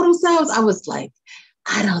our total selves, I was like,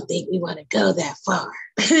 I don't think we want to go that far.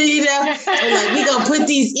 We're like, we're going to put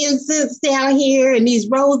these incense down here and these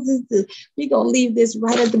roses. And we're going to leave this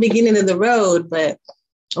right at the beginning of the road. But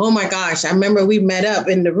oh my gosh, I remember we met up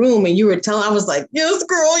in the room and you were telling, I was like, yes,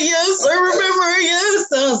 girl, yes, I remember, yes.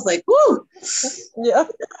 So I was like, whoo. Yeah.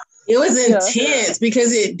 It was intense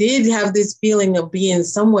because it did have this feeling of being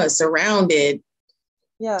somewhat surrounded.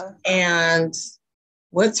 Yeah. And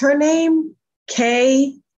what's her name?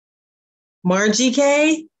 Margie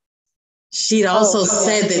K. She'd also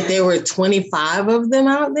said that there were 25 of them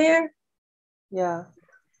out there. Yeah.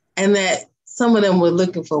 And that some of them were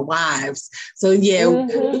looking for wives. So yeah,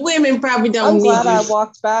 women probably don't need I'm glad I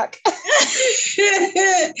walked back.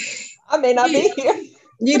 I may not be here.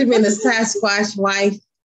 You'd have been a Sasquatch wife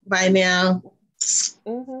by now.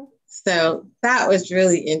 So that was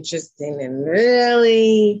really interesting and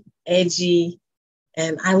really edgy.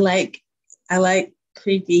 And I like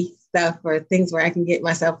creepy stuff or things where I can get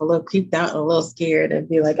myself a little creeped out and a little scared and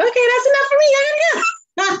be like, okay, that's enough for me. I gotta go.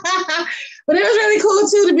 But it was really cool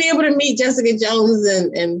too to be able to meet Jessica Jones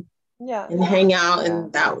and hang out,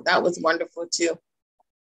 and that was wonderful too.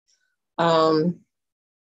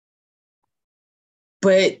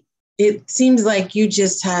 But it seems like you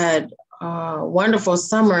just had a wonderful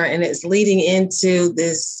summer, and it's leading into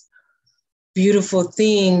this beautiful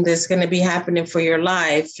thing that's going to be happening for your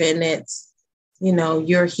life, and it's,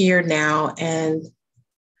 you're here now, and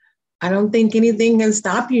I don't think anything can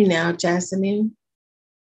stop you now, Chastity.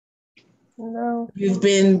 No. You've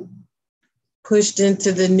been pushed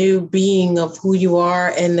into the new being of who you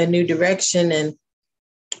are and the new direction. And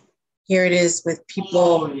here it is with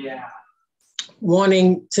people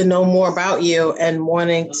wanting to know more about you and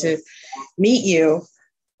wanting to meet you.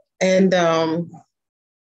 And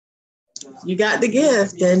you got the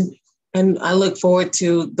gift. And I look forward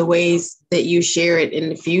to the ways that you share it in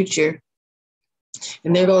the future.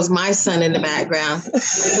 And there goes my son in the background.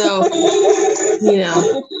 So,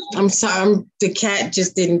 I'm sorry, the cat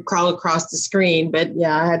just didn't crawl across the screen, but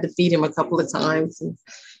yeah, I had to feed him a couple of times. And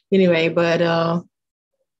anyway, but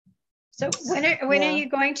so when are you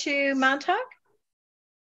going to Montauk?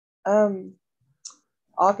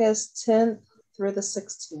 August 10th through the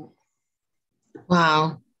 16th.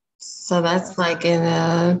 Wow. So that's like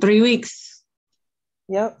in 3 weeks.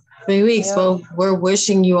 Yep. 3 weeks. Yep. Well, we're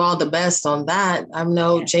wishing you all the best on that. I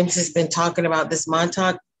know James has been talking about this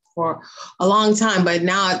Montauk for a long time, but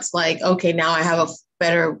now it's like, okay, now I have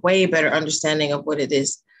a way better understanding of what it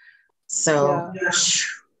is. So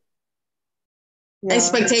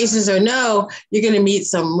expectations or no, you're going to meet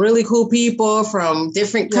some really cool people from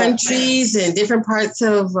different countries and different parts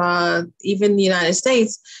of even the United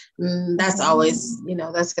States. That's always,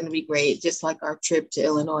 that's going to be great. Just like our trip to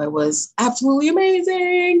Illinois was absolutely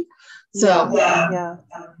amazing. So,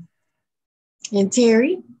 And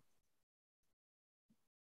Terry?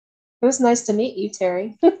 It was nice to meet you,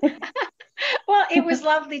 Terry. Well, it was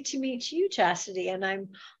lovely to meet you, Chastity, and I'm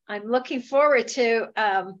looking forward to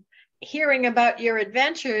hearing about your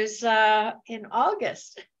adventures in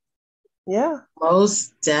August. Yeah,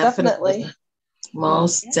 most definitely.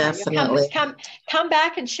 Most definitely. Come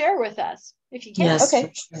back and share with us if you can. Yes,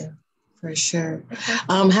 okay. For sure.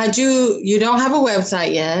 You don't have a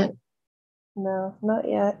website yet? No, not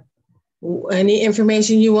yet. Any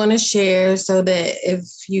information you want to share so that if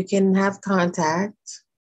you can have contact?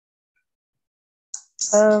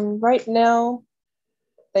 Right now,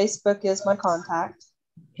 Facebook is my contact.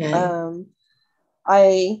 Okay.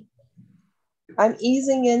 I'm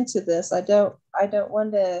easing into this. I don't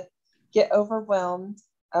want to get overwhelmed,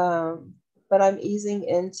 but I'm easing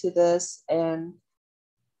into this and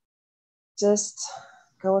just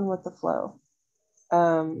going with the flow.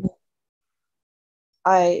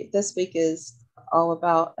 This week is all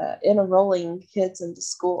about enrolling kids into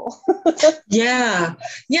school. Yeah.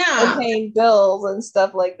 And paying bills and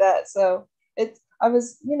stuff like that. So I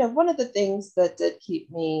was, one of the things that did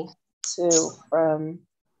keep me too from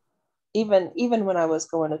even when I was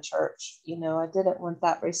going to church, I didn't want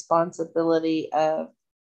that responsibility of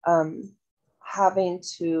having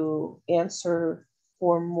to answer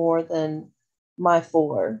for more than my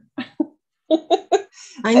 4.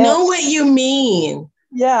 I know what you mean.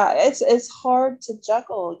 Yeah, it's hard to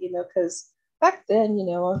juggle, because back then,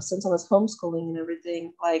 since I was homeschooling and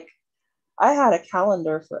everything, like I had a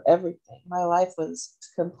calendar for everything. My life was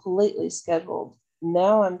completely scheduled.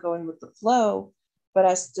 Now I'm going with the flow, but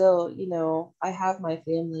I still, I have my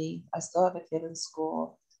family. I still have a kid in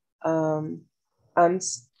school. I'm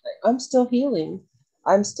still healing.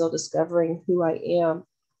 I'm still discovering who I am.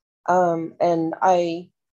 And I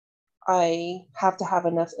have to have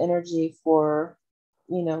enough energy for,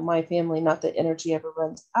 my family. Not that energy ever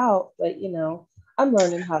runs out, but, I'm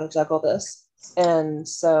learning how to juggle this. And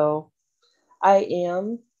so I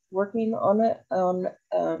am working on it.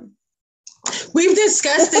 We've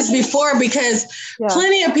discussed this before because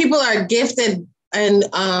plenty of people are gifted, and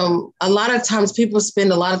a lot of times people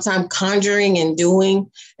spend a lot of time conjuring and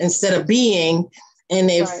doing instead of being. And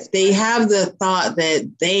if they have the thought that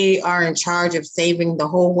they are in charge of saving the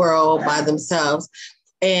whole world by themselves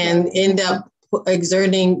and end up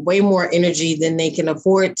exerting way more energy than they can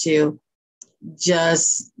afford to,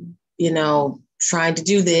 just, trying to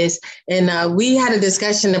do this. And we had a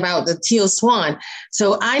discussion about the teal swan.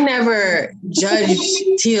 So I never judged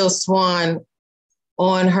teal swan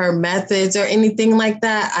on her methods or anything like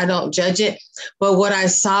that. I don't judge it. But what I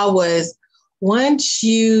saw was, once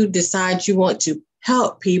you decide you want to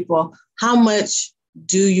help people, how much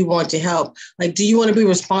do you want to help? Like, do you want to be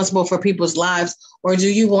responsible for people's lives, or do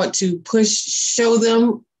you want to show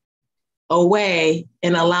them a way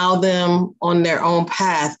and allow them on their own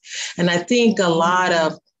path? And I think a lot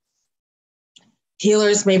of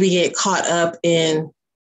healers maybe get caught up in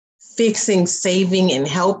fixing, saving, and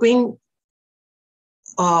helping.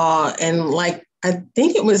 And like, I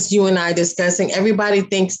think it was you and I discussing, everybody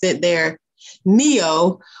thinks that they're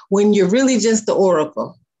Neo when you're really just the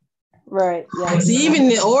Oracle. Right. Yeah. So even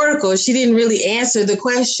the Oracle, she didn't really answer the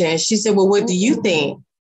question. She said, well, what do you think?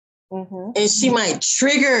 Mm-hmm. And she might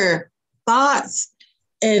trigger thoughts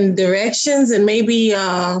and directions and maybe,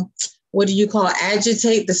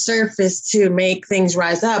 agitate the surface to make things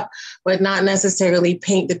rise up, but not necessarily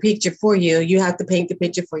paint the picture for you. You have to paint the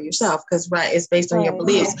picture for yourself because, it's based on your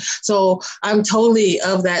beliefs. So I'm totally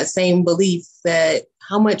of that same belief that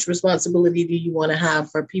how much responsibility do you want to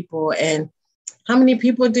have for people, and how many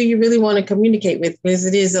people do you really want to communicate with? Because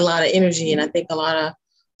it is a lot of energy. And I think a lot of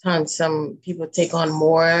times some people take on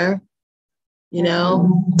more,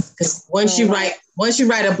 because once you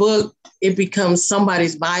write a book, it becomes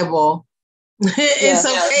somebody's Bible. In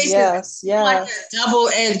some cases, like a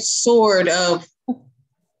double-edged sword of.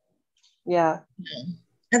 Yeah.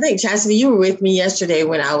 I think, Chastity, you were with me yesterday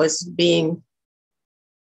when I was being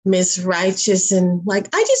Miss Righteous and like,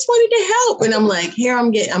 I just wanted to help. And I'm like, here,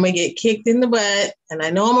 I'm gonna get kicked in the butt. And I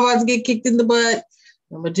know I'm about to get kicked in the butt.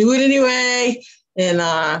 I'm gonna do it anyway. And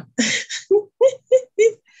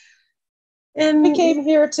and we came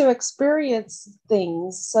here to experience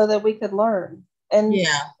things so that we could learn. And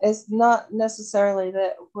it's not necessarily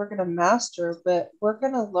that we're going to master, but we're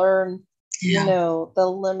going to learn, the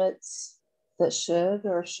limits that should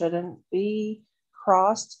or shouldn't be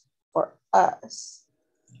crossed for us.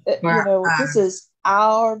 This is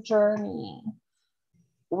our journey.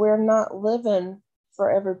 We're not living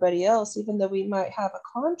for everybody else, even though we might have a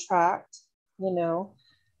contract,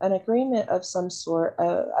 an agreement of some sort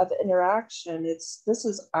of interaction. This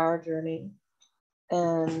is our journey.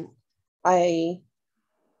 And I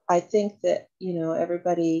think that,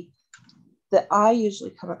 everybody that I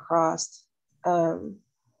usually come across,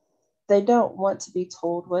 they don't want to be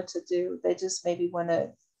told what to do. They just maybe want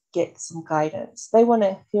to get some guidance. They want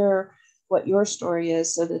to hear what your story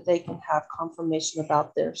is so that they can have confirmation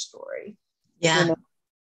about their story. Yeah.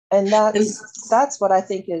 And that's what I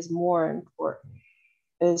think is more important,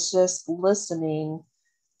 is just listening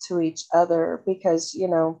to each other, because,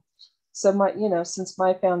 so my, since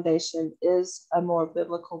my foundation is a more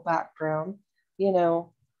biblical background,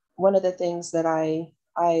 one of the things that I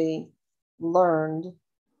learned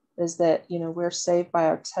is that, we're saved by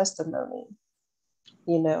our testimony.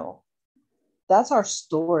 That's our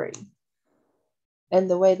story. And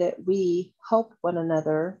the way that we help one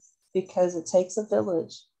another, because it takes a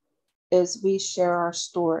village, is we share our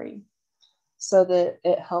story so that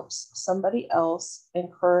it helps somebody else,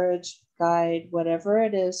 encourage, guide, whatever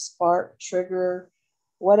it is, spark, trigger,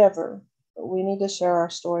 whatever. We need to share our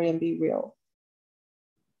story and be real,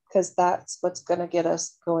 because that's what's going to get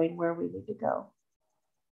us going where we need to go.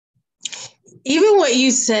 Even what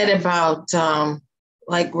you said about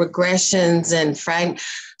like regressions and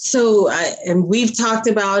and we've talked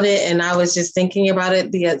about it, and I was just thinking about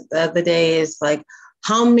it the other day, is like,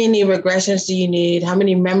 how many regressions do you need? How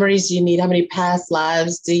many memories do you need? How many past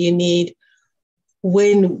lives do you need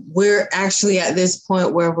when we're actually at this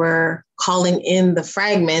point where we're calling in the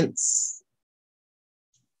fragments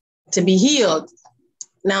to be healed?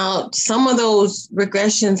 Now, some of those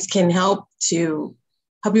regressions can help you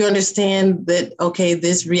understand that, okay,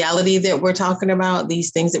 this reality that we're talking about,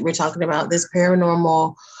 these things that we're talking about, this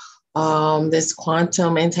paranormal, this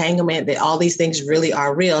quantum entanglement, that all these things really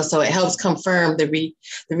are real. So it helps confirm the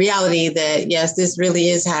reality that, yes, this really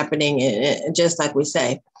is happening. And just like we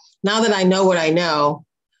say, now that I know what I know,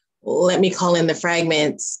 let me call in the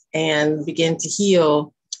fragments and begin to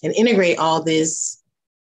heal and integrate all this,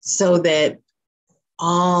 so that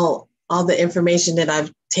all the information that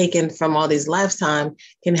I've taken from all these lifetimes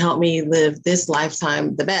can help me live this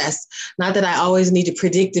lifetime the best. Not that I always need to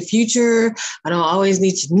predict the future. I don't always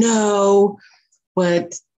need to know,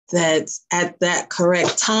 but that at that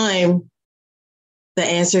correct time, the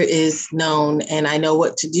answer is known and I know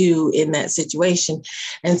what to do in that situation.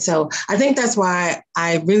 And so I think that's why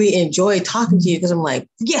I really enjoy talking to you, because I'm like,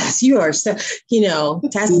 yes, you are so,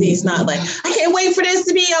 Chastity is not like, I can't wait for this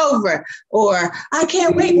to be over, or I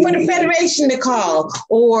can't wait for the Federation to call,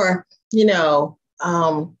 or,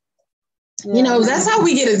 that's how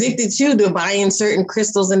we get addicted to buying certain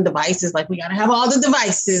crystals and devices. Like, we got to have all the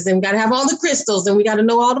devices and got to have all the crystals and we got to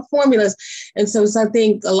know all the formulas. And so I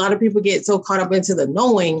think a lot of people get so caught up into the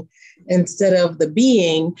knowing instead of the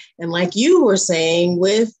being. And like you were saying,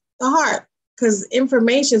 with the heart, because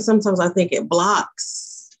information, sometimes I think it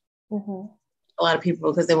blocks a lot of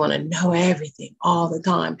people because they want to know everything all the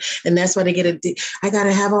time. And that's why they get I got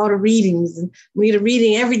to have all the readings and read a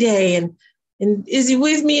reading every day. And is he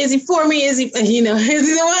with me? Is he for me? Is he, is he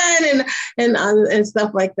the one? And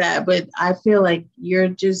stuff like that. But I feel like you're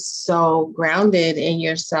just so grounded in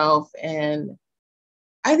yourself. And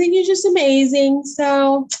I think you're just amazing.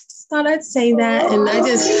 So thought I'd say that. And I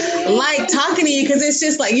just like talking to you because it's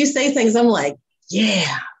just like you say things. I'm like,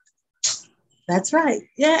 yeah, that's right.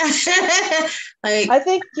 Yeah. Like, I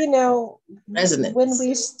think, resonance. When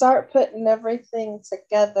we start putting everything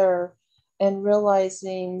together and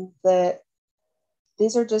realizing that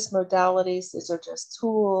these are just modalities, these are just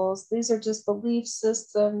tools, these are just belief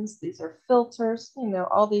systems, these are filters,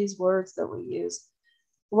 all these words that we use.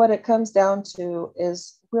 What it comes down to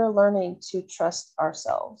is we're learning to trust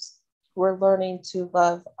ourselves. We're learning to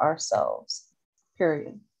love ourselves,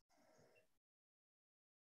 period.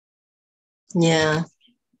 Yeah.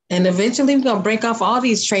 And eventually we're going to break off all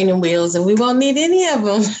these training wheels and we won't need any of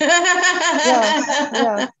them.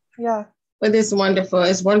 Yeah. But it's wonderful.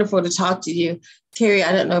 It's wonderful to talk to you. Terry,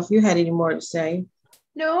 I don't know if you had any more to say.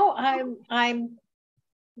 No, I've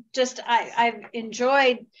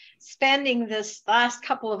enjoyed spending this last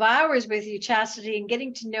couple of hours with you, Chastity, and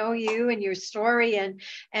getting to know you and your story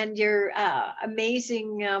and your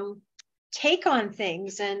amazing take on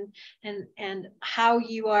things and how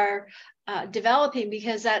you are developing,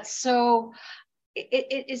 because that's so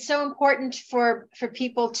it's so important for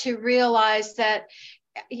people to realize that,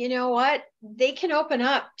 you know what, they can open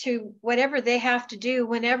up to whatever they have to do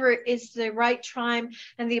whenever is the right time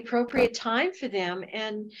and the appropriate time for them.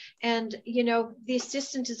 And the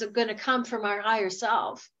assistance is going to come from our higher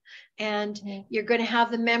self. And you're going to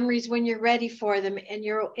have the memories when you're ready for them, and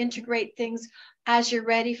you'll integrate things as you're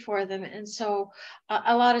ready for them. And so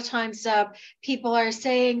a lot of times people are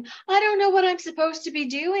saying, I don't know what I'm supposed to be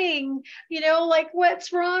doing. Like,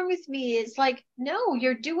 what's wrong with me? It's like, no,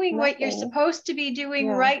 you're doing what you're supposed to be doing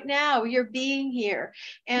right now. You're being here.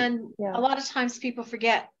 And a lot of times people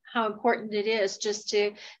forget how important it is just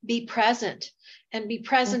to be present and be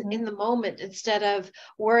present in the moment instead of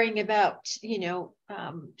worrying about,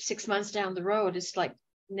 6 months down the road. It's like,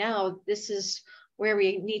 now this is where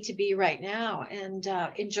we need to be right now, and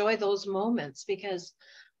enjoy those moments, because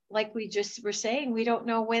like we just were saying, we don't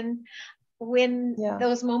know when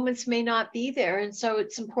those moments may not be there. And so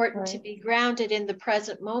it's important to be grounded in the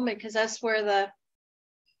present moment, because that's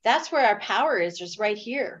where our power is right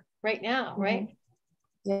here, right now, right?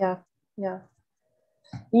 Yeah.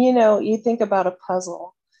 You think about a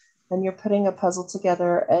puzzle, and you're putting a puzzle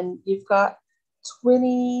together, and you've got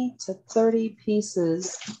 20 to 30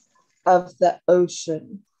 pieces of the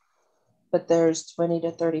ocean, but there's 20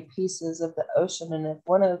 to 30 pieces of the ocean, and if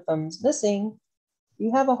one of them's missing,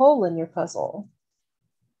 you have a hole in your puzzle.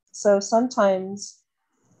 So sometimes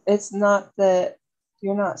it's not that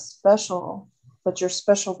you're not special, but you're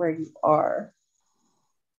special where you are.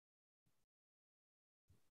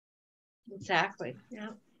 Exactly. Yeah.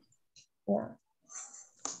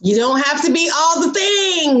 You don't have to be all the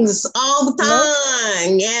things all the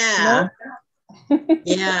time. Nope.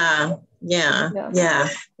 Yeah.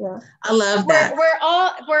 I love that.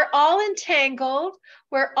 We're all entangled.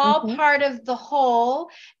 We're all part of the whole,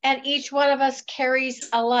 and each one of us carries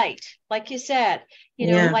a light, like you said.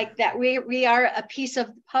 Like that. We are a piece of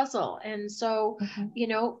the puzzle, and so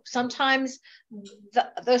sometimes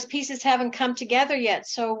those pieces haven't come together yet.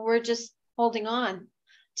 So we're just holding on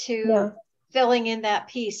to filling in that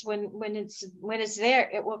piece. When it's there,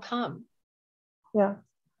 it will come. Yeah.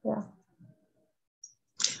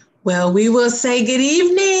 Well, we will say good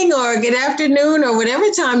evening or good afternoon or whatever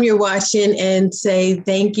time you're watching, and say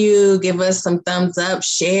thank you. Give us some thumbs up,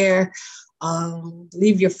 share,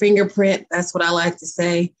 leave your fingerprint. That's what I like to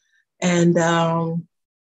say. And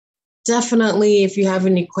definitely, if you have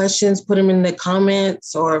any questions, put them in the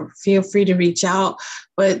comments or feel free to reach out.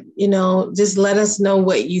 But, just let us know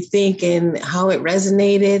what you think and how it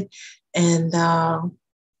resonated. And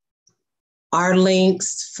our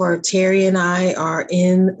links for Terry and I are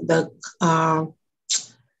in the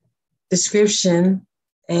description.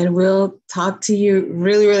 And we'll talk to you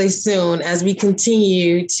really, really soon as we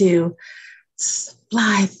continue to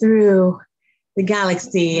fly through the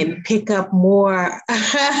galaxy and pick up more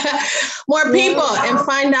people and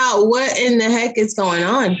find out what in the heck is going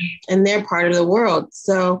on in their part of the world.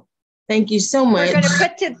 So thank you so much.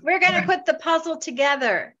 We're gonna put the puzzle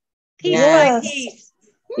together. Piece Yes. by piece.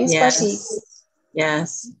 Piece by piece.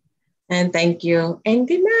 Yes. And thank you. And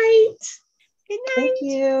good night. Good night. Thank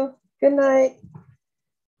you. Good night.